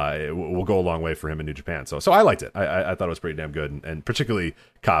will go a long way for him in New Japan. So I liked it. I thought it was pretty damn good, and particularly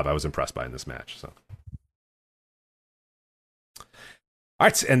Cobb I was impressed by in this match. So. All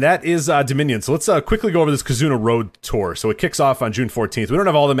right, and that is Dominion. So let's quickly go over this Kizuna Road Tour. So it kicks off on June 14th. We don't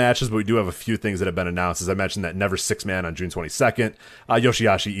have all the matches, but we do have a few things that have been announced. As I mentioned, that Never Six-Man on June 22nd.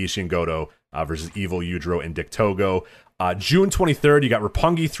 Yoshihashi, Ishii, and Goto versus Evil, Yujiro, and Dick Togo. June 23rd, you got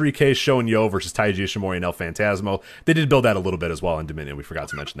Roppongi 3K, Sho and Yo versus Taiji Ishimori and El Phantasmo. They did build that a little bit as well in Dominion. We forgot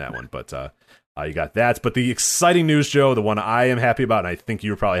to mention that one, but you got that. But the exciting news, Joe, the one I am happy about, and I think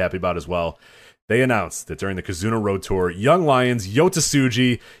you're probably happy about as well, they announced that during the Kizuna Road Tour, Young Lions, Yota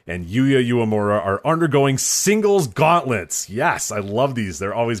Tsuji, and Yuya Uemura are undergoing singles gauntlets. Yes, I love these.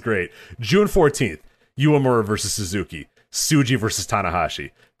 They're always great. June 14th, Uemura versus Suzuki. Tsuji versus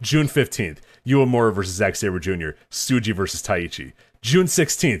Tanahashi. June 15th, Uemura versus Zack Sabre Jr. Tsuji versus Taichi. June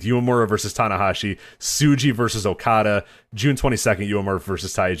 16th, Uemura versus Tanahashi. Tsuji versus Okada. June 22nd, Uemura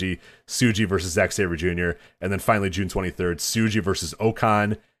versus Taiji. Tsuji versus Zack Sabre Jr. And then finally, June 23rd, Tsuji versus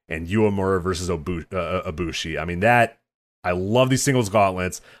Okan and Uemura versus Ibushi. I mean, I love these singles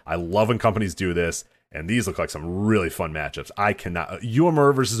gauntlets. I love when companies do this. And these look like some really fun matchups. I cannot.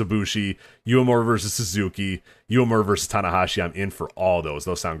 Uemura versus Ibushi, Uemura versus Suzuki, Uemura versus Tanahashi. I'm in for all those.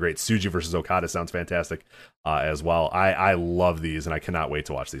 Those sound great. Tsuji versus Okada sounds fantastic as well. I love these, and I cannot wait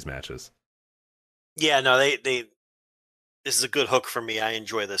to watch these matches. Yeah, no, they this is a good hook for me. I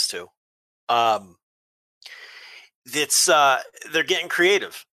enjoy this too. It's they're getting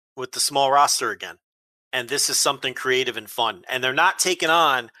creative with the small roster again. And this is something creative and fun. And they're not taking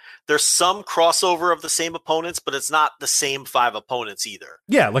on, there's some crossover of the same opponents, but it's not the same 5 opponents either.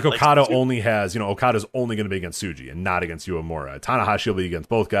 Yeah, like Okada only has, Okada's only going to be against Tsuji and not against Uemura. Tanahashi will be against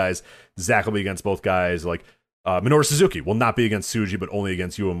both guys. Zack will be against both guys. Like, Minoru Suzuki will not be against Tsuji, but only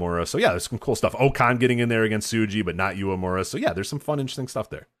against Uemura. So yeah, there's some cool stuff. Okan getting in there against Tsuji, but not Uemura. So yeah, there's some fun, interesting stuff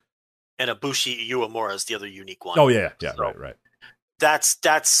there. And Ibushi Uemura is the other unique one. Oh yeah, so, right.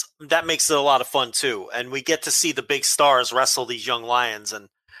 That makes it a lot of fun too, and we get to see the big stars wrestle these young lions, and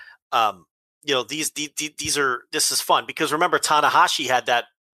this is fun because remember Tanahashi had that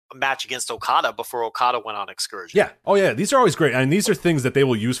match against Okada before Okada went on excursion. Yeah, oh yeah, these are always great, and these are things that they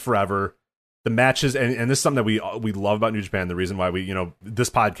will use forever. The matches, and this is something that we love about New Japan. The reason why we this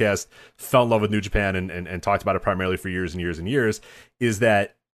podcast fell in love with New Japan and talked about it primarily for years and years and years is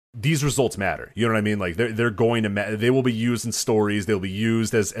that these results matter. You know what I mean? Like they're going to they will be used in stories. They'll be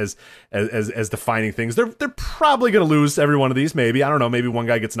used as defining things. They're probably going to lose every one of these. Maybe, I don't know. Maybe one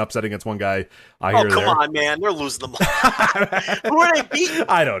guy gets an upset against one guy. Come on, man! They're losing them all. Who are they beating?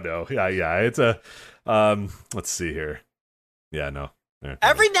 I don't know. Yeah. It's a let's see here. Yeah, no.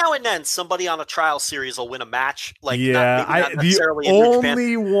 Every now and then, somebody on a trial series will win a match. Like not necessarily the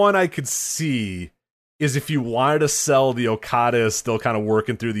only one I could see is if you wanted to sell the Okada is still kind of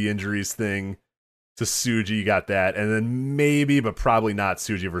working through the injuries thing to Tsuji, you got that. And then maybe, but probably not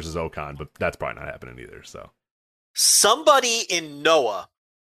Tsuji versus Okan, but that's probably not happening either. So somebody in Noah,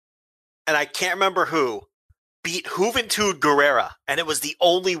 and I can't remember who, beat Juventud Guerrera, and it was the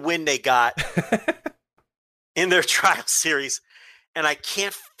only win they got in their trial series. And I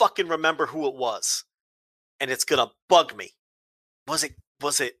can't fucking remember who it was. And it's gonna bug me. Was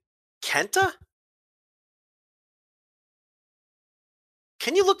it Kenta?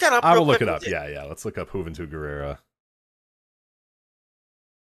 Can you look that up? I will look it up. Yeah. Let's look up Juventud Guerrera.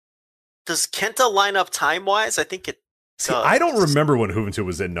 Does Kenta line up time-wise? I think it does. I don't remember when Juventud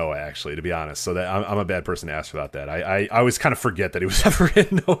was in Noah, actually, to be honest. So that I'm a bad person to ask about that. I always kind of forget that he was ever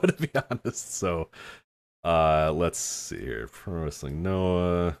in Noah, to be honest. So Let's see here. Pro Wrestling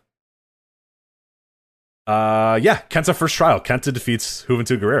Noah. Yeah, Kenta first trial. Kenta defeats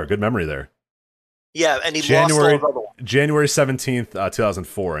Juventud Guerrera. Good memory there. Yeah, and he lost all the other ones. January 17th,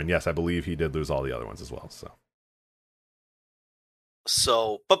 2004. And yes, I believe he did lose all the other ones as well.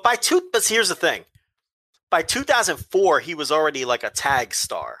 But here's the thing. By 2004, he was already like a tag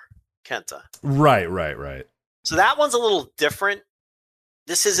star, Kenta. Right. So that one's a little different.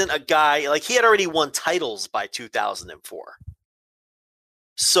 This isn't a guy, like he had already won titles by 2004.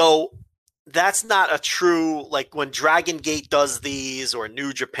 So that's not a true, like when Dragon Gate does these or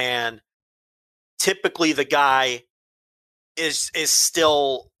New Japan, typically the guy is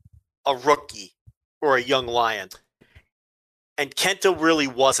still a rookie or a young lion. And Kenta really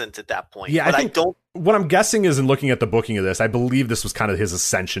wasn't at that point. Yeah, but what I'm guessing is in looking at the booking of this, I believe this was kind of his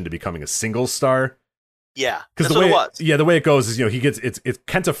ascension to becoming a singles star. Yeah, because the way it goes is, he gets it's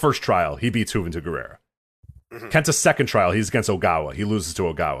Kenta first trial, he beats Juventud Guerrera. Mm-hmm. Kenta second trial, he's against Ogawa, he loses to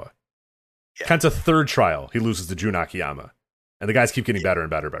Ogawa. Yeah. Kenta third trial, he loses to Jun Akiyama, and the guys keep getting better and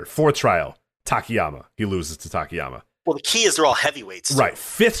better and better. Fourth trial, Takayama, he loses to Takayama. Well, the key is they're all heavyweights. Right.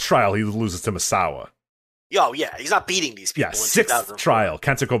 Fifth trial, he loses to Masawa. Oh, yeah, he's not beating these people. Yeah, sixth trial,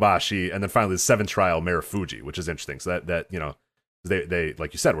 Kenta Kobashi, and then finally the seventh trial, Marufuji, which is interesting. So that they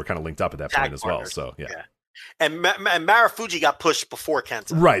like you said, were kind of linked up at that point as well. So yeah. And Marufuji got pushed before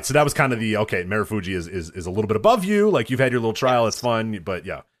Kenta. Right. So that was kind of Marufuji is a little bit above you. Like you've had your little trial, it's fun, but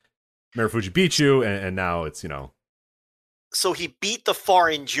yeah, Marufuji beat you, and now it's So he beat the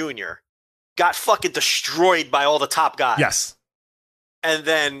Foreign Junior, got fucking destroyed by all the top guys. Yes. And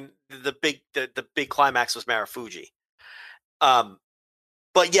then the big climax was Marufuji.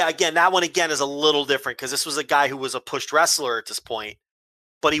 But yeah, again, that one again is a little different because this was a guy who was a pushed wrestler at this point,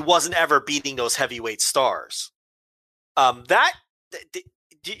 but he wasn't ever beating those heavyweight stars. You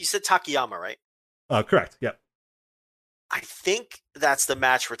said Takayama, right? Correct. Yep. I think that's the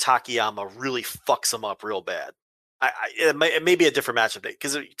match where Takayama really fucks him up real bad. It may be a different matchup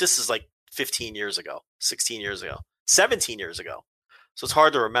because this is like 15 years ago, 16 years ago, 17 years ago. So it's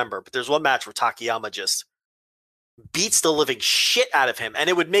hard to remember, but there's one match where Takayama just beats the living shit out of him. And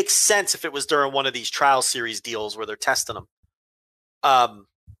it would make sense if it was during one of these trial series deals where they're testing him.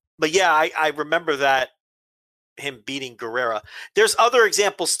 But yeah, I remember that, him beating Guerrera. There's other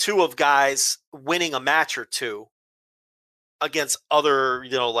examples too of guys winning a match or two against other,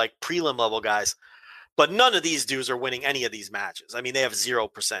 like prelim level guys. But none of these dudes are winning any of these matches. I mean, they have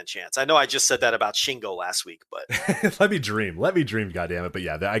 0% chance. I know I just said that about Shingo last week, but let me dream, goddammit. But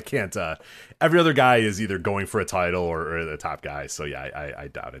yeah, I can't. Every other guy is either going for a title or the top guy. So yeah, I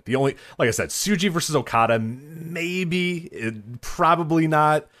doubt it. The only, like I said, Tsuji versus Okada, maybe, probably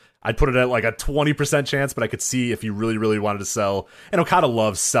not. I'd put it at like a 20% chance, but I could see if you really, really wanted to sell. And Okada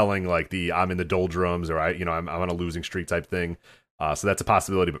loves selling like the I'm in the doldrums or I'm on a losing streak type thing. So that's a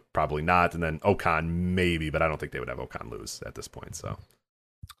possibility, but probably not. And then Okan maybe, but I don't think they would have Okan lose at this point. So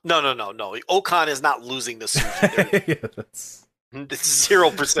no. Okan is not losing this. It's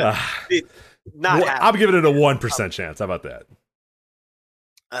 0%. Not I'm giving it a 1% chance. How about that?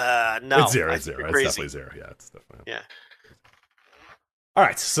 No, it's zero. It's definitely zero. Yeah, it's definitely. Yeah. All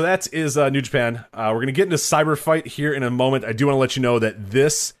right, so that is New Japan. We're going to get into Cyber Fight here in a moment. I do want to let you know that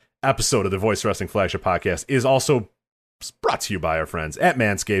this episode of the Voice Wrestling Flagship Podcast is also brought to you by our friends at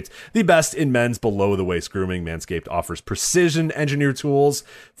Manscaped, the best in men's below-the-waist grooming. Manscaped offers precision-engineered tools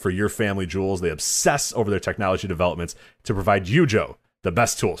for your family jewels. They obsess over their technology developments to provide you, Joe, the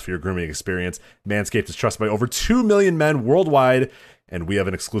best tools for your grooming experience. Manscaped is trusted by over 2 million men worldwide, and we have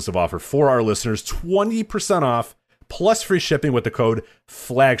an exclusive offer for our listeners, 20% off plus free shipping with the code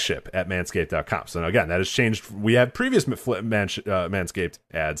FLAGSHIP at manscaped.com. So now, again, that has changed. We had previous Manscaped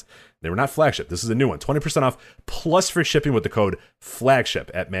ads. They were not flagship. This is a new one. 20% off plus free shipping with the code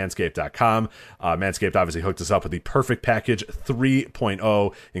FLAGSHIP at manscaped.com. Manscaped obviously hooked us up with the Perfect Package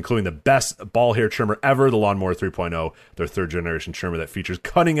 3.0, including the best ball hair trimmer ever, the Lawnmower 3.0, their third generation trimmer that features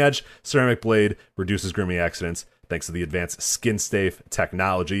cutting-edge ceramic blade, reduces grooming accidents, thanks to the advanced skin-safe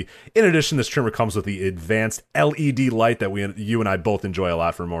technology. In addition, this trimmer comes with the advanced LED light that you and I both enjoy a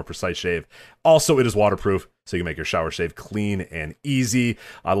lot for a more precise shave. Also, it is waterproof, so you can make your shower shave clean and easy.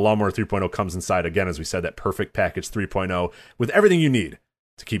 The Lawnmower 3.0 comes inside, again, as we said, that Perfect Package 3.0 with everything you need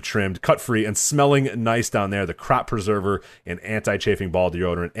to keep trimmed, cut-free, and smelling nice down there. The Crop Preserver and anti-chafing ball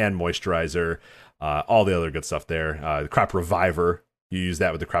deodorant and moisturizer, all the other good stuff there. The Crop Reviver, You use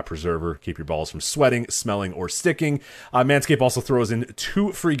that with the Crop Preserver. Keep your balls from sweating, smelling, or sticking. Manscaped also throws in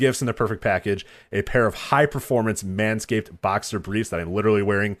 2 free gifts in their perfect package. A pair of high-performance Manscaped boxer briefs that I'm literally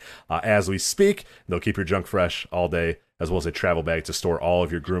wearing as we speak. They'll keep your junk fresh all day, as well as a travel bag to store all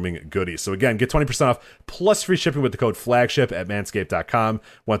of your grooming goodies. So again, get 20% off plus free shipping with the code FLAGSHIP at manscaped.com.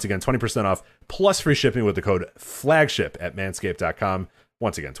 Once again, 20% off plus free shipping with the code FLAGSHIP at manscaped.com.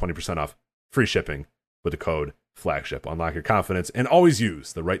 Once again, 20% off free shipping with the code FLAGSHIP. Unlock your confidence and always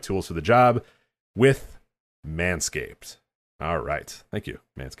use the right tools for the job with Manscaped. All right. Thank you,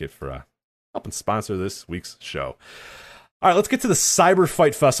 Manscaped, for helping sponsor this week's show. All right, let's get to the Cyber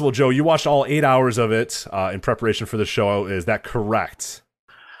Fight Festival. Joe, you watched all 8 hours of it in preparation for the show. Is that correct?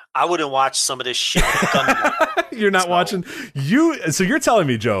 I wouldn't watch some of this shit. You're not watching? So you're telling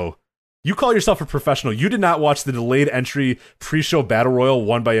me, Joe, you call yourself a professional. You did not watch the delayed entry pre-show battle royal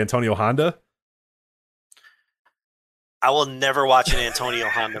won by Antonio Honda? I will never watch an Antonio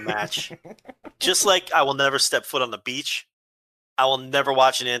Honda match. Just like I will never step foot on the beach, I will never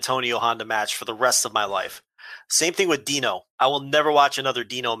watch an Antonio Honda match for the rest of my life. Same thing with Dino. I will never watch another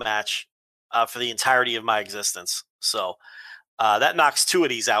Dino match for the entirety of my existence. So that knocks 2 of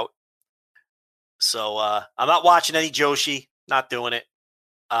these out. So I'm not watching any Joshi. Not doing it.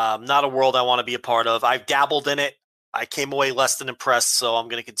 Not a world I want to be a part of. I've dabbled in it. I came away less than impressed, so I'm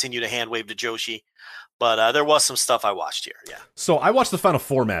going to continue to hand wave to Joshi. But there was some stuff I watched here, yeah. So I watched the final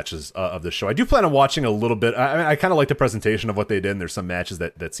 4 matches of the show. I do plan on watching a little bit. I kind of like the presentation of what they did, and there's some matches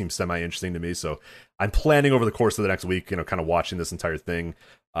that seem semi-interesting to me. So I'm planning over the course of the next week, kind of watching this entire thing.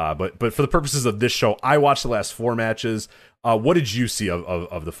 But for the purposes of this show, I watched the last 4 matches. What did you see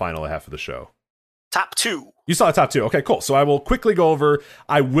of the final half of the show? Top 2. You saw the top 2. Okay, cool. So I will quickly go over.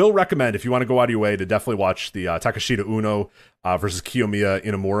 I will recommend, if you want to go out of your way, to definitely watch the Takeshita Uno versus Kiyomiya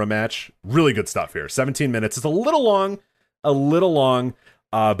Inamura match. Really good stuff here. 17 minutes. It's a little long,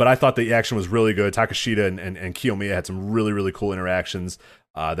 but I thought the action was really good. Takeshita and Kiyomiya had some really, really cool interactions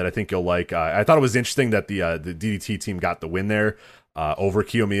that I think you'll like. I thought it was interesting that the DDT team got the win there over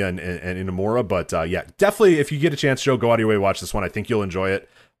Kiyomiya and Inamura. But yeah, definitely, if you get a chance, Joe, go out of your way, watch this one. I think you'll enjoy it.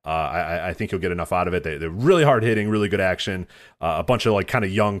 I think you'll get enough out of it. They're really hard hitting, really good action. A bunch of kind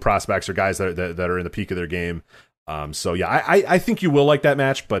of young prospects or guys that are in the peak of their game. So yeah, I think you will like that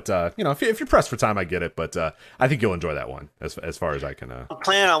match. But if you're pressed for time, I get it. But I think you'll enjoy that one as far as I can. I'm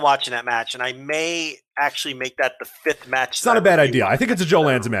planning on watching that match, and I may actually make that the 5th match. It's not a bad idea. I think it's a Joe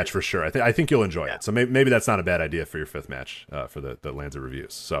Lanza match for sure. I think you'll enjoy it. So maybe that's not a bad idea for your 5th match for the Lanza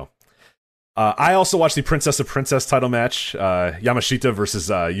reviews. So. I also watched the Princess of Princess title match, Yamashita versus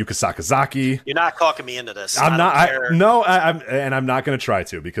Yuka Sakazaki. You're not talking me into this. I'm not going to try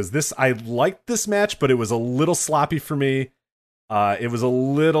to, because I liked this match, but it was a little sloppy for me. There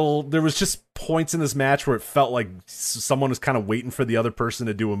was just points in this match where it felt like someone was kind of waiting for the other person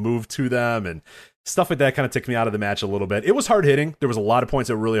to do a move to them, and stuff like that kind of took me out of the match a little bit. It was hard hitting. There was a lot of points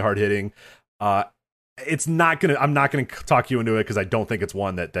that were really hard hitting. I'm not gonna talk you into it, because I don't think it's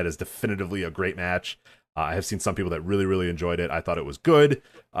one that is definitively a great match. I have seen some people that really, really enjoyed it. I thought it was good,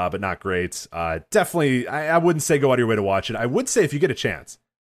 but not great. Definitely, I wouldn't say go out of your way to watch it. I would say if you get a chance,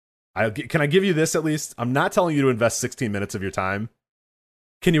 can I give you this at least? I'm not telling you to invest 16 minutes of your time.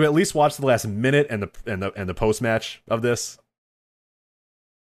 Can you at least watch the last minute and the post match of this?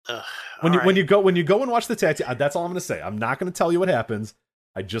 When you go and watch the tag team, that's all I'm gonna say. I'm not gonna tell you what happens.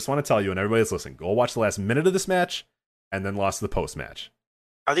 I just want to tell you, and everybody that's listening, go watch the last minute of this match, and then watch the post match.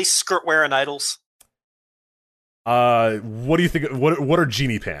 Are these skirt wearing idols? What do you think? What are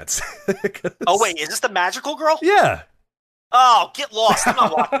genie pants? Oh wait, is this the magical girl? Yeah. Oh, get lost! I'm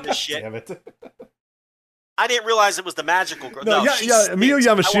not watching this shit. Damn it. I didn't realize it was the magical girl. No, Miyu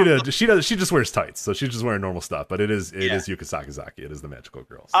Yamashita, she just wears tights, so she's just wearing normal stuff. But it is Yuka Sakazaki. It is the magical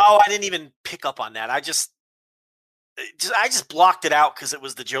girl. So. Oh, I didn't even pick up on that. I just blocked it out because it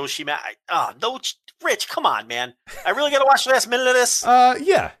was the Joshi match. No, Rich, come on, man. I really got to watch the last minute of this?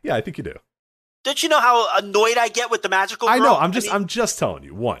 Yeah, I think you do. Don't you know how annoyed I get with the magical girl? I know. I'm just telling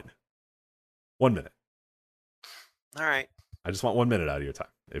you. 1 minute. All right. I just want 1 minute out of your time,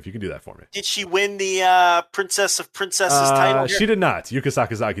 if you can do that for me. Did she win the Princess of Princesses title here? She did not. Yuka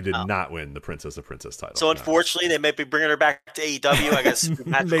Sakazaki did not win the Princess of Princess title. So unfortunately, they may be bringing her back to AEW. I guess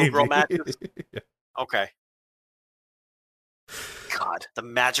magical girl matches. Yeah. Okay. God, the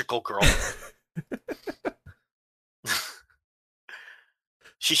magical girl.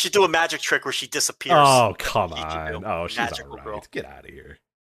 She should do a magic trick where she disappears. Oh, come on. Oh, she's all right. Girl. Get out of here.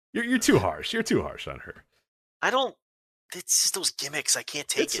 You're too harsh. You're too harsh on her. It's just those gimmicks. I can't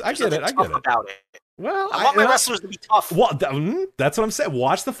take it. I get it. About it. Well, I want my wrestlers to be tough. Well, that's what I'm saying.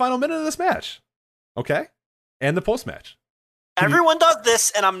 Watch the final minute of this match. Okay? And the post match. Everyone does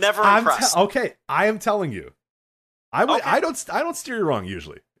this, and I'm never impressed. Okay, I am telling you. I don't steer you wrong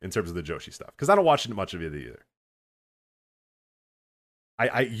usually in terms of the Joshi stuff because I don't watch much of it either.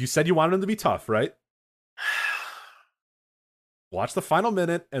 You said you wanted him to be tough, right? Watch the final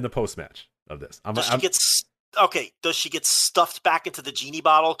minute and the post match of this. Does she get stuffed back into the genie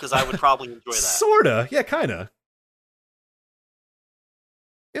bottle? Because I would probably enjoy that. Sorta, yeah, kinda.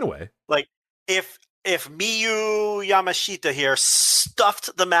 In a way, like if Miyu Yamashita here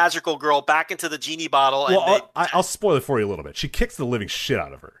stuffed the magical girl back into the genie bottle, I'll spoil it for you a little bit. She kicks the living shit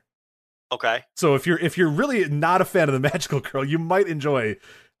out of her. Okay. So if you're really not a fan of the magical girl, you might enjoy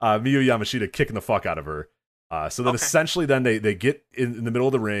Miyu Yamashita kicking the fuck out of her. So then essentially then they get in the middle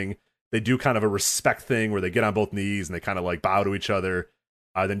of the ring. They do kind of a respect thing where they get on both knees and they kind of like bow to each other.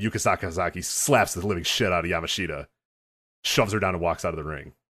 Then Yuka Sakazaki slaps the living shit out of Yamashita, shoves her down and walks out of the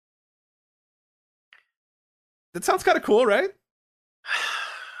ring. That sounds kind of cool, right?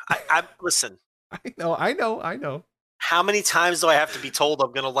 I listen. I know. How many times do I have to be told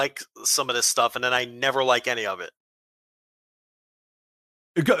I'm going to like some of this stuff and then I never like any of it?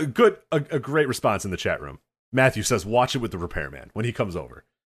 A great response in the chat room. Matthew says, watch it with the repairman when he comes over.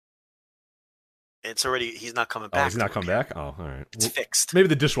 He's not coming back. He's not coming back? Oh, all right. It's fixed. Maybe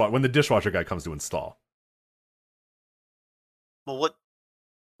when the dishwasher guy comes to install. Well, what?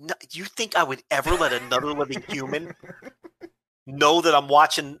 No, you think I would ever let another living human know that I'm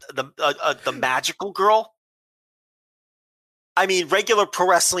watching the magical girl? I mean, regular pro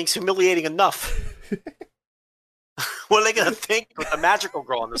wrestling's humiliating enough. What are they going to think with the magical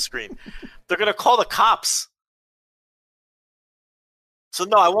girl on the screen? They're going to call the cops. So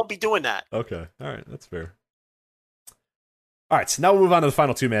no, I won't be doing that. Okay. All right. That's fair. All right. So now we'll move on to the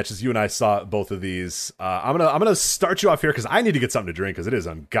final two matches. You and I saw both of these. I'm gonna start you off here because I need to get something to drink because it is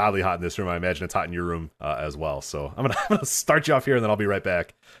ungodly hot in this room. I imagine it's hot in your room as well. So I'm gonna start you off here and then I'll be right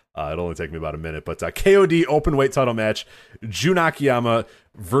back. It'll only take me about a minute. But KOD open weight title match: Jun Akiyama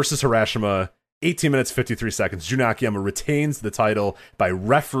versus Harashima. 18 minutes, 53 seconds. Jun Akiyama retains the title by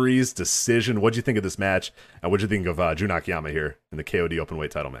referee's decision. What'd you think of this match? And what'd you think of Jun Akiyama here in the KOD openweight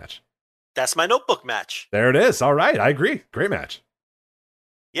title match? That's my notebook match. There it is. All right. I agree. Great match.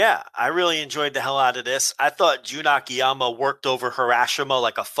 Yeah, I really enjoyed the hell out of this. I thought Jun Akiyama worked over Harashima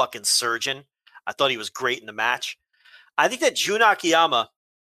like a fucking surgeon. I thought he was great in the match. I think that Jun Akiyama,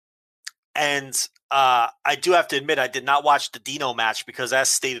 and I do have to admit, I did not watch the Dino match because, as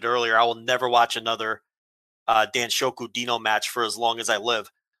stated earlier, I will never watch another Danshoku Dino match for as long as I live.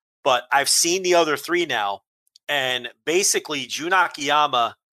 But I've seen the other three now, and basically Jun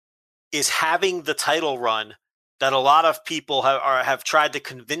Akiyama is having the title run that a lot of people have tried to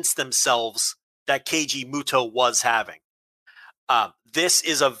convince themselves that Keiji Muto was having. This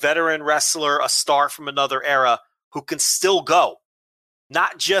is a veteran wrestler, a star from another era who can still go,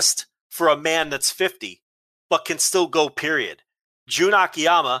 not just for a man that's 50, but can still go, period. Jun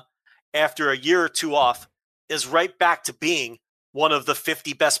Akiyama, after a year or two off, is right back to being one of the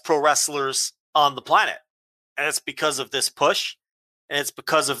 50 best pro wrestlers on the planet. And it's because of this push, and it's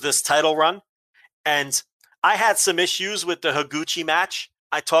because of this title run. And I had some issues with the Higuchi match.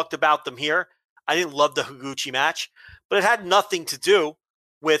 I talked about them here. I didn't love the Higuchi match, but it had nothing to do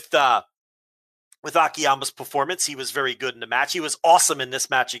with Akiyama's performance. He was very good in the match. He was awesome in this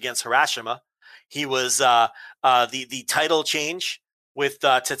match against Harashima. He was the title change with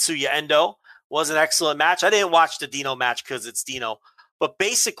Tetsuya Endo was an excellent match. I didn't watch the Dino match because it's Dino, but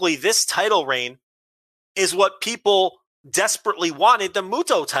basically this title reign is what people desperately wanted the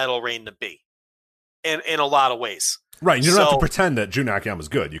Muto title reign to be in a lot of ways. Right. You don't have to pretend that Jun Akiyama's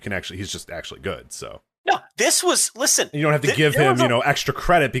good. He's just actually good. So no, this was, listen. You don't have to give him, extra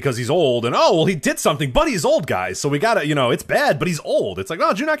credit because he's old and, he did something, but he's old, guys. So we gotta, it's bad, but he's old. It's like,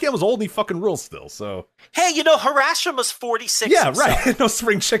 no, Jun Akiyama's old and he fucking rules still, so. Hey, Harashima's 46 Yeah, himself. Right. No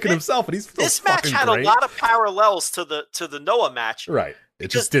spring chicken himself, and he's still this match had great. A lot of parallels to the Noah match. Right.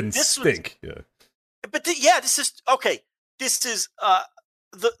 It just didn't stink. Yeah. But this is, okay. This is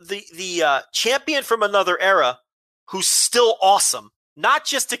the champion from another era who's still awesome. Not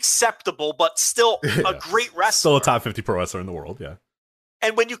just acceptable, but still a great wrestler. Still a top 50 pro wrestler in the world, yeah.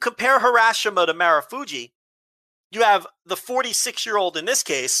 And when you compare Harashima to Marufuji, you have the 46-year-old in this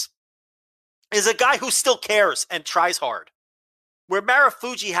case is a guy who still cares and tries hard. Where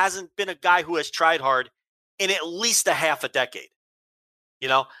Marufuji hasn't been a guy who has tried hard in at least a half a decade.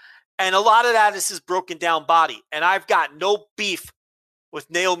 And a lot of that is his broken down body. And I've got no beef with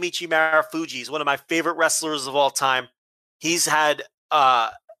Naomichi Marufuji. He's one of my favorite wrestlers of all time. He's had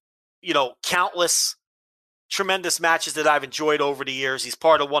countless tremendous matches that I've enjoyed over the years. He's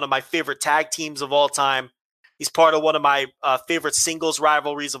part of one of my favorite tag teams of all time. He's part of one of my favorite singles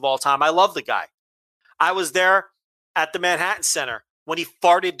rivalries of all time. I love the guy. I was there at the Manhattan Center when he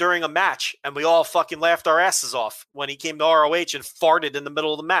farted during a match, and we all fucking laughed our asses off when he came to ROH and farted in the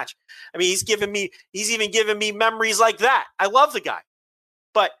middle of the match. I mean, he's even giving me memories like that. I love the guy.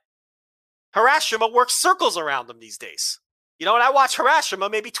 But Harashima works circles around him these days. You know, and I watch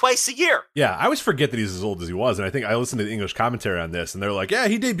Harashima maybe twice a year. Yeah, I always forget that he's as old as he was, and I think I listened to the English commentary on this, and they're like, yeah,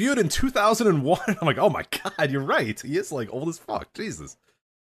 he debuted in 2001. I'm like, oh my God, you're right. He is like old as fuck. Jesus.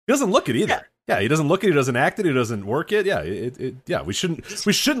 He doesn't look it either. Yeah, he doesn't look it, he doesn't act it, he doesn't work it. Yeah, we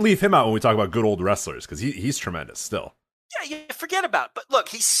shouldn't leave him out when we talk about good old wrestlers, because he's tremendous still. Yeah, you forget about it. But look,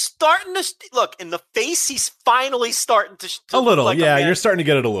 he's starting to look in the face. He's finally starting to a little. Like yeah, you're starting to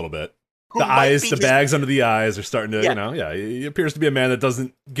get it a little bit. The eyes, the bags under the eyes are starting to, he appears to be a man that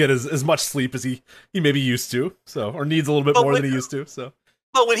doesn't get as much sleep as he maybe used to, or needs a little bit more than he used to. So,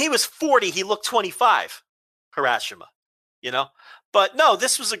 but when he was 40, he looked 25, Harashima, you know. But no,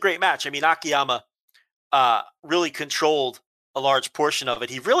 this was a great match. I mean, Akiyama really controlled a large portion of it.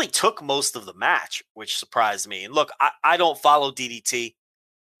 He really took most of the match, which surprised me. And look, I don't follow DDT,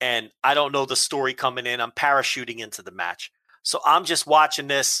 and I don't know the story coming in. I'm parachuting into the match, so I'm just watching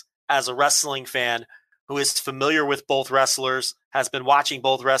this as a wrestling fan who is familiar with both wrestlers, has been watching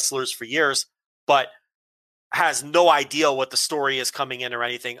both wrestlers for years, but has no idea what the story is coming in or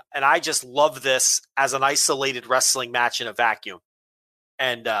anything. And I just love this as an isolated wrestling match in a vacuum.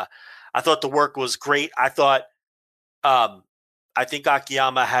 And I thought the work was great. I think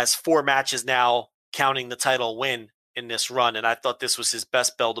Akiyama has 4 matches now, counting the title win in this run. And I thought this was his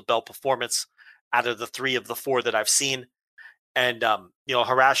best bell-to-bell performance out of the 3 of the 4 that I've seen. And,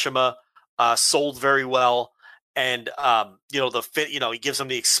 Harashima sold very well. And, the fit, he gives him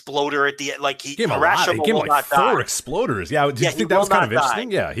the exploder at the end. Like he gave him like 4 exploders. Yeah. Did you think that was kind of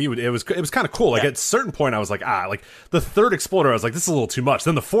interesting? Yeah. It was kind of cool. Like at a certain point I was like, like the 3rd exploder, I was like, this is a little too much.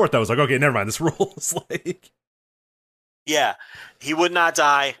 Then the 4th, I was like, okay, never mind. This rules. Yeah, he would not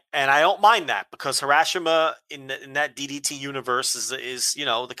die. And I don't mind that, because Harashima in that DDT universe is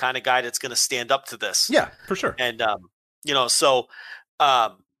the kind of guy that's going to stand up to this. Yeah, for sure. And,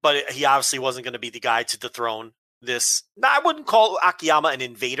 but he obviously wasn't going to be the guy to dethrone this. Now, I wouldn't call Akiyama an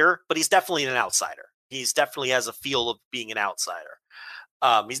invader, but he's definitely an outsider. He's definitely has a feel of being an outsider.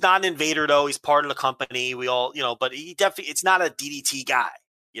 He's not an invader though. He's part of the company. We all, but he definitely, it's not a DDT guy,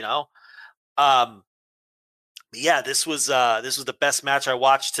 yeah, this was the best match I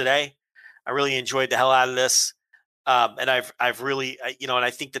watched today. I really enjoyed the hell out of this. And I've really, and I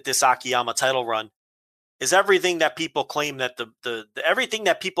think that this Akiyama title run is everything that people claim that the everything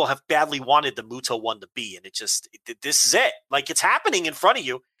that people have badly wanted the Muto one to be. And this is it. Like, it's happening in front of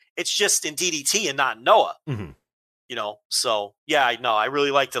you. It's just in DDT and not in Noah. Mm-hmm. So yeah, I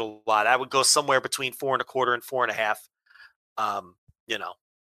really liked it a lot. I would go somewhere between 4.25 and 4.5.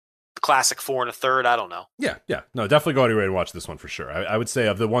 Classic 4 1/3. I don't know. Yeah. No, definitely go out of your way to watch this one for sure. I would say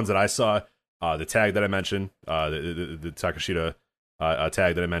of the ones that I saw, the tag that I mentioned, the Takashita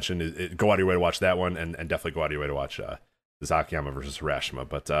tag that I mentioned, go out of your way to watch that one, and definitely go out of your way to watch this Akiyama versus Harashima.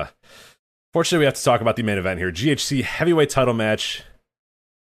 But fortunately, we have to talk about the main event here. GHC heavyweight title match.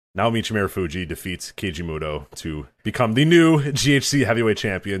 Naomichi Marufuji defeats Keiji Muto to become the new GHC heavyweight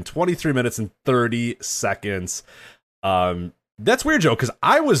champion. 23 minutes and 30 seconds. That's weird, Joe, because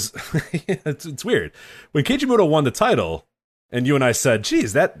I was... it's weird. When Keiji Muto won the title, and you and I said,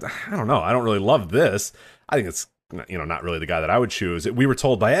 geez, I don't know, I don't really love this. I think it's, not really the guy that I would choose. We were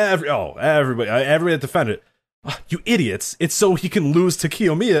told by everybody that defended it, you idiots, it's so he can lose to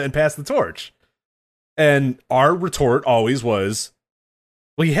Kiyomiya and pass the torch. And our retort always was,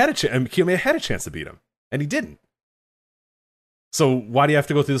 well, he had a chance, Kiyomiya had a chance to beat him, and he didn't. So why do you have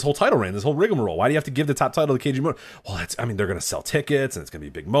to go through this whole title reign, this whole rigmarole? Why do you have to give the top title to Keiji Muto? Well, they're going to sell tickets, and it's going to be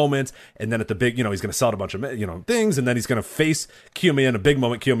big moments, and then at the big, he's going to sell a bunch of, things, and then he's going to face Kiyomiya in a big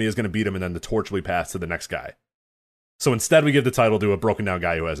moment. Kiyomiya is going to beat him, and then the torch will be passed to the next guy. So instead, we give the title to a broken down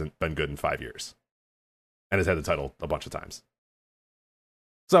guy who hasn't been good in 5 years, and has had the title a bunch of times.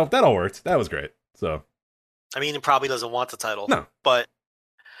 So that all worked. That was great. So, he probably doesn't want the title. No, but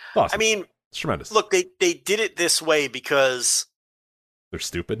awesome. It's tremendous. Look, they did it this way because they're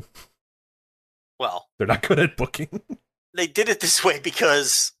stupid. Well, they're not good at booking. They did it this way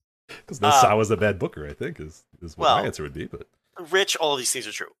because Nosawa's a bad booker, I think, is what my answer would be. But Rich, all of these things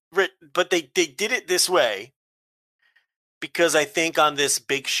are true. But they did it this way because I think on this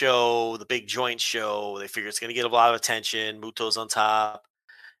big show, the big joint show, they figure it's going to get a lot of attention. Muto's on top.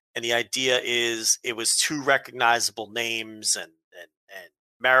 And the idea is it was 2 recognizable names, and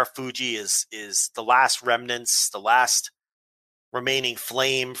Marufuji is the last remnants, the last remaining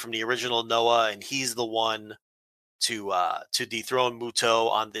flame from the original Noah, and he's the one to dethrone Muto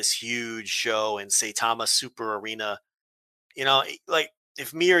on this huge show in Saitama Super Arena. You know, like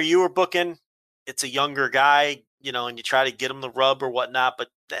if me or you were booking, it's a younger guy, you know, and you try to get him the rub or whatnot, but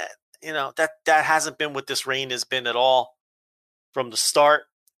that hasn't been what this reign has been at all from the start.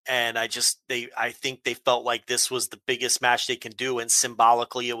 And I think they felt like this was the biggest match they can do. And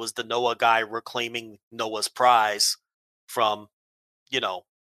symbolically, it was the Noah guy reclaiming Noah's prize from, you know,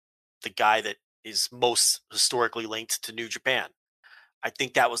 the guy that is most historically linked to New Japan. I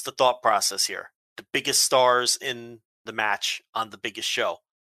think that was the thought process here. The biggest stars in the match on the biggest show.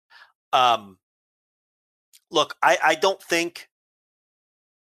 Look, I don't think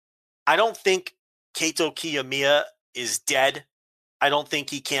Kaito Kiyomiya is dead. I don't think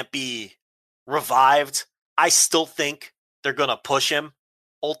he can't be revived. I still think they're going to push him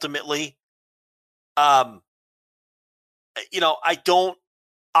ultimately. You know, I don't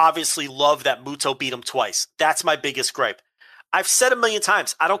obviously love that Muto beat him twice. That's my biggest gripe. I've said a million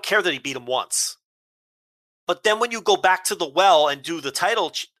times, I don't care that he beat him once. But then when you go back to the well and do the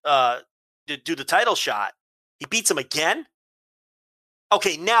title shot, he beats him again?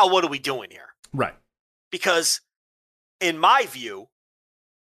 Okay, now what are we doing here? Right. Because in my view,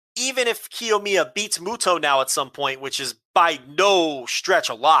 even if Kiyomiya beats Muto now at some point, which is by no stretch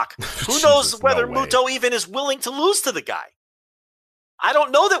a lock, who knows whether Muto even is willing to lose to the guy? I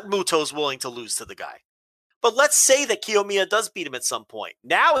don't know that Muto's willing to lose to the guy. But let's say that Kiyomiya does beat him at some point.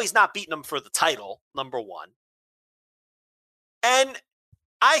 Now he's not beating him for the title, number one. And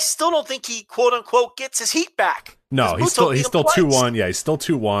I still don't think he, quote unquote, gets his heat back. No, he's still 2-1. Yeah, he's still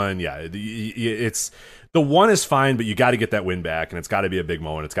 2-1. Yeah, it's the one is fine, but you got to get that win back, and it's got to be a big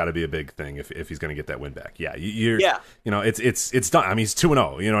moment. It's got to be a big thing if he's going to get that win back. Yeah, you know, it's done. I mean, he's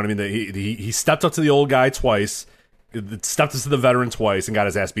 2-0. You know what I mean? He stepped up to the old guy twice, stepped up to the veteran twice, and got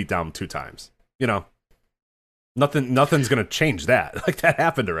his ass beat down 2 times. You know, nothing's going to change that. Like, that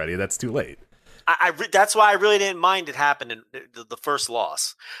happened already. That's too late. That's why I really didn't mind it happen in the first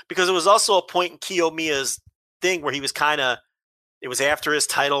loss, because it was also a point in Kiyomiya's thing where he was it was after his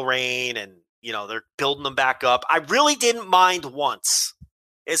title reign, and you know they're building him back up. I really didn't mind once.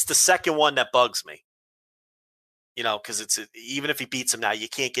 It's the second one that bugs me, you know, because it's even if he beats him now, you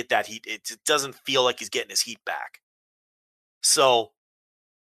can't get that heat. It doesn't feel like he's getting his heat back. So,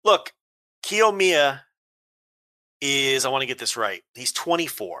 look, Kiyomiya is, I want to get this right, he's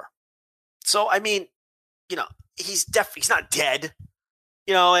 24. So, I mean, you know, he's not dead.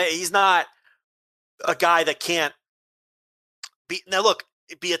 You know, he's not a guy that can't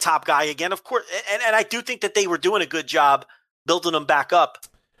be a top guy again, of course. And I do think that they were doing a good job building him back up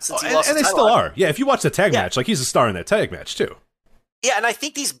since he lost the title. And they still are. Yeah, if you watch the tag match, like, he's a star in that tag match too. Yeah, and I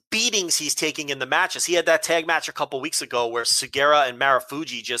think these beatings he's taking in the matches, he had that tag match a couple weeks ago where Sugiura and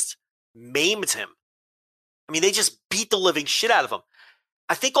Marufuji just maimed him. I mean, they just beat the living shit out of him.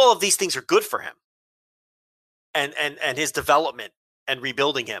 I think all of these things are good for him and his development and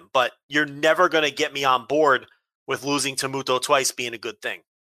rebuilding him, but you're never going to get me on board with losing to Muto twice being a good thing.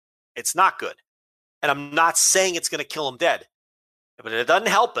 It's not good. And I'm not saying it's going to kill him dead, but it doesn't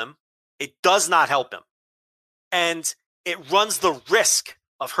help him. It does not help him. And it runs the risk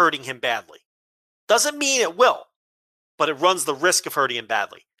of hurting him badly. Doesn't mean it will, but it runs the risk of hurting him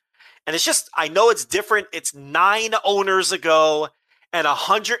badly. And it's just, I know it's different. It's 9 owners ago and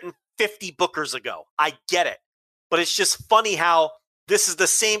 150 bookers ago. I get it. But it's just funny how this is the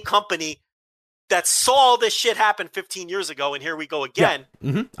same company that saw this shit happen 15 years ago, and here we go again.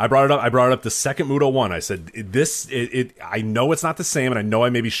 Yeah. Mm-hmm. I brought it up the second Muto won. I said, I know it's not the same, and I know I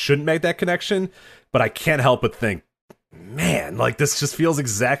maybe shouldn't make that connection, but I can't help but think, man, like, this just feels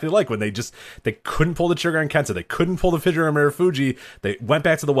exactly like when they couldn't pull the trigger on Kenta. They couldn't pull the trigger on Marufuji. They went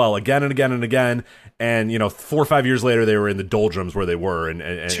back to the well again and again and again. And, you know, 4 or 5 years later, they were in the doldrums where they were.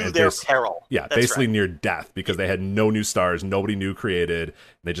 And to their peril. Yeah, That's basically right. Near death, because they had no new stars, nobody new created.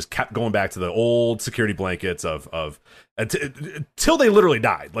 And they just kept going back to the old security blankets till they literally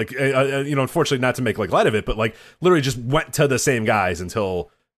died. Like, you know, unfortunately, not to make like light of it, but like literally just went to the same guys until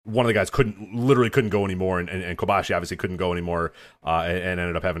one of the guys couldn't go anymore, and Kobashi obviously couldn't go anymore, and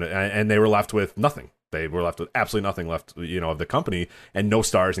ended up having it, and they were left with nothing. They were left with absolutely nothing left, you know, of the company, and no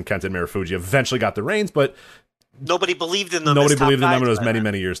stars. And Kenta and Marufuji eventually got the reins, but nobody believed in them. Nobody believed in them, and it was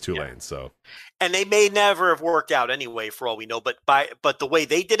many years too late. So, and they may never have worked out anyway, for all we know. But the way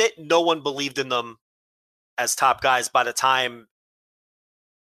they did it, no one believed in them as top guys by the time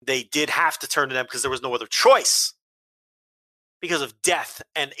they did have to turn to them, because there was no other choice, because of death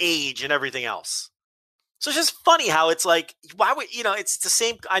and age and everything else. So it's just funny how it's like, why would, you know, it's the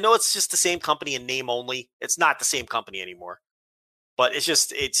same. I know it's just the same company in name only. It's not the same company anymore, but it's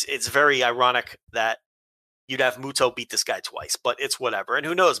just, it's very ironic that you'd have Muto beat this guy twice, but it's whatever. And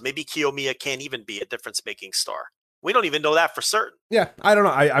who knows? Maybe Kiyomiya can't even be a difference-making star. We don't even know that for certain. Yeah, I don't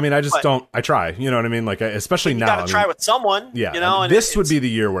know. I mean, I just don't. I try. You know what I mean? Like, especially now. You got to try with someone. Yeah, you know. And this would be the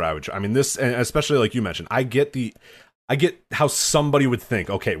year where I would. I mean, this, and especially like you mentioned, I get how somebody would think.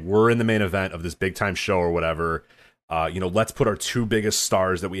 Okay, we're in the main event of this big time show or whatever. Let's put our two biggest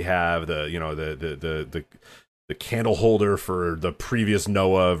stars that we have. The candle holder for the previous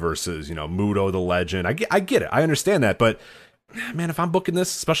Noah versus Muto the legend. I get it. I understand that, but man, if I'm booking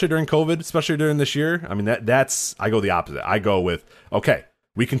this, especially during COVID, especially during this year, I mean that's I go the opposite. I go with, okay,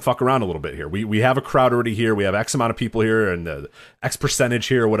 we can fuck around a little bit here. We have a crowd already here. We have X amount of people here and X percentage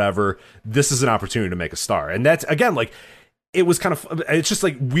here or whatever. This is an opportunity to make a star, and that's again like. It was kind of. It's just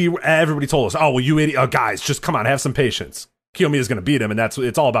like everybody told us, oh well, you idiot, guys, just come on, have some patience. Kiyomiya is going to beat him, and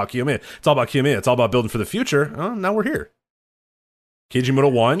it's all about Kiyomiya. It's all about Kiyomiya. It's all about building for the future. Oh, now we're here. Keiji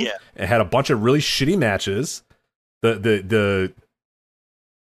Muto won and had a bunch of really shitty matches. The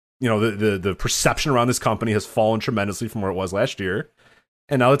perception around this company has fallen tremendously from where it was last year,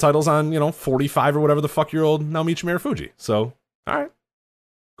 and now the title's on 45 or whatever the fuck year old Naomichi Marufuji. So all right,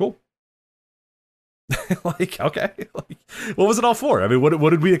 cool. Like okay, what was it all for? I mean,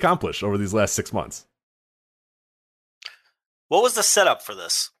 what did we accomplish over these last 6 months? What was the setup for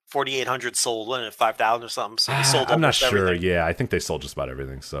this? 4,800 sold and 5,000 or something. So they sold. I'm not sure. Everything. Yeah, I think they sold just about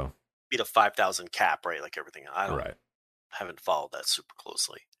everything. So beat a 5,000 cap, right? Like everything. I don't. Right. Haven't followed that super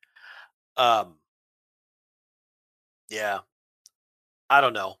closely. Yeah, I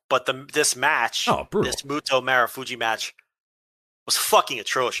don't know, but this match, this Muto Marufuji match, was fucking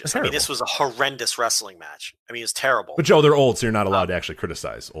atrocious. I mean, this was a horrendous wrestling match. I mean, it's terrible. But Joe, they're old, so you're not allowed to actually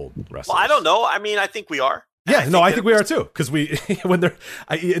criticize old wrestlers. Well, I don't know. I mean, I think we are. Yeah, I think we are too. Because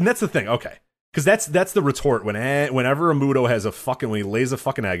and that's the thing. Okay, because that's the retort whenever a Muto has when he lays a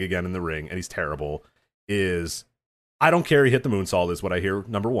fucking egg again in the ring and he's terrible. Is I don't care. He hit the moonsault is what I hear.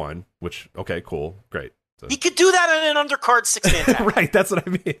 Number one, which okay, cool, great. So. He could do that in an undercard 6-man tag. Right, that's what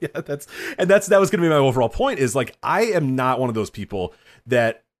I mean. Yeah, that was going to be my overall point. Is like I am not one of those people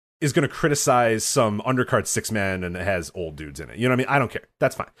that is going to criticize some undercard 6-man and it has old dudes in it. You know what I mean? I don't care.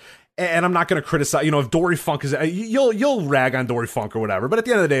 That's fine. And I'm not going to criticize, if Dory Funk is, you'll rag on Dory Funk or whatever. But at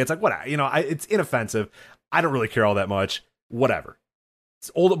the end of the day, it's like, whatever, it's inoffensive. I don't really care all that much. Whatever. It's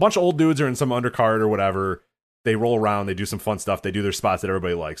a bunch of old dudes are in some undercard or whatever. They roll around. They do some fun stuff. They do their spots that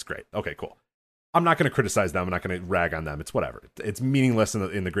everybody likes. Great. Okay, cool. I'm not going to criticize them. I'm not going to rag on them. It's whatever. It's meaningless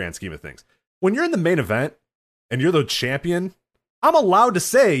in the grand scheme of things. When you're in the main event and you're the champion, I'm allowed to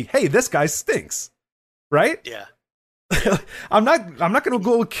say, hey, this guy stinks. Right? Yeah. I'm not going to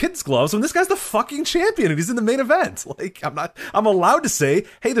go with kids' gloves when this guy's the fucking champion and he's in the main event. Like I'm allowed to say,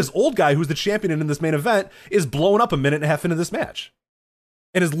 hey, this old guy who's the champion in this main event is blowing up a minute and a half into this match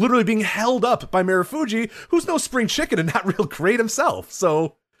and is literally being held up by Marufuji, who's no spring chicken and not real great himself.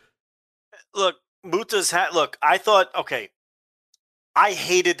 So look, I thought, okay, I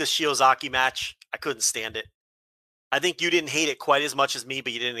hated the Shiozaki match. I couldn't stand it. I think you didn't hate it quite as much as me,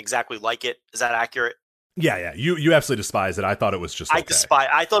 but you didn't exactly like it. Is that accurate? Yeah. You absolutely despise it. I thought it was just okay.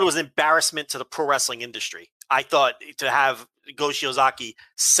 I thought it was embarrassment to the pro wrestling industry. I thought to have Go Shiozaki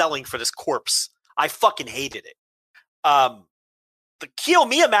selling for this corpse, I fucking hated it. The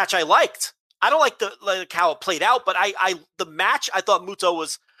Kiyomiya match I liked. I don't like how it played out, but the match I thought Muto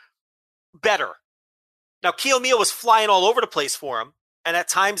was better. Now Kiyomiya was flying all over the place for him, and at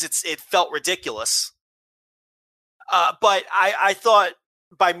times it felt ridiculous. But I thought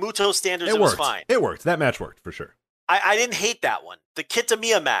by Muto standards it was fine. It worked. That match worked for sure. I didn't hate that one. The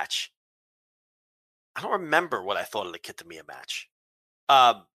Kitamiya match. I don't remember what I thought of the Kitamiya match.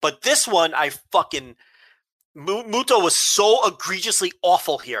 But this one, Muto was so egregiously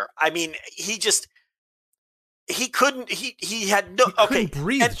awful here. I mean, he had no, he couldn't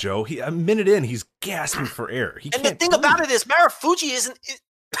breathe, Joe. A minute in, he's gasping for air. The thing about it is Marufuji isn't,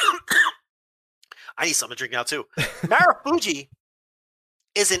 I need something to drink now too. Marufuji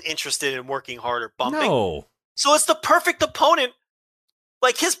isn't interested in working hard or bumping. No. So it's the perfect opponent.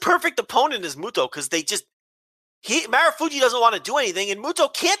 Like his perfect opponent is Muto because Marufuji doesn't want to do anything and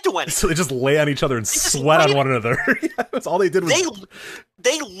Muto can't do anything. So they just lay on each other and sweat on one another. That's all they did.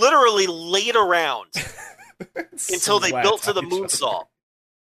 They literally laid around until they built to the moonsault.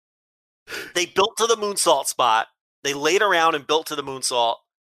 They built to the moonsault spot. They laid around and built to the moonsault.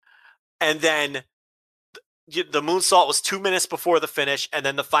 And then the moonsault was 2 minutes before the finish, and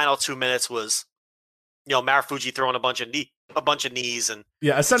then the final 2 minutes was, Marufuji throwing a bunch of knees and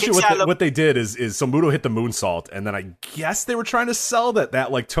essentially what they did is so Muto hit the moonsault, and then I guess they were trying to sell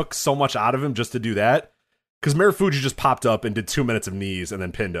that like took so much out of him just to do that because Marufuji just popped up and did 2 minutes of knees and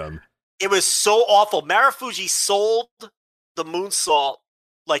then pinned him. It was so awful. Marufuji sold the moonsault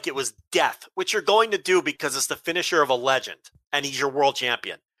like it was death, which you're going to do because it's the finisher of a legend, and he's your world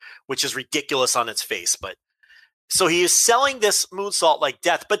champion, which is ridiculous on its face. But so he is selling this moonsault like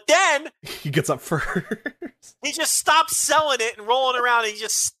death, but then he gets up first. He just stops selling it and rolling around, and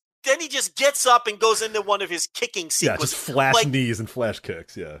he just gets up and goes into one of his kicking sequences. Yeah, just flash knees and flash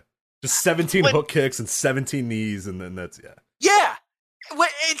kicks. Yeah, just 17 hook kicks and 17 knees, and then that's Yeah,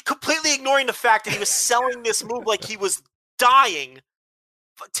 and completely ignoring the fact that he was selling this move like he was dying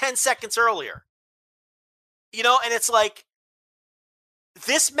 10 seconds earlier. You know, and it's like,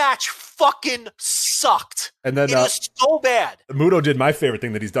 this match fucking sucked. And then it was so bad. Muto did my favorite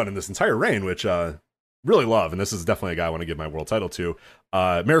thing that he's done in this entire reign, which really love, and this is definitely a guy I want to give my world title to.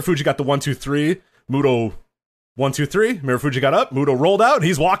 Marufuji got the 1-2-3. Muto 1-2-3. Marufuji got up. Muto rolled out, and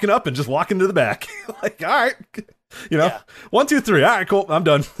he's walking up and just walking to the back. Like, all right. 1-2-3. All right, cool. I'm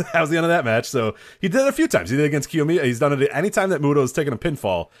done. That was the end of that match. So he did it a few times. He did it against Kiyomiya. He's done it anytime that Muto's taking a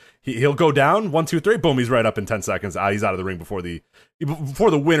pinfall. He'll go down 1-2-3. Boom. He's right up in 10 seconds. He's out of the ring before the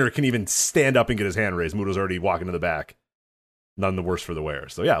winner can even stand up and get his hand raised. Muto's already walking to the back. None the worse for the wearer.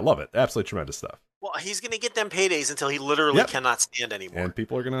 So yeah, I love it. Absolutely tremendous stuff. Well, he's going to get them paydays until he literally cannot stand anymore. And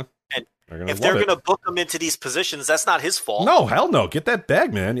people are going to. And if they're going to book him into these positions, that's not his fault. No, hell no. Get that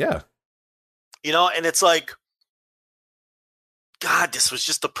bag, man. Yeah. You know, and it's like, God, this was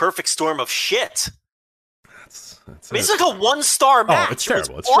just the perfect storm of shit. It's like a 1-star match. Oh, it's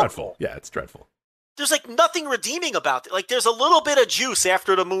terrible. It's dreadful. Yeah, it's dreadful. There's like nothing redeeming about it. Like, there's a little bit of juice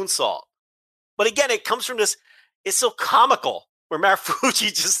after the moonsault. But again, it comes from this, it's so comical where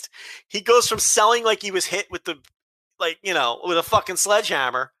Marufuji he goes from selling like he was hit with with a fucking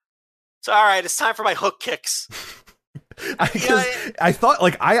sledgehammer. So, all right, it's time for my hook kicks.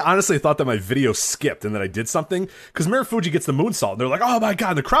 I honestly thought that my video skipped and that I did something because Marufuji gets the moonsault and they're like, oh my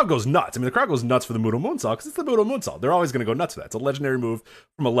God, the crowd goes nuts. I mean, the crowd goes nuts for the Muto moonsault because it's the Muto moonsault. They're always going to go nuts for that. It's a legendary move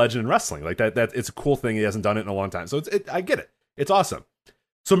from a legend in wrestling. Like that it's a cool thing. He hasn't done it in a long time. So I get it. It's awesome.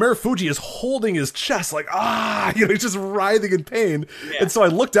 So Marufuji is holding his chest like, he's just writhing in pain. Yeah. And so I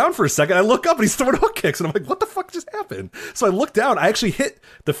look down for a second. I look up and he's throwing hook kicks. And I'm like, what the fuck just happened? So I look down. I actually hit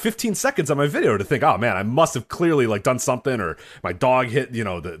the 15 seconds on my video to think, oh man, I must have clearly like done something, or my dog hit,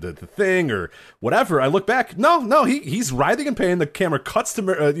 the thing or whatever. I look back. No, he's writhing in pain. The camera cuts to,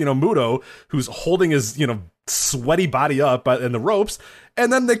 Muto, who's holding his, sweaty body up in the ropes.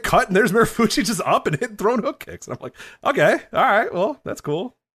 And then they cut, and there's Marufuji just up and throwing hook kicks. And I'm like, okay, all right, well, that's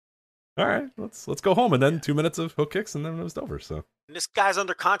cool. All right, let's go home. And then 2 minutes of hook kicks, and then it was over. So and this guy's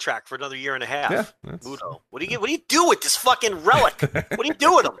under contract for another year and a half. Yeah, Muto. What do you do with this fucking relic? What do you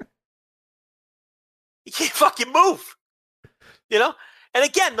do with him? He can't fucking move. And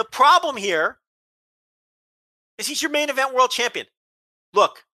again, the problem here is he's your main event world champion.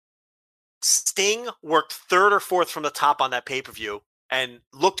 Look, Sting worked third or fourth from the top on that pay-per-view and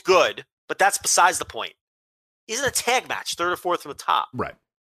looked good, but that's besides the point. He's in a tag match, third or fourth from the top. Right.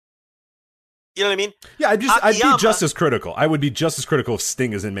 You know what I mean? Yeah, I'd be just as critical. I would be just as critical if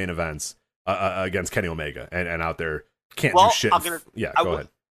Sting is in main events against Kenny Omega and out there can't do shit. Go ahead.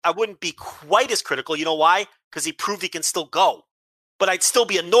 I wouldn't be quite as critical. You know why? Because he proved he can still go. But I'd still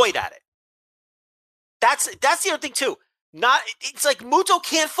be annoyed at it. That's the other thing too. It's like Muto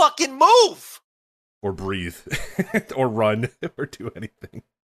can't fucking move. Or breathe. Or run. Or do anything.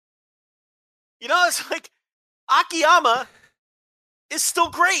 It's like Akiyama is still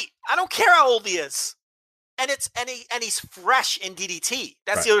great. I don't care how old he is. And he's fresh in DDT.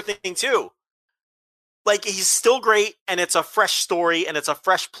 That's the other thing too. Like, he's still great, and it's a fresh story, and it's a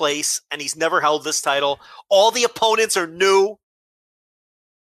fresh place, and he's never held this title. All the opponents are new.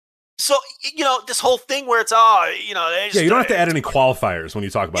 So, this whole thing where it's, you don't have to add any qualifiers when you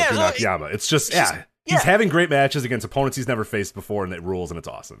talk about Jun Akiyama. It's just, he's having great matches against opponents he's never faced before, and it rules, and it's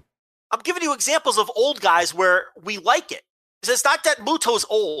awesome. I'm giving you examples of old guys where we like it. It's not that Muto's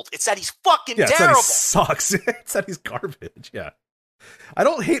old. It's that he's fucking terrible. That he sucks. It's that he's garbage. Yeah. I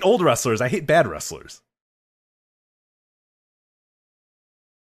don't hate old wrestlers. I hate bad wrestlers.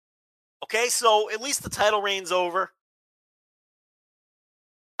 Okay, so at least the title reign's over.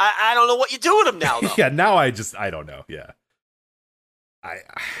 I don't know what you do with him now, though. Yeah, now I don't know. Yeah. I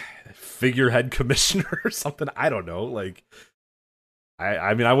figurehead commissioner or something. I don't know. Like,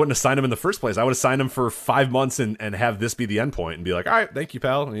 I mean, I wouldn't have signed him in the first place. I would have signed him for 5 months and have this be the end point and be like, all right, thank you,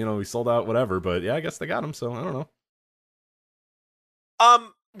 pal. We sold out, whatever. But yeah, I guess they got him, so I don't know.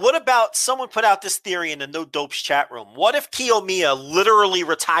 What about someone put out this theory in the No Dopes chat room? What if Kiyomiya literally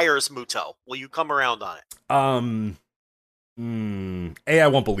retires Muto? Will you come around on it? I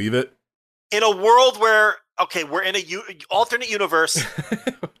won't believe it. In a world where, we're in a alternate universe.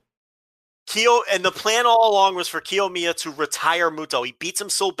 And the plan all along was for Kiyomiya to retire Muto. He beats him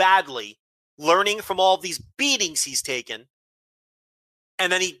so badly, learning from all these beatings he's taken.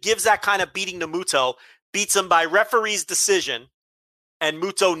 And then he gives that kind of beating to Muto, beats him by referee's decision, and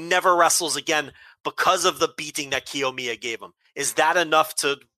Muto never wrestles again because of the beating that Kiyomiya gave him. Is that enough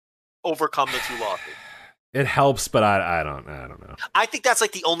to overcome the two losses? It helps, but I don't know. I think that's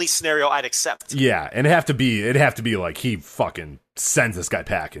like the only scenario I'd accept. Yeah, and it'd have to be like he fucking sends this guy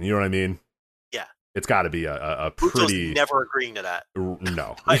packing. You know what I mean? Yeah. It's got to be a Muto's pretty. never agreeing to that.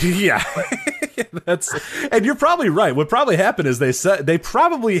 No. Yeah. And you're probably right. What probably happened is they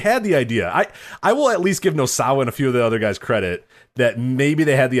probably had the idea. I will at least give Nosawa and a few of the other guys credit that maybe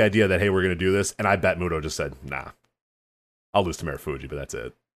they had the idea that, hey, we're going to do this, and I bet Muto just said, nah, I'll lose to Marufuji, but that's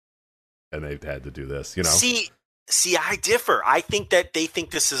it. And they've had to do this, you know? See, I differ. I think that they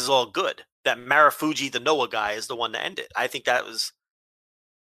think this is all good. That Marufuji, the Noah guy, is the one to end it. I think that was,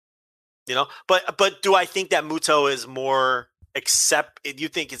 you know, but do I think that Muto is more you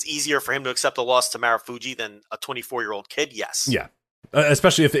think it's easier for him to accept a loss to Marufuji than a 24-year-old kid? Yes. Yeah.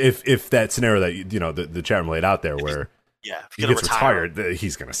 Especially if that scenario that, you know, the chat room laid out there where he gets retired,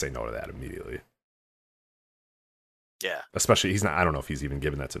 he's going to say no to that immediately. Yeah. Especially I don't know if he's even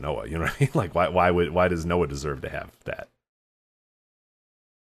given that to Noah. You know what I mean? Like why does Noah deserve to have that?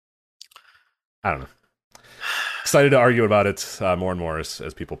 I don't know. Excited to argue about it more and more as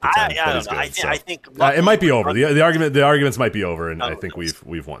people pretend that he's good. I think it might be over. The arguments might be over, and I think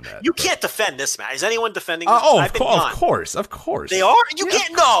we've won that. You can't defend this match. Is anyone defending this? Of course. They are? You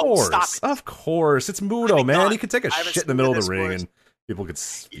can't. No, stop it. Of course. It's Muto, man. He could take a shit in the middle of the ring, and people could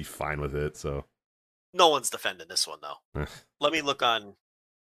be fine with it, so. No one's defending this one, though. Let me look on.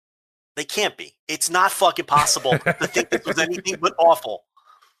 They can't be. It's not fucking possible to think this was anything but awful.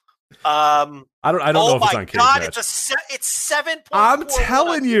 I don't know if it's on Cage Match. It's 7.4. I'm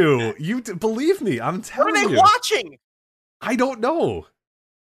telling you. Believe me. I'm telling you. What are they watching? I don't know.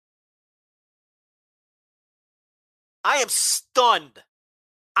 I am stunned.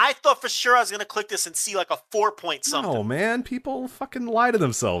 I thought for sure I was going to click this and see like a 4-point something. No, man. People fucking lie to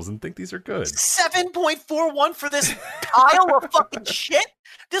themselves and think these are good. 7.41 for this pile of fucking shit?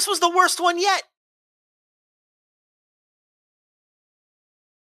 This was the worst one yet.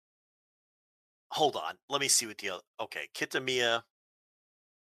 Hold on. Let me see what the other... Okay, Kitamiya.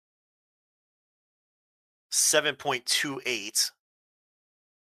 7.28.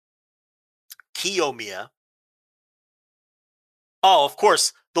 Kiyomiya. Oh, of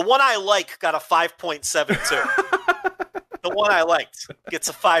course. The one I like got a 5.72. The one I liked gets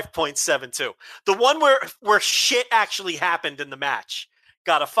a 5.72. The one where shit actually happened in the match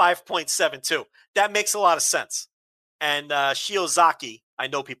got a 5.72. That makes a lot of sense. And Shiozaki, I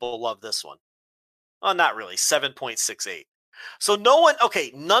know people love this one. Oh, not really. 7.68. So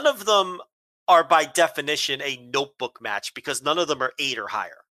none of them are by definition a notebook match because none of them are 8 or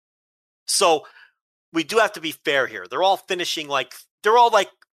higher. So we do have to be fair here. They're all finishing they're all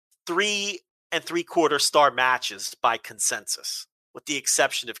 3 3/4 star matches by consensus, with the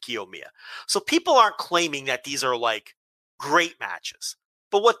exception of Kiyomiya. So people aren't claiming that these are like great matches,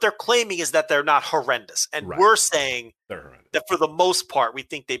 but what they're claiming is that they're not horrendous. And we're saying that for the most part, we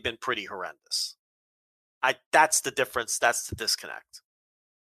think they've been pretty horrendous. That's the difference. That's the disconnect.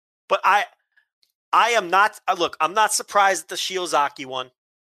 But I am not. Look, I'm not surprised at the Shiozaki one.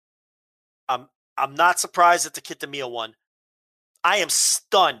 I'm not surprised at the Kitamiya one. I am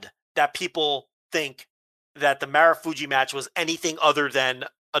stunned that people think that the Marufuji match was anything other than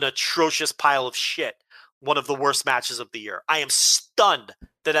an atrocious pile of shit. One of the worst matches of the year. I am stunned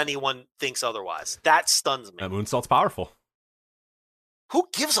that anyone thinks otherwise. That stuns me. That moonsault's powerful. Who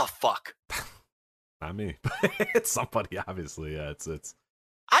gives a fuck? Not me. It's somebody, obviously. Yeah, it's.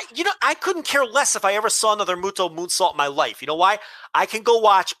 I couldn't care less if I ever saw another Muto moonsault in my life. You know why? I can go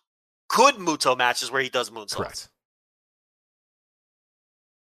watch good Muto matches where he does moonsaults. Correct.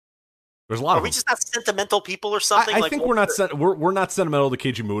 There's a lot. Are we just not sentimental people or something? I think we're not sentimental to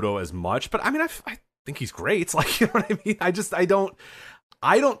Keiji Muto as much, but I mean, I think he's great. Like, you know what I mean?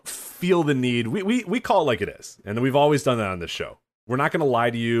 I don't feel the need. We call it like it is, and we've always done that on this show. We're not going to lie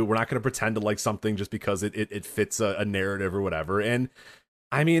to you. We're not going to pretend to like something just because it fits a narrative or whatever. And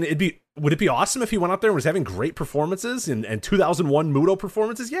I mean, would it be awesome if he went out there and was having great performances and 2001 Muto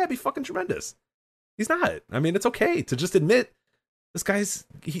performances? Yeah, it'd be fucking tremendous. He's not. I mean, it's okay to just admit this guy's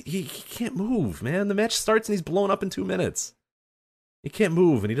he can't move, man. The match starts and he's blown up in 2 minutes. He can't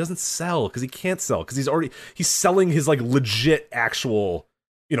move and he doesn't sell because he can't sell because he's selling his like legit actual,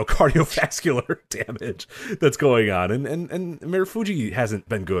 you know, cardiovascular damage that's going on. And Marufuji hasn't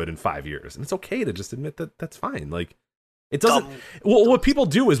been good in 5 years. And it's okay to just admit that that's fine. Like, It doesn't. Well, what people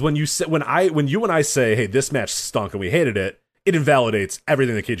do is when you and I say, "Hey, this match stunk and we hated it," it invalidates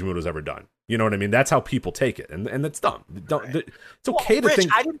everything that Keiji Muto's ever done. You know what I mean? That's how people take it, and that's dumb. It's okay to Rich,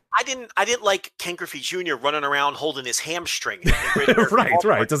 think. I didn't like Ken Griffey Jr. running around holding his hamstring.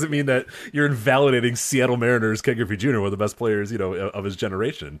 Right. Doesn't mean that you're invalidating Seattle Mariners Ken Griffey Jr., one of the best players, of his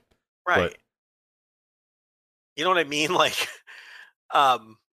generation. Right. But, you know what I mean? Like,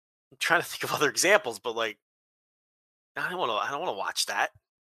 I'm trying to think of other examples, but like, I don't want to watch that.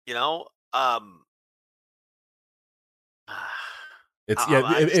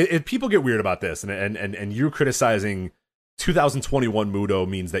 It's people get weird about this, and you criticizing 2021 Muto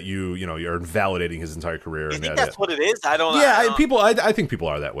means that you're invalidating his entire career. You think that's what it is? I don't know. I think people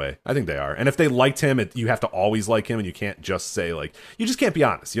are that way. I think they are. And if they liked him, you have to always like him, and you can't just say like, you just can't be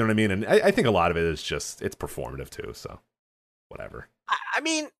honest. You know what I mean? And I think a lot of it is just, it's performative too. So whatever. I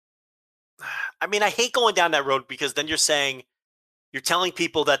mean, I hate going down that road, because then you're telling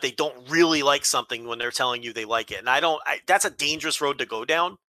people that they don't really like something when they're telling you they like it. And that's a dangerous road to go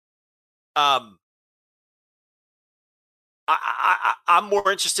down. I'm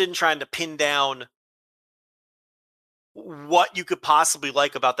more interested in trying to pin down what you could possibly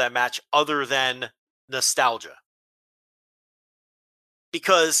like about that match other than nostalgia.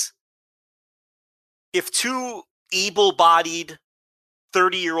 Because if two able-bodied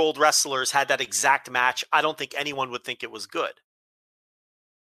 30-year-old wrestlers had that exact match, I don't think anyone would think it was good.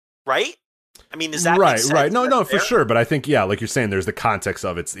 Right? I mean, is that right? No, for sure. But I think, like you're saying, there's the context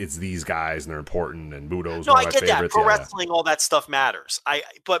of it's these guys and they're important, and Muto's one of my favorites. That. Pro wrestling, all that stuff matters.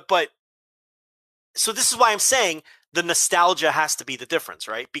 But so this is why I'm saying the nostalgia has to be the difference,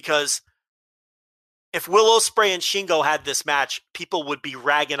 right? Because if Will Ospreay and Shingo had this match, people would be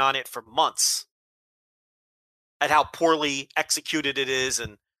ragging on it for months at how poorly executed it is,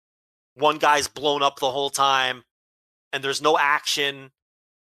 and one guy's blown up the whole time, and there's no action.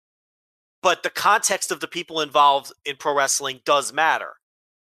 But the context of the people involved in pro wrestling does matter.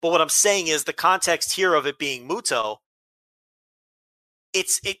 But what I'm saying is the context here of it being Muto,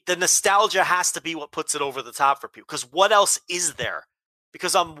 the nostalgia has to be what puts it over the top for people. Because what else is there?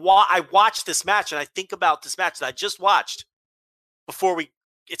 Because I watched this match, and I think about this match that I just watched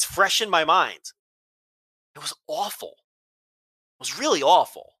it's fresh in my mind. It was awful. It was really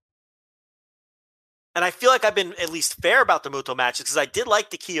awful. And I feel like I've been at least fair about the Muto matches, because I did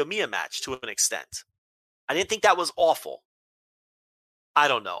like the Kiyomiya match to an extent. I didn't think that was awful. I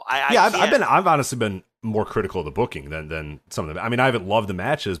don't know. I've honestly been more critical of the booking than some of them. I mean, I haven't loved the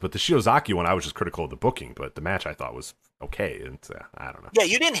matches, but the Shiozaki one, I was just critical of the booking. But the match I thought was okay. And I don't know. Yeah,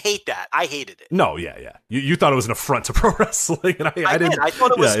 you didn't hate that. I hated it. No, yeah. You thought it was an affront to pro wrestling, and I didn't. I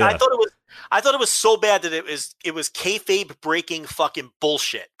thought it was. Yeah. I thought it was so bad that it was kayfabe breaking fucking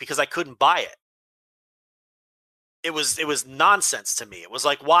bullshit, because I couldn't buy it. It was nonsense to me. It was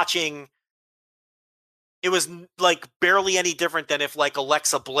like watching. It was like barely any different than if like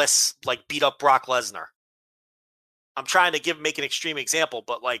Alexa Bliss like beat up Brock Lesnar. I'm trying to make an extreme example,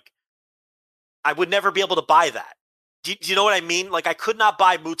 but like I would never be able to buy that. Do you know what I mean? Like I could not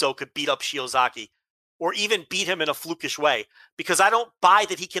buy Muto could beat up Shiozaki, or even beat him in a flukish way, because I don't buy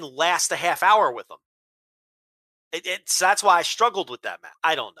that he can last a half hour with him. That's why I struggled with that, man.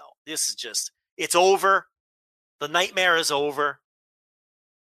 I don't know. This is just, it's over. The nightmare is over.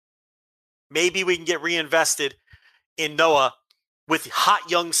 Maybe we can get reinvested in Noah with hot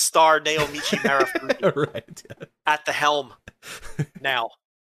young star Naomichi Marufuji at the helm now.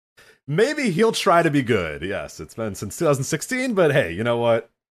 Maybe he'll try to be good. Yes, it's been since 2016, but hey, you know what?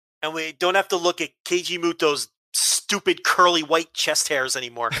 And we don't have to look at Keiji Muto's stupid curly white chest hairs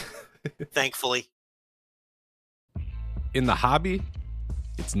anymore, thankfully. In the hobby,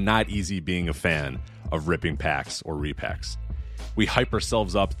 it's not easy being a fan of ripping packs or repacks. We hype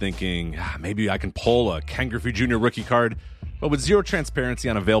ourselves up thinking, maybe I can pull a Ken Griffey Jr. rookie card, but with zero transparency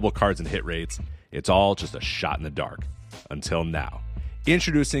on available cards and hit rates, it's all just a shot in the dark. Until now.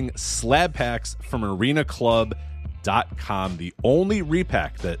 Introducing Slab Packs from ArenaClub.com, the only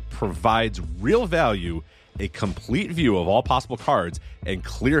repack that provides real value, a complete view of all possible cards, and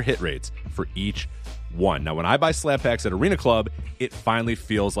clear hit rates for each one. Now, when I buy Slab Packs at Arena Club, it finally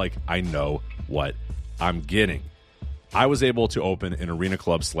feels like I know what I'm getting. I was able to open an Arena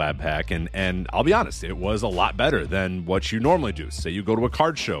Club slab pack, and I'll be honest, it was a lot better than what you normally do. Say you go to a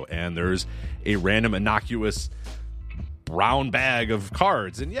card show, and there's a random innocuous brown bag of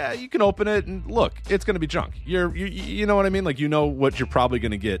cards, and yeah, you can open it, and look, it's going to be junk. You know what I mean? Like, you know what you're probably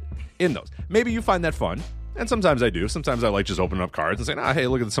going to get in those. Maybe you find that fun, and sometimes I do. Sometimes I like just opening up cards and saying, hey,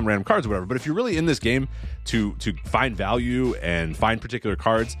 look at some random cards or whatever. But if you're really in this game to find value and find particular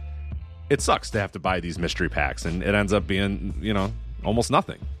cards, it sucks to have to buy these mystery packs, and it ends up being, almost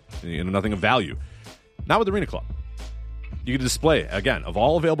nothing, nothing of value. Not with Arena Club. You can display, again, of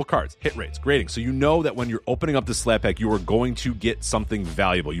all available cards, hit rates, grading, so you know that when you're opening up the slab pack, you are going to get something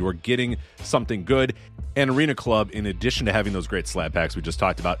valuable. You are getting something good. And Arena Club, in addition to having those great slab packs we just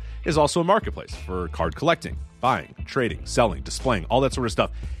talked about, is also a marketplace for card collecting, buying, trading, selling, displaying, all that sort of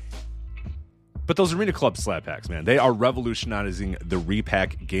stuff. But those Arena Club slab packs, man, they are revolutionizing the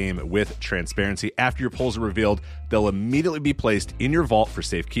repack game with transparency. After your pulls are revealed, they'll immediately be placed in your vault for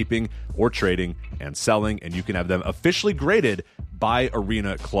safekeeping or trading and selling, and you can have them officially graded by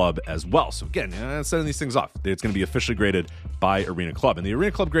Arena Club as well. So again, sending these things off, it's going to be officially graded by Arena Club. And the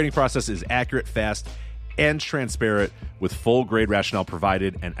Arena Club grading process is accurate, fast, and transparent, with full grade rationale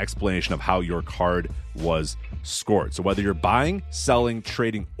provided and explanation of how your card was scored. So whether you're buying, selling,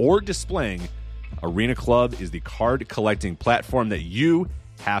 trading, or displaying, Arena Club is the card collecting platform that you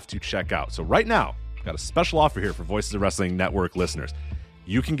have to check out. So right now, I've got a special offer here for Voices of Wrestling Network listeners.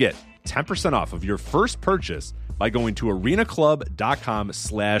 You can get 10% off of your first purchase by going to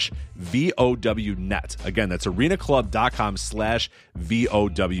arenaclub.com/VOWnet. Again, that's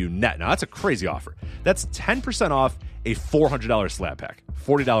arenaclub.com/VOWnet. Now, that's a crazy offer. That's 10% off a $400 slab pack.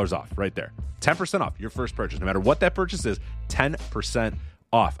 $40 off right there. 10% off your first purchase. No matter what that purchase is, 10%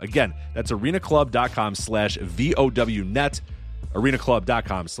 off. Again, that's arenaclub.com/VOWnet.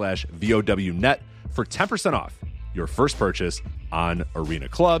 arenaclub.com/VOWnet for 10% off your first purchase on Arena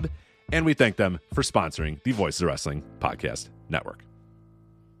Club. And we thank them for sponsoring the Voices of Wrestling Podcast Network.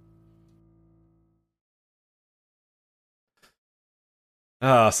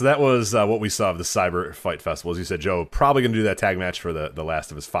 So that was what we saw of the Cyber Fight Festival. As you said, Joe, probably going to do that tag match for the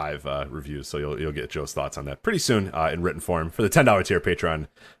last of his 5 reviews. So you'll get Joe's thoughts on that pretty soon in written form for the $10 tier,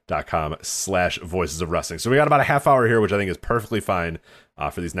 patreon.com/Voices of Wrestling. So we got about a half hour here, which I think is perfectly fine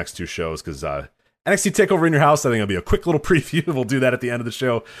for these next 2 shows, because NXT TakeOver in Your House, I think it'll be a quick little preview. We'll do that at the end of the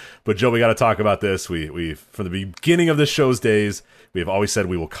show. But Joe, we got to talk about this. We from the beginning of this show's days, we have always said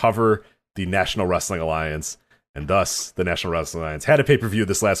we will cover the National Wrestling Alliance. And thus, the National Wrestling Alliance had a pay-per-view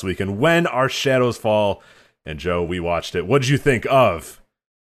this last weekend, When Our Shadows Fall. And Joe, we watched it. What did you think of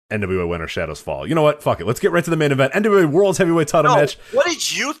NWA When Our Shadows Fall? You know what? Fuck it. Let's get right to the main event. NWA World's Heavyweight Title match. What did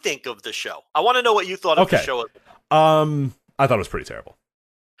you think of the show? I want to know what you thought of the show. I thought it was pretty terrible.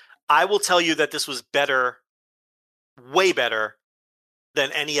 I will tell you that this was better, way better,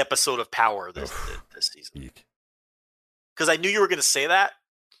 than any episode of Power this season. Because I knew you were going to say that.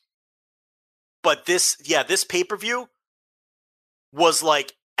 But this pay-per-view was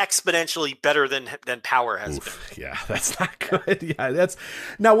like exponentially better than Power has been. Yeah, that's not good. Yeah, that's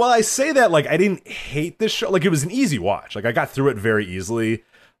now. While I say that, like, I didn't hate this show. Like, it was an easy watch. Like, I got through it very easily.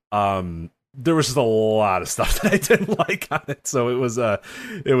 There was just a lot of stuff that I didn't like on it, so it was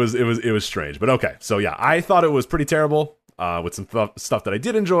strange. But okay, so yeah, I thought it was pretty terrible. With some stuff that I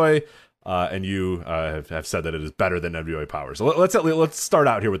did enjoy. And you have said that it is better than NWA Power. So let's start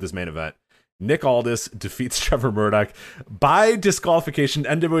out here with this main event. Nick Aldis defeats Trevor Murdoch by disqualification,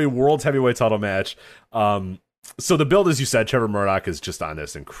 NWA World Heavyweight Title match. So the build, as you said, Trevor Murdoch is just on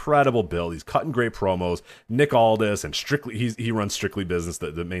this incredible build. He's cutting great promos. Nick Aldis and Strictly, he runs Strictly Business,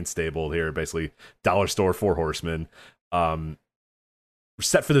 the main stable here, basically Dollar Store, 4 Horsemen. We're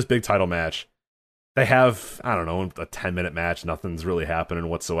set for this big title match. They have, I don't know, a 10-minute match. Nothing's really happening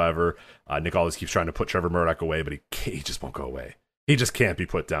whatsoever. Nick Aldis keeps trying to put Trevor Murdoch away, but he just won't go away. He just can't be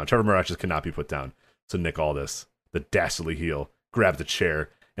put down. Trevor Murdoch just cannot be put down. So Nick Aldis, the dastardly heel, grabs the chair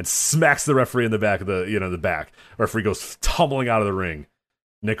and smacks the referee in the back of the back. Referee goes tumbling out of the ring.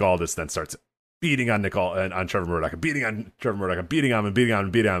 Nick Aldis then starts beating on Trevor Murdoch, beating on Trevor Murdoch, beating on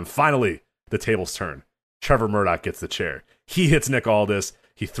him. Finally, the tables turn. Trevor Murdoch gets the chair. He hits Nick Aldis.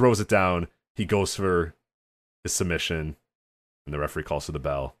 He throws it down. He goes for his submission, and the referee calls for the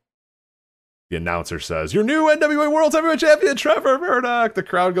bell. The announcer says, "Your new NWA World Heavyweight Champion, Trevor Murdoch." The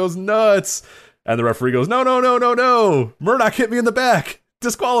crowd goes nuts. And the referee goes, No. Murdoch hit me in the back.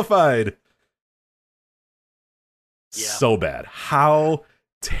 Disqualified. Yeah. So bad. How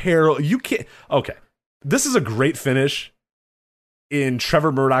terrible. You can't. Okay. This is a great finish in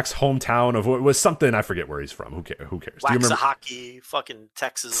Trevor Murdoch's hometown of what was something, I forget where he's from. Who cares? Do you remember? Waxahachie, fucking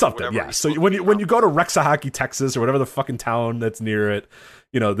Texas. Something, yeah. So when you go to Waxahachie, Texas, or whatever the fucking town that's near it,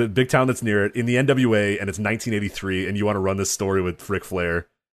 the big town that's near it, in the NWA, and it's 1983, and you want to run this story with Ric Flair,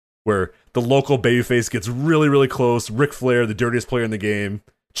 where the local babyface gets really, really close. Ric Flair, the dirtiest player in the game,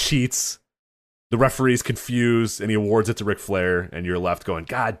 cheats. The referee's confused, and he awards it to Ric Flair, and you're left going,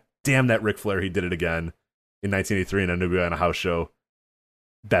 God damn that Ric Flair, he did it again in 1983 in NWA on a house show.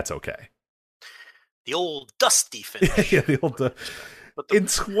 That's okay. The old Dusty finish. Yeah, the old. In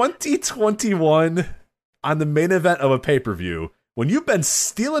 2021, on the main event of a pay-per-view, when you've been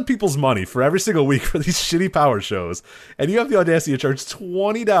stealing people's money for every single week for these shitty power shows, and you have the audacity to charge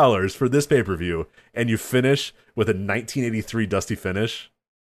 $20 for this pay-per-view, and you finish with a 1983 Dusty finish,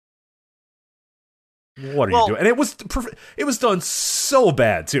 what are you doing? And it was done so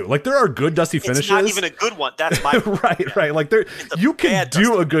bad too. Like, there are good Dusty finishes. It's not even a good one. That's my right. Like, you can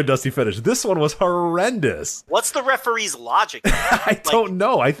do a good Dusty finish. This one was horrendous. What's the referee's logic? I don't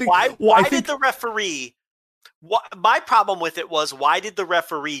know. I think why did the referee? My problem with it was, why did the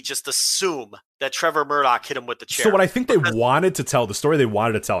referee just assume that Trevor Murdoch hit him with the chair? So what I think they wanted to tell, the story they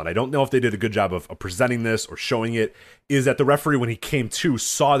wanted to tell, and I don't know if they did a good job of presenting this or showing it, is that the referee, when he came to,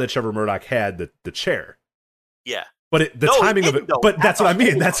 saw that Trevor Murdoch had the chair. Yeah. But the timing of it, but that's what I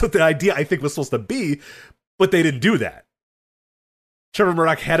mean. That's what the idea, I think, was supposed to be, but they didn't do that. Trevor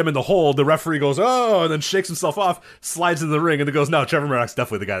Murdoch had him in the hole. The referee goes, oh, and then shakes himself off, slides into the ring, and then goes, no, Trevor Murdoch's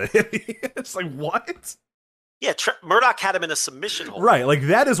definitely the guy that hit me. It's like, what? Yeah, Murdoch had him in a submission hold. Right, like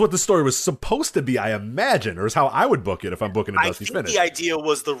that is what the story was supposed to be, I imagine, or is how I would book it if I'm booking a Dusty finish. The idea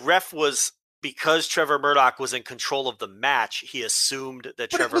was the ref was, because Trevor Murdoch was in control of the match, he assumed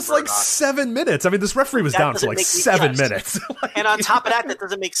that Trevor Murdoch... It was like 7 minutes. I mean, this referee was down for like 7 minutes. And on top of that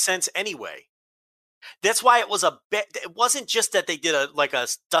doesn't make sense anyway. That's why it was it wasn't just that they did a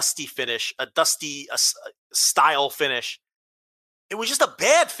Dusty finish, a style finish. It was just a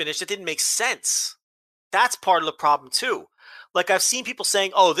bad finish that didn't make sense. That's part of the problem too. Like, I've seen people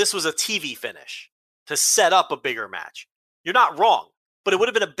saying, oh, this was a TV finish to set up a bigger match. You're not wrong, but it would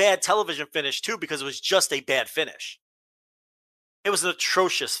have been a bad television finish too, because it was just a bad finish. It was an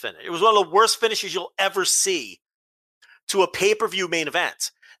atrocious finish. It was one of the worst finishes you'll ever see to a pay-per-view main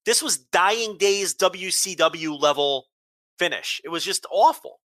event. This was Dying Days WCW level finish. It was just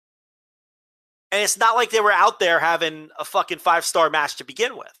awful. And it's not like they were out there having a fucking 5-star match to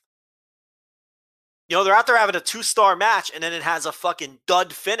begin with. You know, they're out there having a 2-star match, and then it has a fucking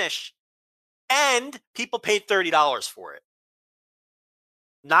dud finish, and people paid $30 for it.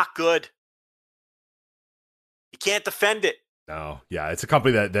 Not good. You can't defend it. No, yeah, it's a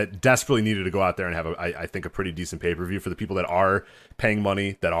company that desperately needed to go out there and have, I think, a pretty decent pay-per-view for the people that are paying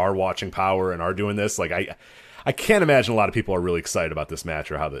money, that are watching Power and are doing this. Like, I can't imagine a lot of people are really excited about this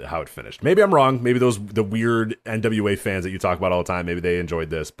match or how it finished. Maybe I'm wrong. Maybe the weird NWA fans that you talk about all the time, maybe they enjoyed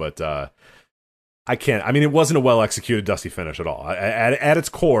this, but I can't. I mean, it wasn't a well-executed Dusty finish at all. At its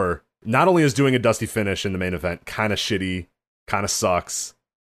core, not only is doing a Dusty finish in the main event kind of shitty, kind of sucks,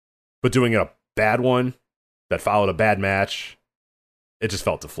 but doing a bad one that followed a bad match, it just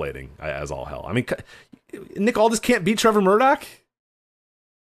felt deflating as all hell. I mean, Nick Aldis can't beat Trevor Murdoch,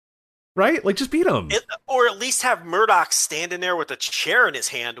 right? Like, just beat him. Or at least have Murdoch standing there with a chair in his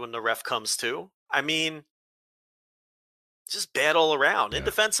hand when the ref comes to. I mean, just bad all around. Yeah.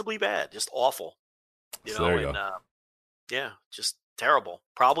 Indefensibly bad. Just awful. You know, and yeah, just terrible.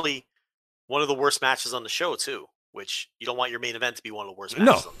 Probably one of the worst matches on the show too, which you don't want your main event to be one of the worst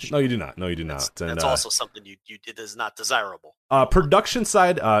matches on the show. No, you do not. No, you do not. That's also something it is not desirable. Production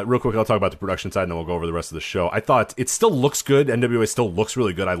side, real quick, I'll talk about the production side, and then we'll go over the rest of the show. I thought it still looks good. NWA still looks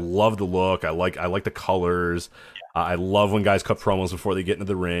really good. I love the look. I like the colors. Yeah. I love when guys cut promos before they get into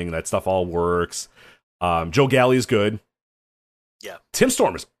the ring. That stuff all works. Joe Galli is good. Yeah. Tim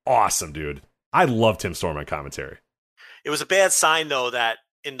Storm is awesome, dude. I love Tim Storm on commentary. It was a bad sign, though, that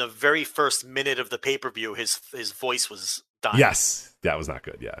in the very first minute of the pay-per-view, his voice was dying. Yes, that was not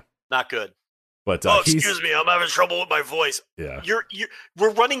good. Yeah, not good. But excuse me, I'm having trouble with my voice. Yeah,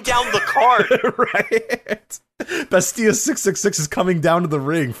 we're running down the card. Right. Bestia 666 is coming down to the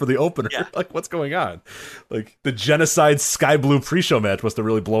ring for the opener. Yeah. Like, what's going on? Like, the Genocide Sky Blue pre-show match must have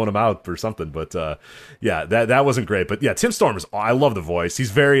really blown him out or something. But yeah, that wasn't great. But yeah, Tim Storm I love the voice.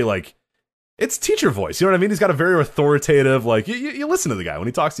 He's very like. It's teacher voice, you know what I mean? He's got a very authoritative, like, you listen to the guy. When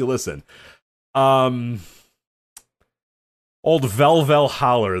he talks, you listen. Old Velvel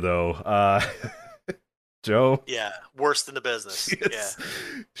Holler, though. Joe? Yeah, worst in the business.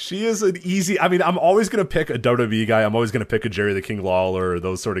 She is an easy... I mean, I'm always going to pick a WWE guy. I'm always going to pick a Jerry the King Lawler or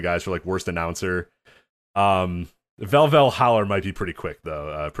those sort of guys for, like, worst announcer. Velvel Holler might be pretty quick,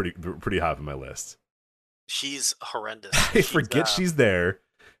 though. Pretty high on my list. She's horrendous. I forget she's there.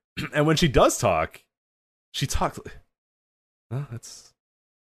 And when she does talk, she talks. Well, that's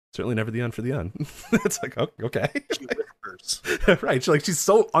certainly never the end for the end. It's like, okay. She whispers. Right. She's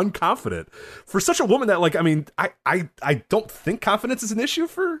so unconfident. For such a woman that, like, I mean, I don't think confidence is an issue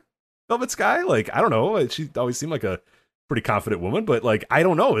for Velvet Sky. Like, I don't know. She always seemed like a pretty confident woman, but, like, I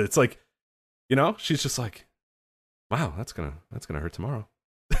don't know. It's like, you know, she's just like, wow, that's gonna hurt tomorrow.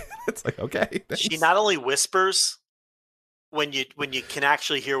 It's like, okay. Thanks. She not only whispers, when you can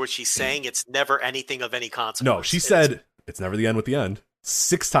actually hear what she's saying, it's never anything of any consequence. No, she said it's never the end with the end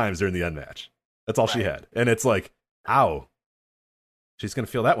 6 times during the end match. That's all she had. And it's like, ow. She's going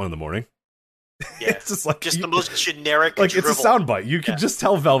to feel that one in the morning. Yeah. It's just like the most generic like dribble. It's a soundbite. You can just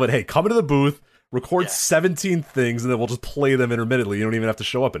tell Velvet, hey, come into the booth, record 17 things, and then we'll just play them intermittently. You don't even have to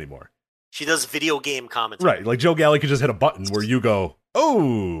show up anymore. She does video game commentary. Right. Like Joe Galley could just hit a button where you go,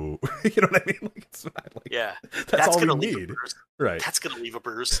 oh, you know what I mean? Like, it's not like, that's all we need. Right. That's going to leave a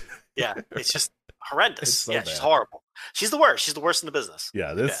bruise. Yeah. It's just horrendous. So bad. She's horrible. She's the worst. She's the worst in the business.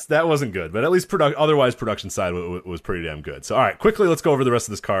 Yeah. That wasn't good, but at least otherwise production side was pretty damn good. So, all right, quickly, let's go over the rest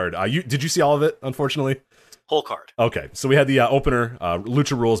of this card. Did you see all of it, unfortunately? Whole card. Okay. So we had the opener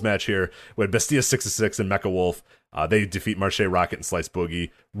Lucha Rules match here. We had Bestia 6-6 and Mecha Wolf. They defeat Marche Rocket and Slice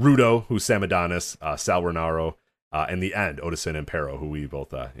Boogie. Rudo, who's Sam Adonis, Sal Renaro, and the end, Otison and Pero, who we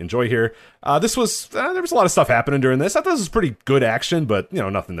both enjoy here. This was there was a lot of stuff happening during this. I thought this was pretty good action, but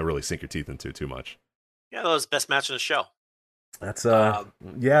nothing to really sink your teeth into too much. Yeah, that was the best match in the show. That's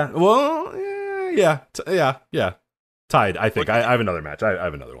yeah. Well, yeah. Tied, I think. I have another match. I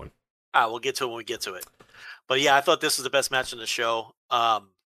have another one. We'll get to it when we get to it. But yeah, I thought this was the best match in the show.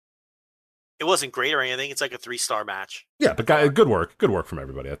 It wasn't great or anything. It's like a 3-star match. Yeah, but good work from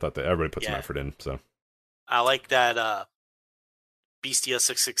everybody. I thought that everybody put some effort in. So I like that Bestia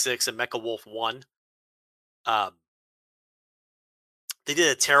 666 and Mecha Wolf won. They did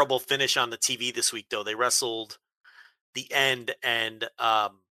a terrible finish on the TV this week, though. They wrestled the end, and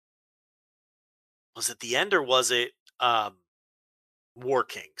was it the end or was it War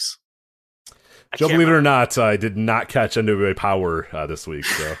Kings? Joe, believe it or not, I did not catch NWA Power this week,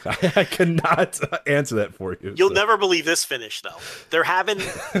 so I cannot answer that for you. You'll never believe this finish, though. They're having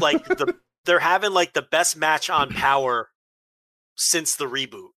the best match on Power since the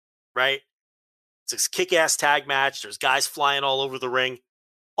reboot, right? It's this kick-ass tag match. There's guys flying all over the ring.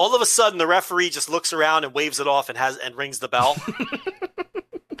 All of a sudden, the referee just looks around and waves it off and rings the bell.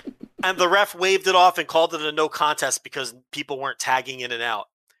 And the ref waved it off and called it a no contest because people weren't tagging in and out.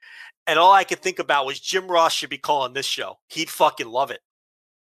 And all I could think about was Jim Ross should be calling this show. He'd fucking love it.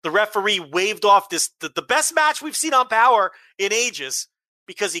 The referee waved off the best match we've seen on Power in ages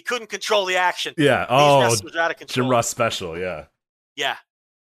because he couldn't control the action. Yeah. These wrestlers out of control. Jim Ross special. Yeah. Yeah.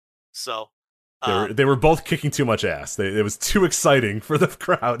 So they were both kicking too much ass. It was too exciting for the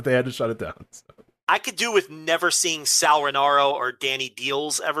crowd. They had to shut it down. So. I could do with never seeing Sal Renaro or Danny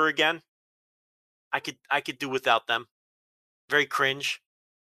Deals ever again. I could do without them. Very cringe.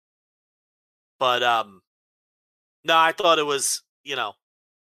 But no, I thought it was,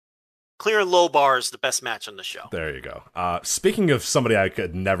 clear and low bars, the best match on the show. There you go. Speaking of somebody I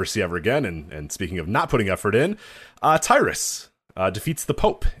could never see ever again, and speaking of not putting effort in, Tyrus defeats the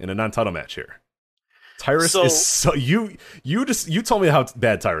Pope in a non-title match here. Tyrus is so you told me how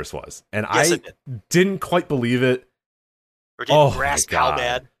bad Tyrus was, and yes, I didn't quite believe it. Or didn't grasp how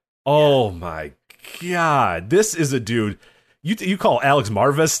bad. Oh my God. This is a dude. You call Alex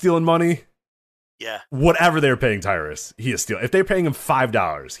Marvez stealing money? Yeah. Whatever they're paying Tyrus, he is stealing. If they're paying him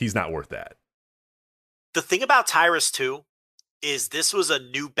 $5, he's not worth that. The thing about Tyrus, too, is this was a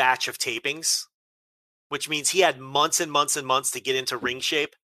new batch of tapings, which means he had months and months and months to get into ring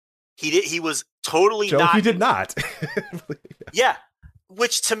shape. He was totally Joe, not. He did not. Yeah.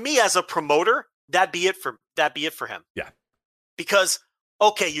 Which to me as a promoter, that'd be it for him. Yeah. Because,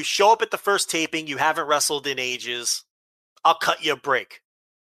 okay, you show up at the first taping, you haven't wrestled in ages, I'll cut you a break.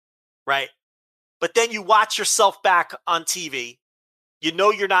 Right? But then you watch yourself back on TV. You know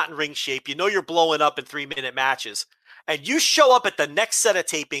you're not in ring shape. You know you're blowing up in 3-minute matches. And you show up at the next set of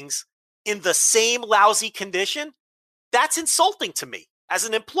tapings in the same lousy condition. That's insulting to me as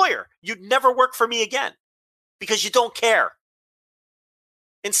an employer. You'd never work for me again because you don't care.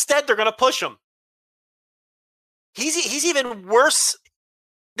 Instead, they're going to push him. He's even worse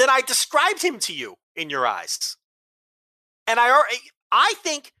than I described him to you in your eyes. And I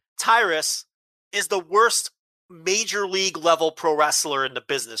think Tyrus is the worst major league level pro wrestler in the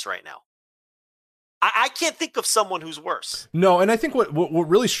business right now. I can't think of someone who's worse. No, and I think what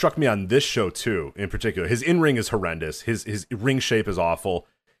really struck me on this show too, in particular, his in-ring is horrendous. His ring shape is awful.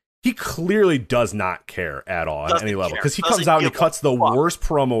 He clearly does not care at all at any level because he comes out and he cuts the worst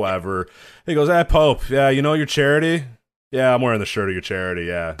promo ever. He goes, "Hey, Pope, yeah, you know your charity? Yeah, I'm wearing the shirt of your charity,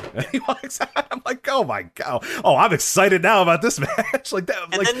 yeah." And he walks out. I'm like, oh my God. Oh, I'm excited now about this match. Like that.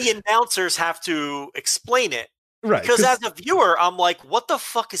 And then the announcers have to explain it. Right. Because as a viewer, I'm like, what the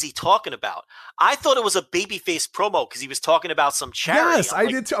fuck is he talking about? I thought it was a babyface promo because he was talking about some charity. Yes, I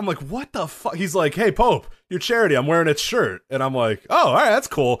did too. I'm like, what the fuck? He's like, hey, Pope, your charity, I'm wearing its shirt. And I'm like, oh, all right, that's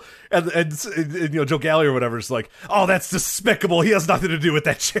cool. And Joe Galli or whatever is like, oh, that's despicable. He has nothing to do with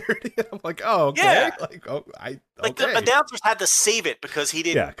that charity. And I'm like, oh, okay. Yeah. Okay. The announcers had to save it because he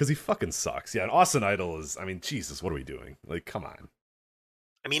didn't. Yeah, because he fucking sucks. Yeah, and Austin Idol is, I mean, Jesus, what are we doing? Like, come on.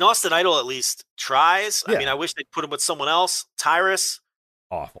 I mean, Austin Idol at least tries. Yeah. I mean, I wish they'd put him with someone else. Tyrus.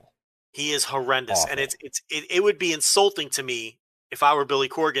 Awful. He is horrendous. Awful. And it would be insulting to me if I were Billy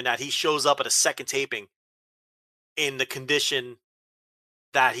Corgan that he shows up at a second taping in the condition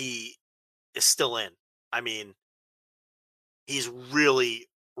that he is still in. I mean, he's really,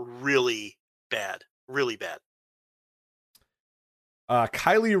 really bad. Really bad.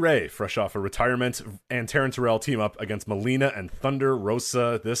 Kylie Ray, fresh off a retirement, and Taryn Terrell team up against Melina and Thunder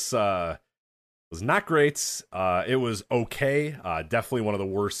Rosa. This was not great. It was okay. Definitely one of the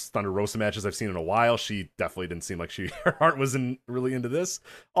worst Thunder Rosa matches I've seen in a while. She definitely didn't seem like her heart wasn't really into this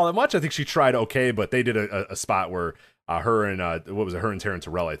all that much. I think she tried okay, but they did a spot where her and Taryn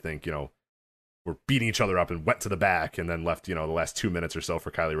Terrell, I think, were beating each other up and went to the back and then left, the last 2 minutes or so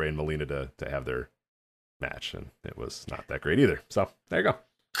for Kylie Ray and Melina to have their match, and it was not that great either. So there you go.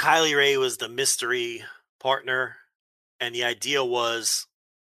 Kylie Ray was the mystery partner, and the idea was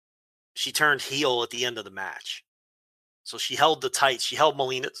she turned heel at the end of the match. So she held the tights. She held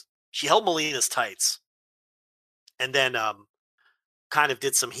Melina's tights, and then kind of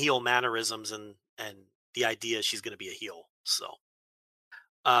did some heel mannerisms, and the idea is she's going to be a heel. So,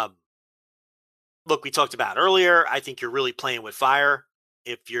 look, we talked about earlier. I think you're really playing with fire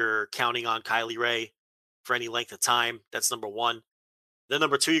if you're counting on Kylie Ray for any length of time. That's number one. Then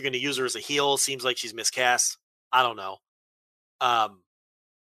number two, you're going to use her as a heel. Seems like she's miscast. I don't know.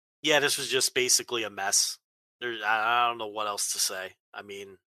 Yeah, this was just basically a mess. I don't know what else to say. I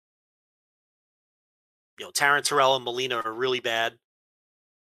mean, Taryn Terrell and Melina are really bad.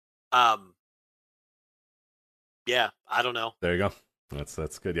 Yeah, I don't know. There you go.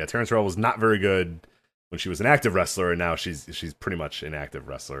 That's good. Yeah, Taryn Terrell was not very good when she was an active wrestler, and now she's pretty much an active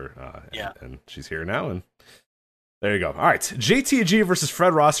wrestler. And she's here now, and there you go. All right, JTG versus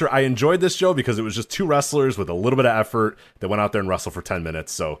Fred Rosser. I enjoyed this, Joe, because it was just two wrestlers with a little bit of effort that went out there and wrestled for 10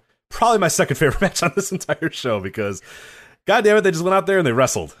 minutes. So probably my second favorite match on this entire show, because God damn it, they just went out there and they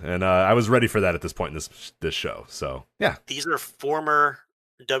wrestled, and I was ready for that at this point in this show. So yeah, these are former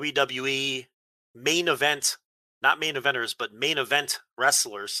WWE main event, not main eventers, but main event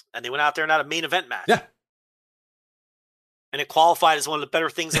wrestlers, and they went out there and had a main event match. Yeah. And it qualified as one of the better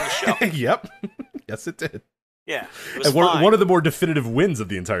things in the show. Yep. Yes, it did. Yeah. It was and one of the more definitive wins of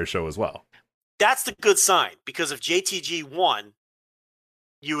the entire show as well. That's the good sign, because if JTG won,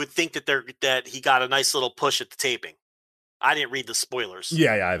 you would think that he got a nice little push at the taping. I didn't read the spoilers.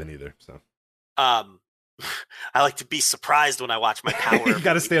 Yeah, I haven't either. So, I like to be surprised when I watch my Power. You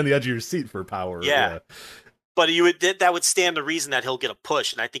got to stay on the edge of your seat for Power. Yeah. But that would stand the reason that he'll get a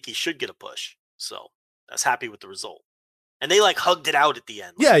push, and I think he should get a push. So I was happy with the result. And they hugged it out at the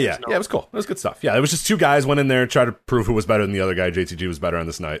end. Yeah, it was cool. It was good stuff. Yeah, it was just two guys went in there, tried to prove who was better than the other guy. JTG was better on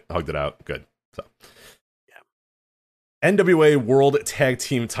this night. Hugged it out. Good. So, yeah. NWA World Tag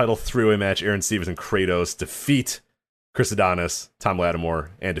Team Title 3-way match. Aaron Stevens and Kratos defeat Chris Adonis, Tom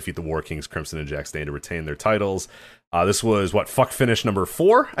Lattimore, and defeat the War Kings, Crimson and Jack Stain, to retain their titles. This was fuck finish number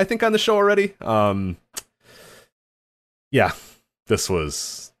 4, I think, on the show already. Yeah, this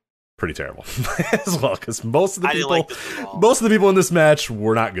was pretty terrible as well, because most of the people in this match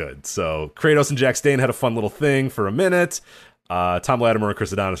were not good. So Kratos and Jack Stain had a fun little thing for a minute. Tom Lattimore and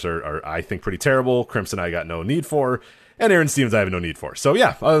Chris Adonis are I think pretty terrible. Crimson I got no need for, and Aaron Stevens I have no need for. So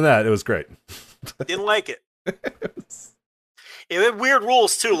yeah, other than that, it was great. Didn't like it. It had weird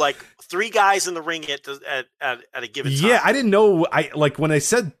rules too, like 3 guys in the ring at a given time. Yeah, I didn't know. When I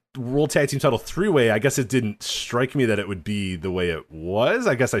said World Tag Team Title 3-way, I guess it didn't strike me that it would be the way it was.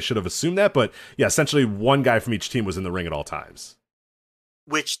 I guess I should have assumed that, but yeah, essentially one guy from each team was in the ring at all times.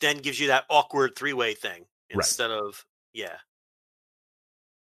 Which then gives you that awkward 3-way thing instead of, yeah.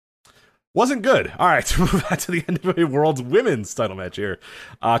 Wasn't good. All right, move on to the NWA World's Women's title match here.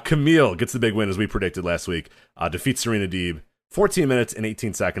 Camille gets the big win, as we predicted last week. Defeats Serena Deeb. 14 minutes and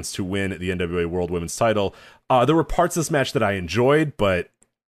 18 seconds to win the NWA World Women's title. There were parts of this match that I enjoyed, but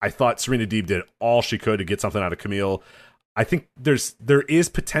I thought Serena Deeb did all she could to get something out of Camille. I think there is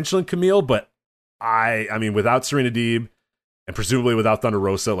potential in Camille, but I mean, without Serena Deeb and presumably without Thunder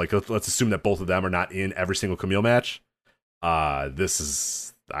Rosa, let's assume that both of them are not in every single Camille match. This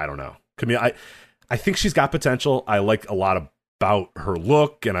is, I don't know. Camille, I think she's got potential. I like a lot of about her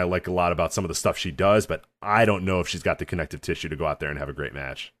look, and I like a lot about some of the stuff she does, but I don't know if she's got the connective tissue to go out there and have a great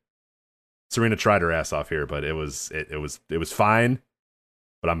match. Serena tried her ass off here, but it was fine.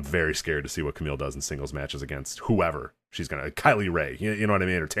 But I'm very scared to see what Camille does in singles matches against whoever she's gonna. Kylie Rae, you know what I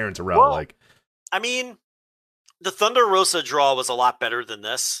mean, or Taryn Terrell. Well, I mean, the Thunder Rosa draw was a lot better than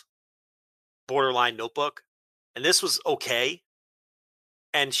this borderline Notebook, and this was okay.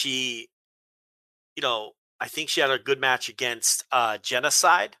 And she, I think she had a good match against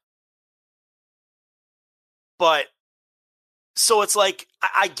Genocide. But so it's like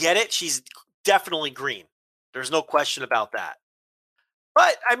I get it. She's definitely green. There's no question about that.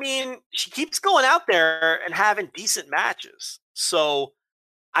 But, I mean, she keeps going out there and having decent matches. So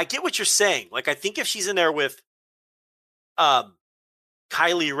I get what you're saying. Like, I think if she's in there with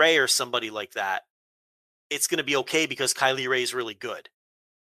Kylie Rae or somebody like that, it's going to be okay because Kylie Rae is really good.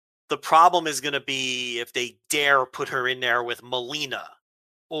 The problem is going to be if they dare put her in there with Melina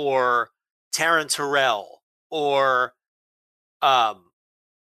or Taryn Terrell or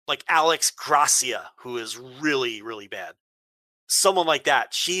like Alex Gracia, who is really, really bad. Someone like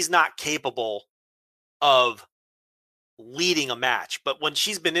that, she's not capable of leading a match. But when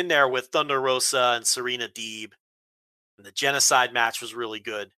she's been in there with Thunder Rosa and Serena Deeb, and the Genocide match was really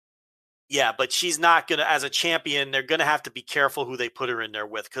good. Yeah, but she's not going to, as a champion, they're going to have to be careful who they put her in there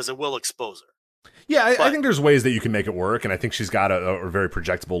with because it will expose her. Yeah, I think there's ways that you can make it work, and I think she's got a very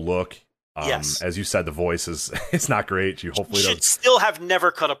projectable look. Yes. As you said, the voice is it's not great. She hopefully should still have never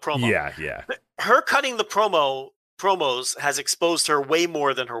cut a promo. Yeah. Her cutting the promos has exposed her way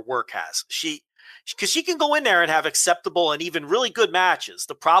more than her work has. Because she can go in there and have acceptable and even really good matches.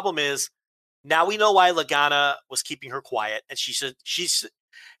 The problem is now we know why Lagana was keeping her quiet, and she should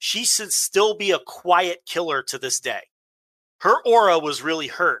still be a quiet killer to this day. Her aura was really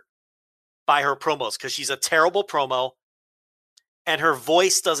hurt by her promos because she's a terrible promo, and her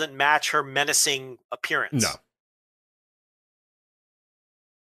voice doesn't match her menacing appearance. No.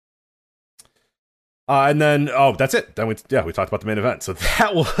 And then, that's it. Then we talked about the main event. So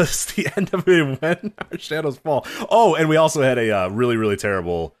that was the end of it when our shadows fall. Oh, and we also had a really, really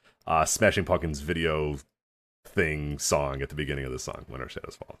terrible Smashing Pumpkins video song at the beginning of the song, When Our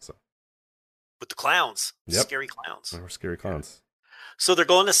Shadows Fall. So with the clowns. Yep. Scary clowns. We're scary clowns. So they're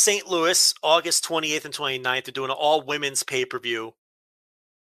going to St. Louis August 28th and 29th. They're doing an all-women's pay-per-view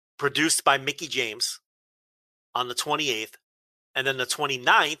produced by Mickie James on the 28th. And then the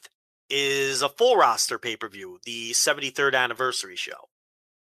 29th is a full roster pay-per-view, the 73rd anniversary show.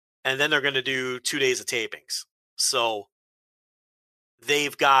 And then they're going to do 2 days of tapings. So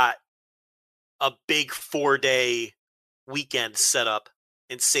they've got a big 4-day weekend set up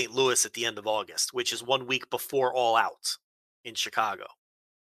in St. Louis at the end of August, which is 1 week before All Out in Chicago.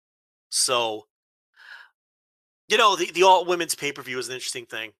 So, the all women's pay-per-view is an interesting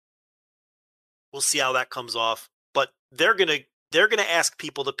thing. We'll see how that comes off, but they're going to ask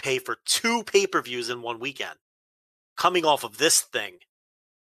people to pay for 2 pay-per-views in 1 weekend. Coming off of this thing,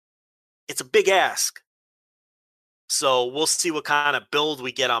 it's a big ask. So we'll see what kind of build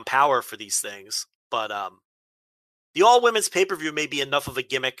we get on Power for these things. But the all-women's pay-per-view may be enough of a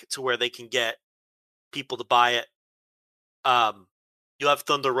gimmick to where they can get people to buy it. You'll have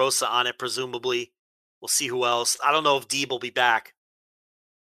Thunder Rosa on it, presumably. We'll see who else. I don't know if Deeb will be back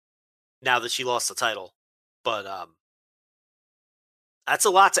now that she lost the title. But that's a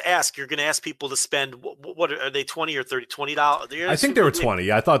lot to ask. You're going to ask people to spend, what are they, 20 or 30, $20? I think they were 20.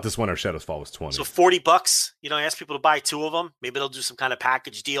 Yeah, I thought this When Our Shadows Fall was 20. So $40, ask people to buy 2 of them. Maybe they'll do some kind of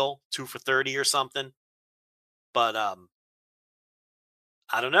package deal, 2 for $30 or something. But I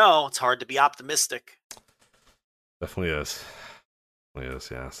don't know. It's hard to be optimistic. Definitely is.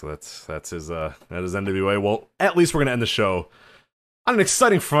 Yeah. So that's his NWA. Well, at least we're going to end the show on an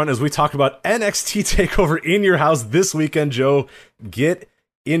exciting front as we talk about NXT TakeOver in your house this weekend. Joe, get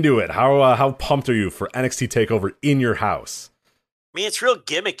into it. How pumped are you for NXT TakeOver in your house? I mean, it's real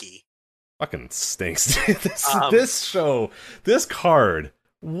gimmicky. Fucking stinks. This show, this card.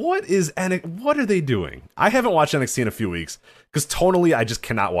 What are they doing? I haven't watched NXT in a few weeks because tonally I just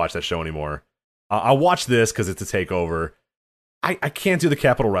cannot watch that show anymore. I'll watch this because it's a takeover. I can't do the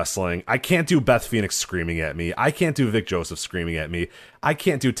Capital Wrestling. I can't do Beth Phoenix screaming at me. I can't do Vic Joseph screaming at me. I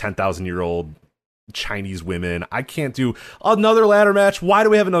can't do 10,000-year-old Chinese women. I can't do another ladder match. Why do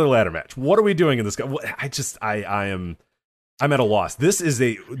we have another ladder match? What are we doing in this? I'm at a loss.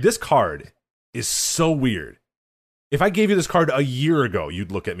 This card is so weird. If I gave you this card a year ago,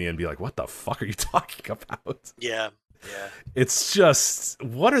 you'd look at me and be like, what the fuck are you talking about? Yeah. It's just,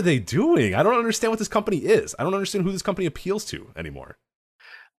 what are they doing? I don't understand what this company is. I don't understand who this company appeals to anymore.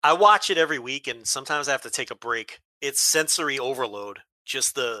 I watch it every week, and sometimes I have to take a break it's sensory overload.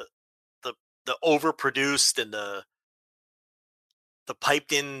 Just the overproduced and the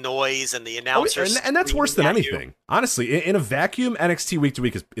piped in noise and the announcers. And that's worse than anything. Honestly, in a vacuum, NXT week to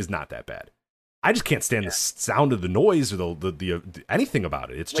week is not that bad. I just can't stand the sound of the noise or the anything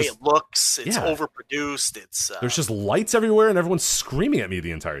about it. It's the way just it looks. It's overproduced. It's there's just lights everywhere and everyone's screaming at me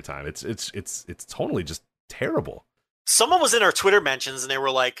the entire time. It's totally just terrible. Someone was in our Twitter mentions and they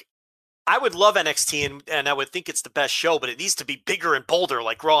were like, I would love NXT and I would think it's the best show, but it needs to be bigger and bolder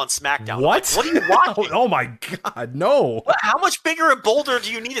like Raw and SmackDown. What? Like, what are you watching? Oh my God, no. How much bigger and bolder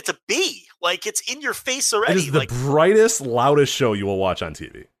do you need it to be? Like, it's in your face already. It is the brightest, loudest show you will watch on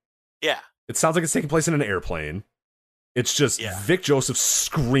TV. Yeah. It sounds like it's taking place in an airplane. It's just Vic Joseph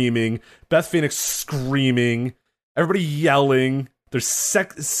screaming, Beth Phoenix screaming, everybody yelling. There's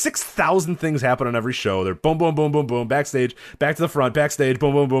 6,000 things happen on every show. They're boom, boom, boom, boom, boom, backstage, back to the front, backstage,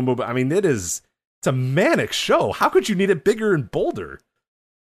 boom, boom, boom, boom. I mean, it's a manic show. How could you need it bigger and bolder?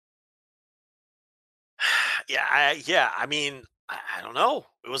 I mean, I don't know.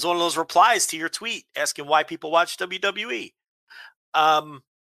 It was one of those replies to your tweet asking why people watch WWE.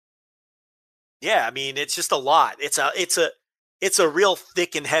 Yeah, I mean, it's just a lot. It's a real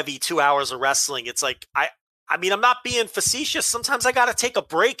thick and heavy 2 hours of wrestling. It's like, I mean, I'm not being facetious. Sometimes I got to take a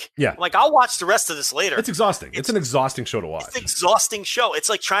break. Yeah. Like, I'll watch the rest of this later. It's exhausting. It's an exhausting show to watch. It's an exhausting show. It's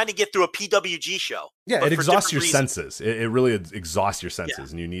like trying to get through a PWG show. Yeah, it exhausts your senses. It really exhausts your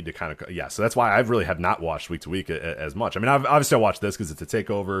senses, and you need to kind of, so that's why I really have not watched week to week as much. I mean, obviously I watched this because it's a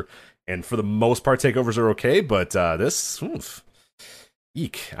takeover, and for the most part, takeovers are okay, but this,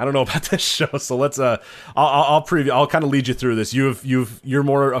 eek. I don't know about this show, so let's. I'll preview. I'll kind of lead you through this. You're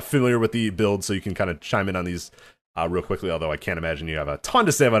more familiar with the build, so you can kind of chime in on these real quickly. Although I can't imagine you have a ton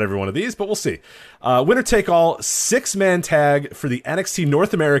to say about every one of these, but we'll see. Winner take all 6-man tag for the NXT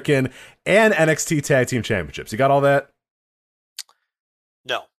North American and NXT Tag Team Championships. You got all that?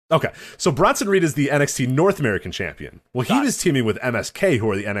 No. Okay, so Bronson Reed is the NXT North American champion. Well, he was teaming with MSK,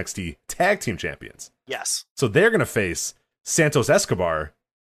 who are the NXT Tag Team Champions. Yes. So they're going to face Santos Escobar,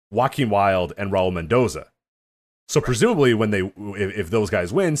 Joaquin Wilde, and Raul Mendoza. So presumably, if those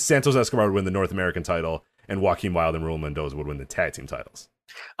guys win, Santos Escobar would win the North American title, and Joaquin Wilde and Raul Mendoza would win the tag team titles.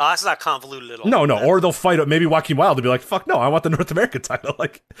 That's not convoluted at all. No, or they'll fight. Maybe Joaquin Wilde will be like, "Fuck no, I want the North American title.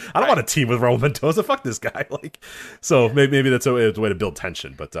 Like, I don't want to team with Raul Mendoza. Fuck this guy." Like, so maybe that's a way to build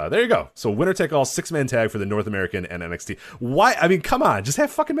tension. But there you go. So winner take all 6-man tag for the North American and NXT. Why? I mean, come on, just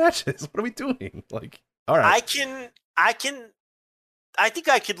have fucking matches. What are we doing? Like, all right, I think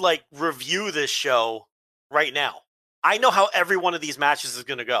I could like review this show right now. I know how every one of these matches is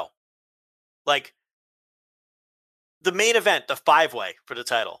going to go. Like the main event, the 5-way for the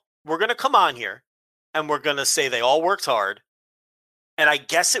title. We're going to come on here and we're going to say they all worked hard. And I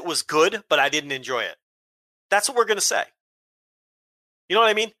guess it was good, but I didn't enjoy it. That's what we're going to say. You know what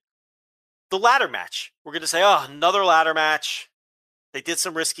I mean? The ladder match. We're going to say, oh, another ladder match. They did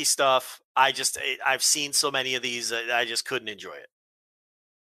some risky stuff. I've seen so many of these. I just couldn't enjoy it.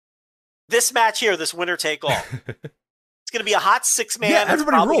 This match here, this winner take all. It's going to be a hot 6-man. Yeah,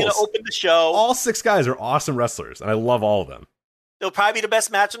 everybody probably rules. Going to open the show. All 6 guys are awesome wrestlers, and I love all of them. It'll probably be the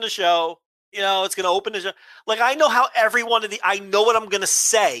best match on the show. You know, it's going to open the show. Like, I know how I know what I'm going to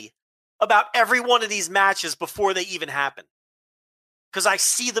say about every one of these matches before they even happen. Because I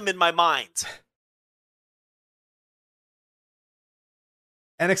see them in my mind.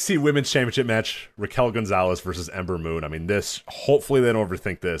 NXT Women's Championship match, Raquel Gonzalez versus Ember Moon. I mean, hopefully they don't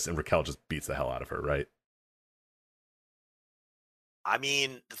overthink this, and Raquel just beats the hell out of her, right? I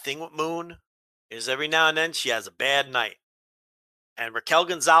mean, the thing with Moon is every now and then she has a bad night. And Raquel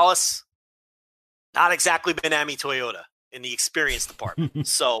Gonzalez, not exactly been Ami Toyota in the experience department.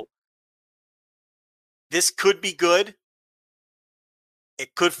 So this could be good.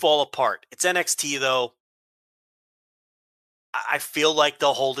 It could fall apart. It's NXT, though. I feel like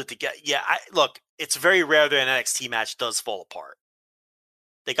they'll hold it together. Yeah, look, it's very rare that an NXT match does fall apart.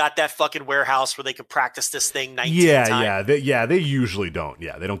 They got that fucking warehouse where they can practice this thing 19 times. They usually don't.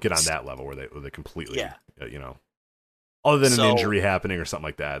 Yeah, they don't get on that level where they completely, other than an injury happening or something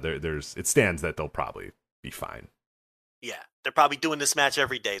like that. It stands that they'll probably be fine. Yeah, they're probably doing this match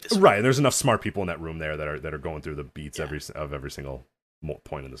every day. Right. There's enough smart people in that room there that are going through the beats every single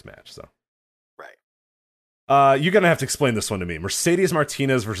point in this match. So. You're going to have to explain this one to me. Mercedes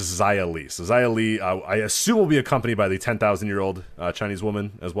Martinez versus Xia Li. So Xia Li, I assume, will be accompanied by the 10,000-year-old Chinese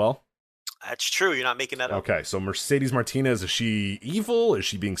woman as well? That's true. You're not making that up. Okay, so Mercedes Martinez, is she evil? Is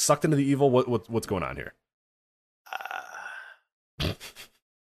she being sucked into the evil? What's going on here? Thought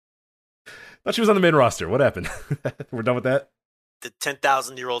she was on the main roster. What happened? We're done with that? The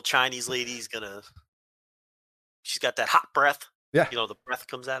 10,000-year-old Chinese lady's going to she's got that hot breath. Yeah. The breath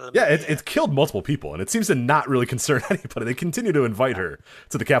comes out of the it's killed multiple people, and it seems to not really concern anybody. They continue to invite her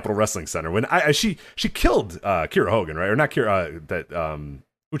to the Capitol Wrestling Center. When she killed Kiera Hogan, right? Or not Kiera,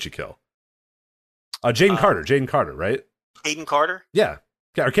 who'd she kill? Jaden Carter, right? Caden Carter? Yeah.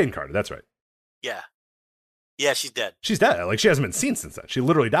 Or Caden Carter, that's right. Yeah. Yeah, she's dead. She's dead. Like, she hasn't been seen since then. She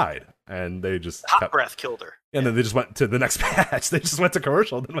literally died, and they just... Hot breath killed her. And then they just went to the next match. They just went to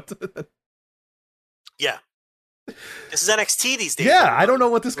commercial. Then went to yeah. This is NXT these days. Yeah, I don't know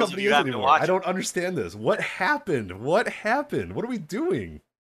what this company is anymore. I don't understand this. What happened? What are we doing?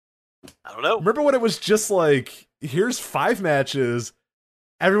 I don't know. Remember when it was just like, here's 5 matches.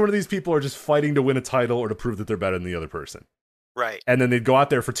 Every one of these people are just fighting to win a title or to prove that they're better than the other person. Right. And then they'd go out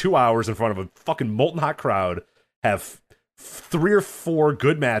there for 2 hours in front of a fucking molten hot crowd, have 3 or 4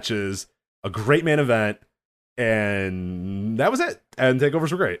 good matches, a great main event, and that was it. And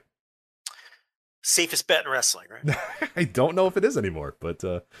takeovers were great. Safest bet in wrestling, right? I don't know if it is anymore, but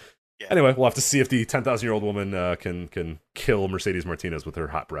anyway, we'll have to see if the 10,000-year-old woman can kill Mercedes Martinez with her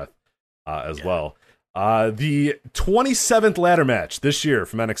hot breath as well. The 27th ladder match this year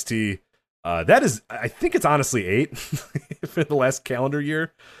from NXT. That is, I think it's honestly 8 for the last calendar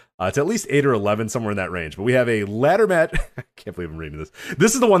year. It's at least 8 or 11, somewhere in that range. But we have a ladder match. I can't believe I'm reading this.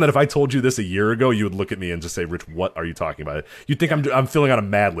 This is the one that if I told you this a year ago, you would look at me and just say, Rich, what are you talking about? You'd think I'm filling out a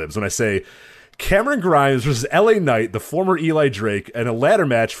Mad Libs when I say Cameron Grimes versus LA Knight, the former Eli Drake, and a ladder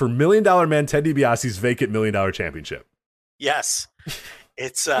match for $1 Million Man Ted DiBiase's vacant $1 Million championship. Yes.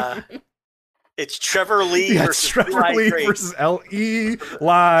 It's Trevor Lee versus Trevor Eli Lee Drake. versus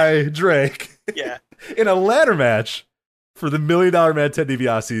Eli Drake. Yeah. In a ladder match for the $1 Million Man Ted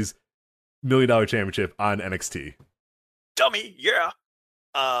DiBiase's $1 Million championship on NXT. Dummy, yeah.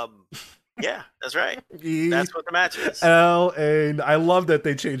 Yeah, that's right. That's what the match is. I love that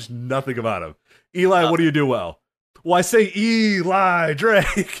they changed nothing about him. Eli, what do you do well? Well, I say Eli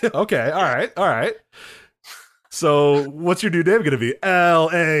Drake. Okay, all right. So, what's your new name going to be?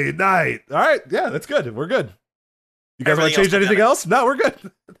 L.A. Knight. All right, yeah, that's good. We're good. You guys want to change anything else? No, we're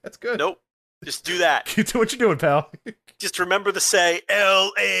good. That's good. Nope. Just do that. Keep doing what you're doing, pal. Just remember to say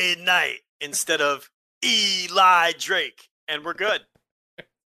L.A. Knight instead of Eli Drake, and we're good.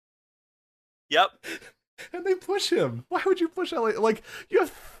 Yep. And they push him. Why would you push LA? Like, you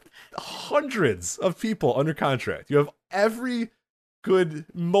have hundreds of people under contract. You have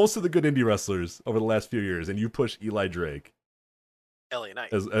most of the good indie wrestlers over the last few years, and you push Eli Drake. LA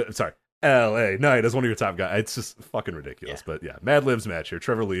Knight. LA Knight as one of your top guys. It's just fucking ridiculous. Yeah. But yeah, Mad Libs match here.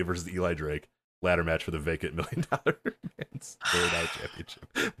 Trevor Lee versus Eli Drake. Ladder match for the vacant $1 Million Man's championship.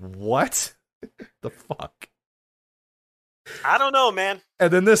 What the fuck? I don't know, man.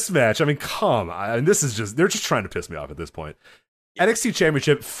 And then this match, I mean, come on. And this is just, they're just trying to piss me off at this point. Yeah. NXT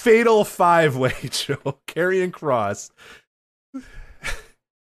Championship, fatal 5-way, Joe. Karrion Kross,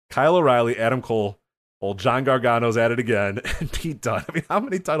 Kyle O'Reilly, Adam Cole, old John Gargano's at it again, and Pete Dunne. I mean, how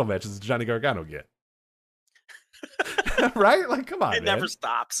many title matches does Johnny Gargano get? Right? Like, come on, It never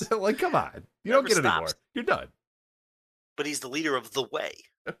stops. Like, come on. You don't get it anymore. You're done. But he's the leader of The Way.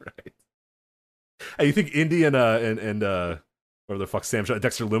 Right. Hey, you think Indy and whatever the fuck,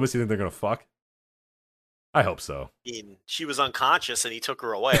 Dexter Lumis, you think they're gonna fuck? I hope so. I mean, she was unconscious and he took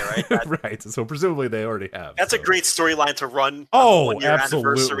her away, right? Right. So presumably they already have. That's a great storyline to run. Oh, on the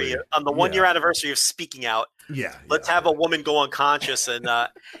absolutely. On the 1 year anniversary of Speaking Out. Yeah. Let's have a woman go unconscious and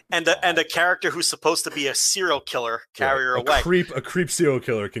a character who's supposed to be a serial killer carry her away. A creep serial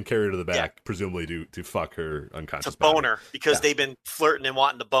killer can carry her to the back, presumably to fuck her unconscious. To bone her because they've been flirting and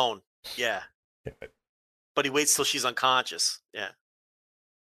wanting to bone. Yeah. But he waits till she's unconscious. Yeah.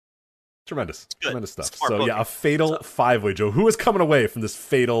 Tremendous stuff. So a fatal 5-way, Joe. Who is coming away from this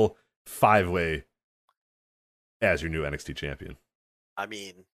fatal 5-way as your new NXT champion? I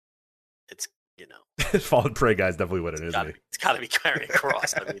mean, it's, Fall and Prey guy's definitely winning, isn't he? It's got to be Karrion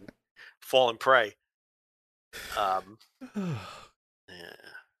Kross. I mean, Fall and Prey. Yeah.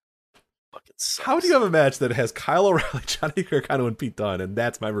 Fucking sucks. How do you have a match that has Kyle O'Reilly, Johnny Gargano, and Pete Dunne, and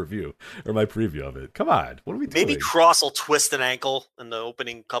that's my review or my preview of it? Come on, what are we doing? Maybe Kross will twist an ankle in the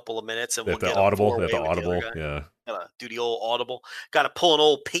opening couple of minutes, and we'll get audible. Yeah. Gotta do the old audible. Got to pull an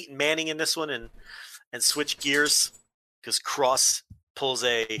old Peyton Manning in this one and switch gears because Kross pulls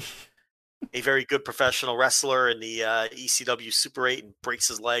a very good professional wrestler in the ECW Super 8 and breaks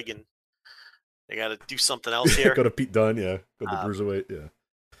his leg, and they got to do something else here. Go to Pete Dunne, Go to the Bruiserweight,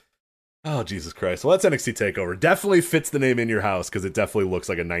 Oh, Jesus Christ. Well, that's NXT TakeOver. Definitely fits the name In Your House because it definitely looks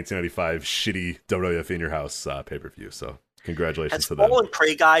like a 1995 shitty WWF In Your House pay-per-view. So, congratulations to them. Has Fall and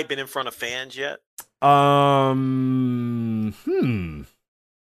Prey guy been in front of fans yet?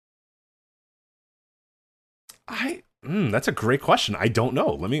 That's a great question. I don't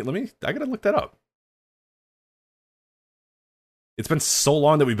know. I gotta look that up. It's been so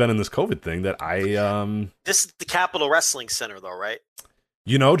long that we've been in this COVID thing that This is the Capitol Wrestling Center, though, right?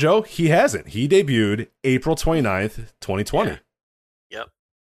 You know, Joe, he hasn't. He debuted April 29th, 2020. Yeah. Yep.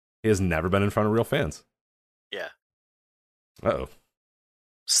 He has never been in front of real fans. Yeah. Uh-oh.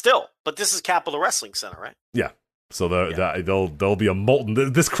 Still, but this is Capitol Wrestling Center, right? Yeah. So there'll be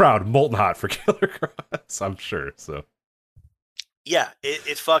this crowd molten hot for Killer Kross, I'm sure. So yeah,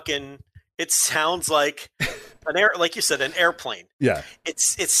 it sounds like like you said, an airplane. Yeah. It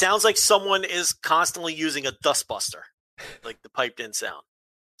sounds like someone is constantly using a dustbuster, like the piped in sound.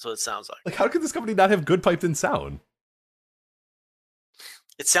 That's what it sounds like. Like, how could this company not have good piped in sound?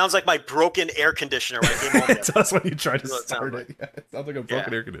 It sounds like my broken air conditioner when I came home. It does when you try to start it. Yeah, it sounds like a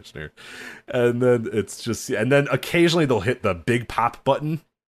broken air conditioner. And then occasionally they'll hit the big pop button.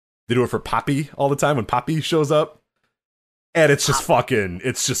 They do it for Poppy all the time when Poppy shows up. And it's just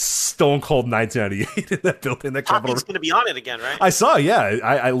it's just stone cold 1998 in that building. That Poppy's going to be on it again, right? I saw, yeah.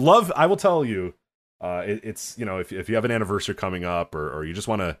 I will tell you, it's, you know, if you have an anniversary coming up or you just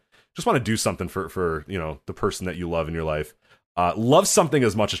want to do something for, you know, the person that you love in your life, love something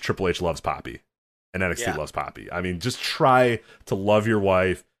as much as Triple H loves Poppy and NXT loves Poppy. I mean, just try to love your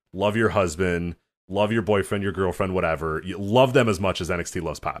wife, love your husband, love your boyfriend, your girlfriend, whatever. You love them as much as NXT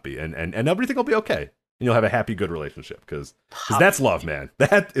loves Poppy, and everything will be okay. And you'll have a happy, good relationship because that's love, man.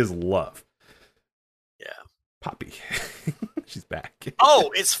 That is love. Yeah. Poppy. She's back.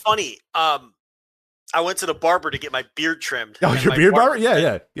 Oh, it's funny. I went to the barber to get my beard trimmed. Oh, your beard barber?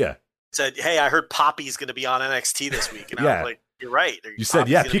 Yeah. Said, hey, I heard Poppy's going to be on NXT this week. And I was like, you're right. You said,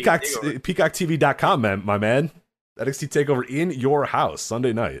 PeacockTV.com, man, my man. NXT TakeOver in your house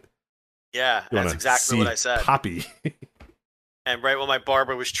Sunday night. Yeah, that's exactly what I said. Poppy. And right when my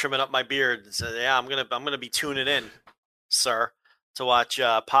barber was trimming up my beard, and said, "Yeah, I'm gonna be tuning in, sir, to watch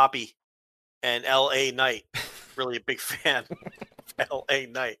Poppy and L.A. Knight." Really a big fan of L.A.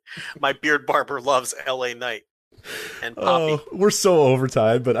 Knight. My beard barber loves L.A. Knight and Poppy. Oh, we're so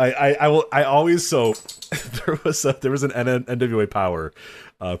overtime, but I always there was an NWA Power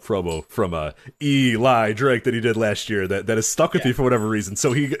promo from Eli Drake that he did last year that has stuck with me for whatever reason.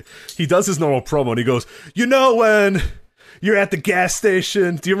 So he does his normal promo and he goes, "You know when you're at the gas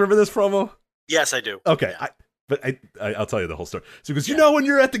station." Do you remember this promo? Yes, I do. Okay. Yeah. I'll tell you the whole story. So he goes, you know when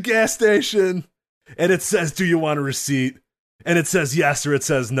you're at the gas station and it says, "Do you want a receipt?" And it says yes or it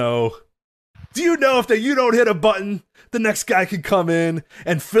says no. Do you know if you don't hit a button, the next guy can come in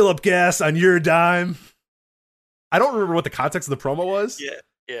and fill up gas on your dime? I don't remember what the context of the promo was.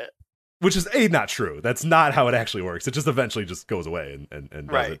 Yeah. Which is not true. That's not how it actually works. It just eventually just goes away and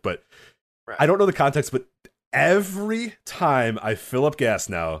does it. But I don't know the context, but every time I fill up gas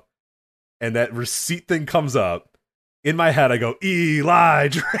now and that receipt thing comes up, in my head I go, Eli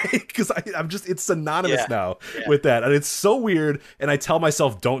Drake, because it's synonymous now with that. And it's so weird. And I tell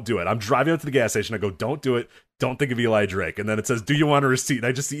myself, don't do it. I'm driving up to the gas station. I go, don't do it. Don't think of Eli Drake. And then it says, "Do you want a receipt?" And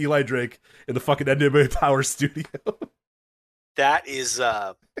I just see Eli Drake in the fucking NWA Power studio. That is,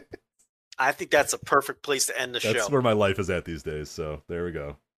 I think that's a perfect place to end the show. That's where my life is at these days. So there we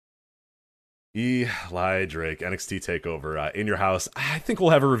go. Eli Drake, NXT TakeOver in your house. I think we'll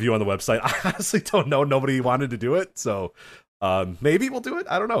have a review on the website. I honestly don't know. Nobody wanted to do it. So maybe we'll do it.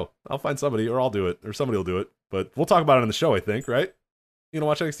 I don't know. I'll find somebody or I'll do it or somebody will do it. But we'll talk about it on the show, I think, right? You know,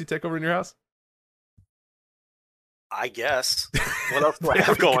 watch NXT TakeOver in your house? I guess. What else do I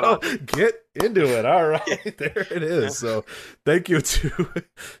have going on? Get into it. All right. There it is. So thank you to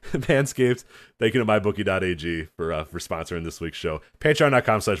Manscaped. Thank you to MyBookie.ag for sponsoring this week's show.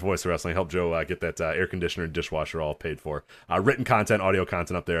 Patreon.com/voiceofwrestling. Help Joe get that air conditioner and dishwasher all paid for. Written content, audio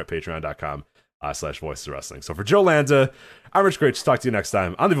content up there at Patreon.com/voiceofwrestling. So for Joe Lanza, I'm Rich Great. Talk to you next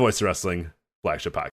time on the Voice of Wrestling flagship podcast.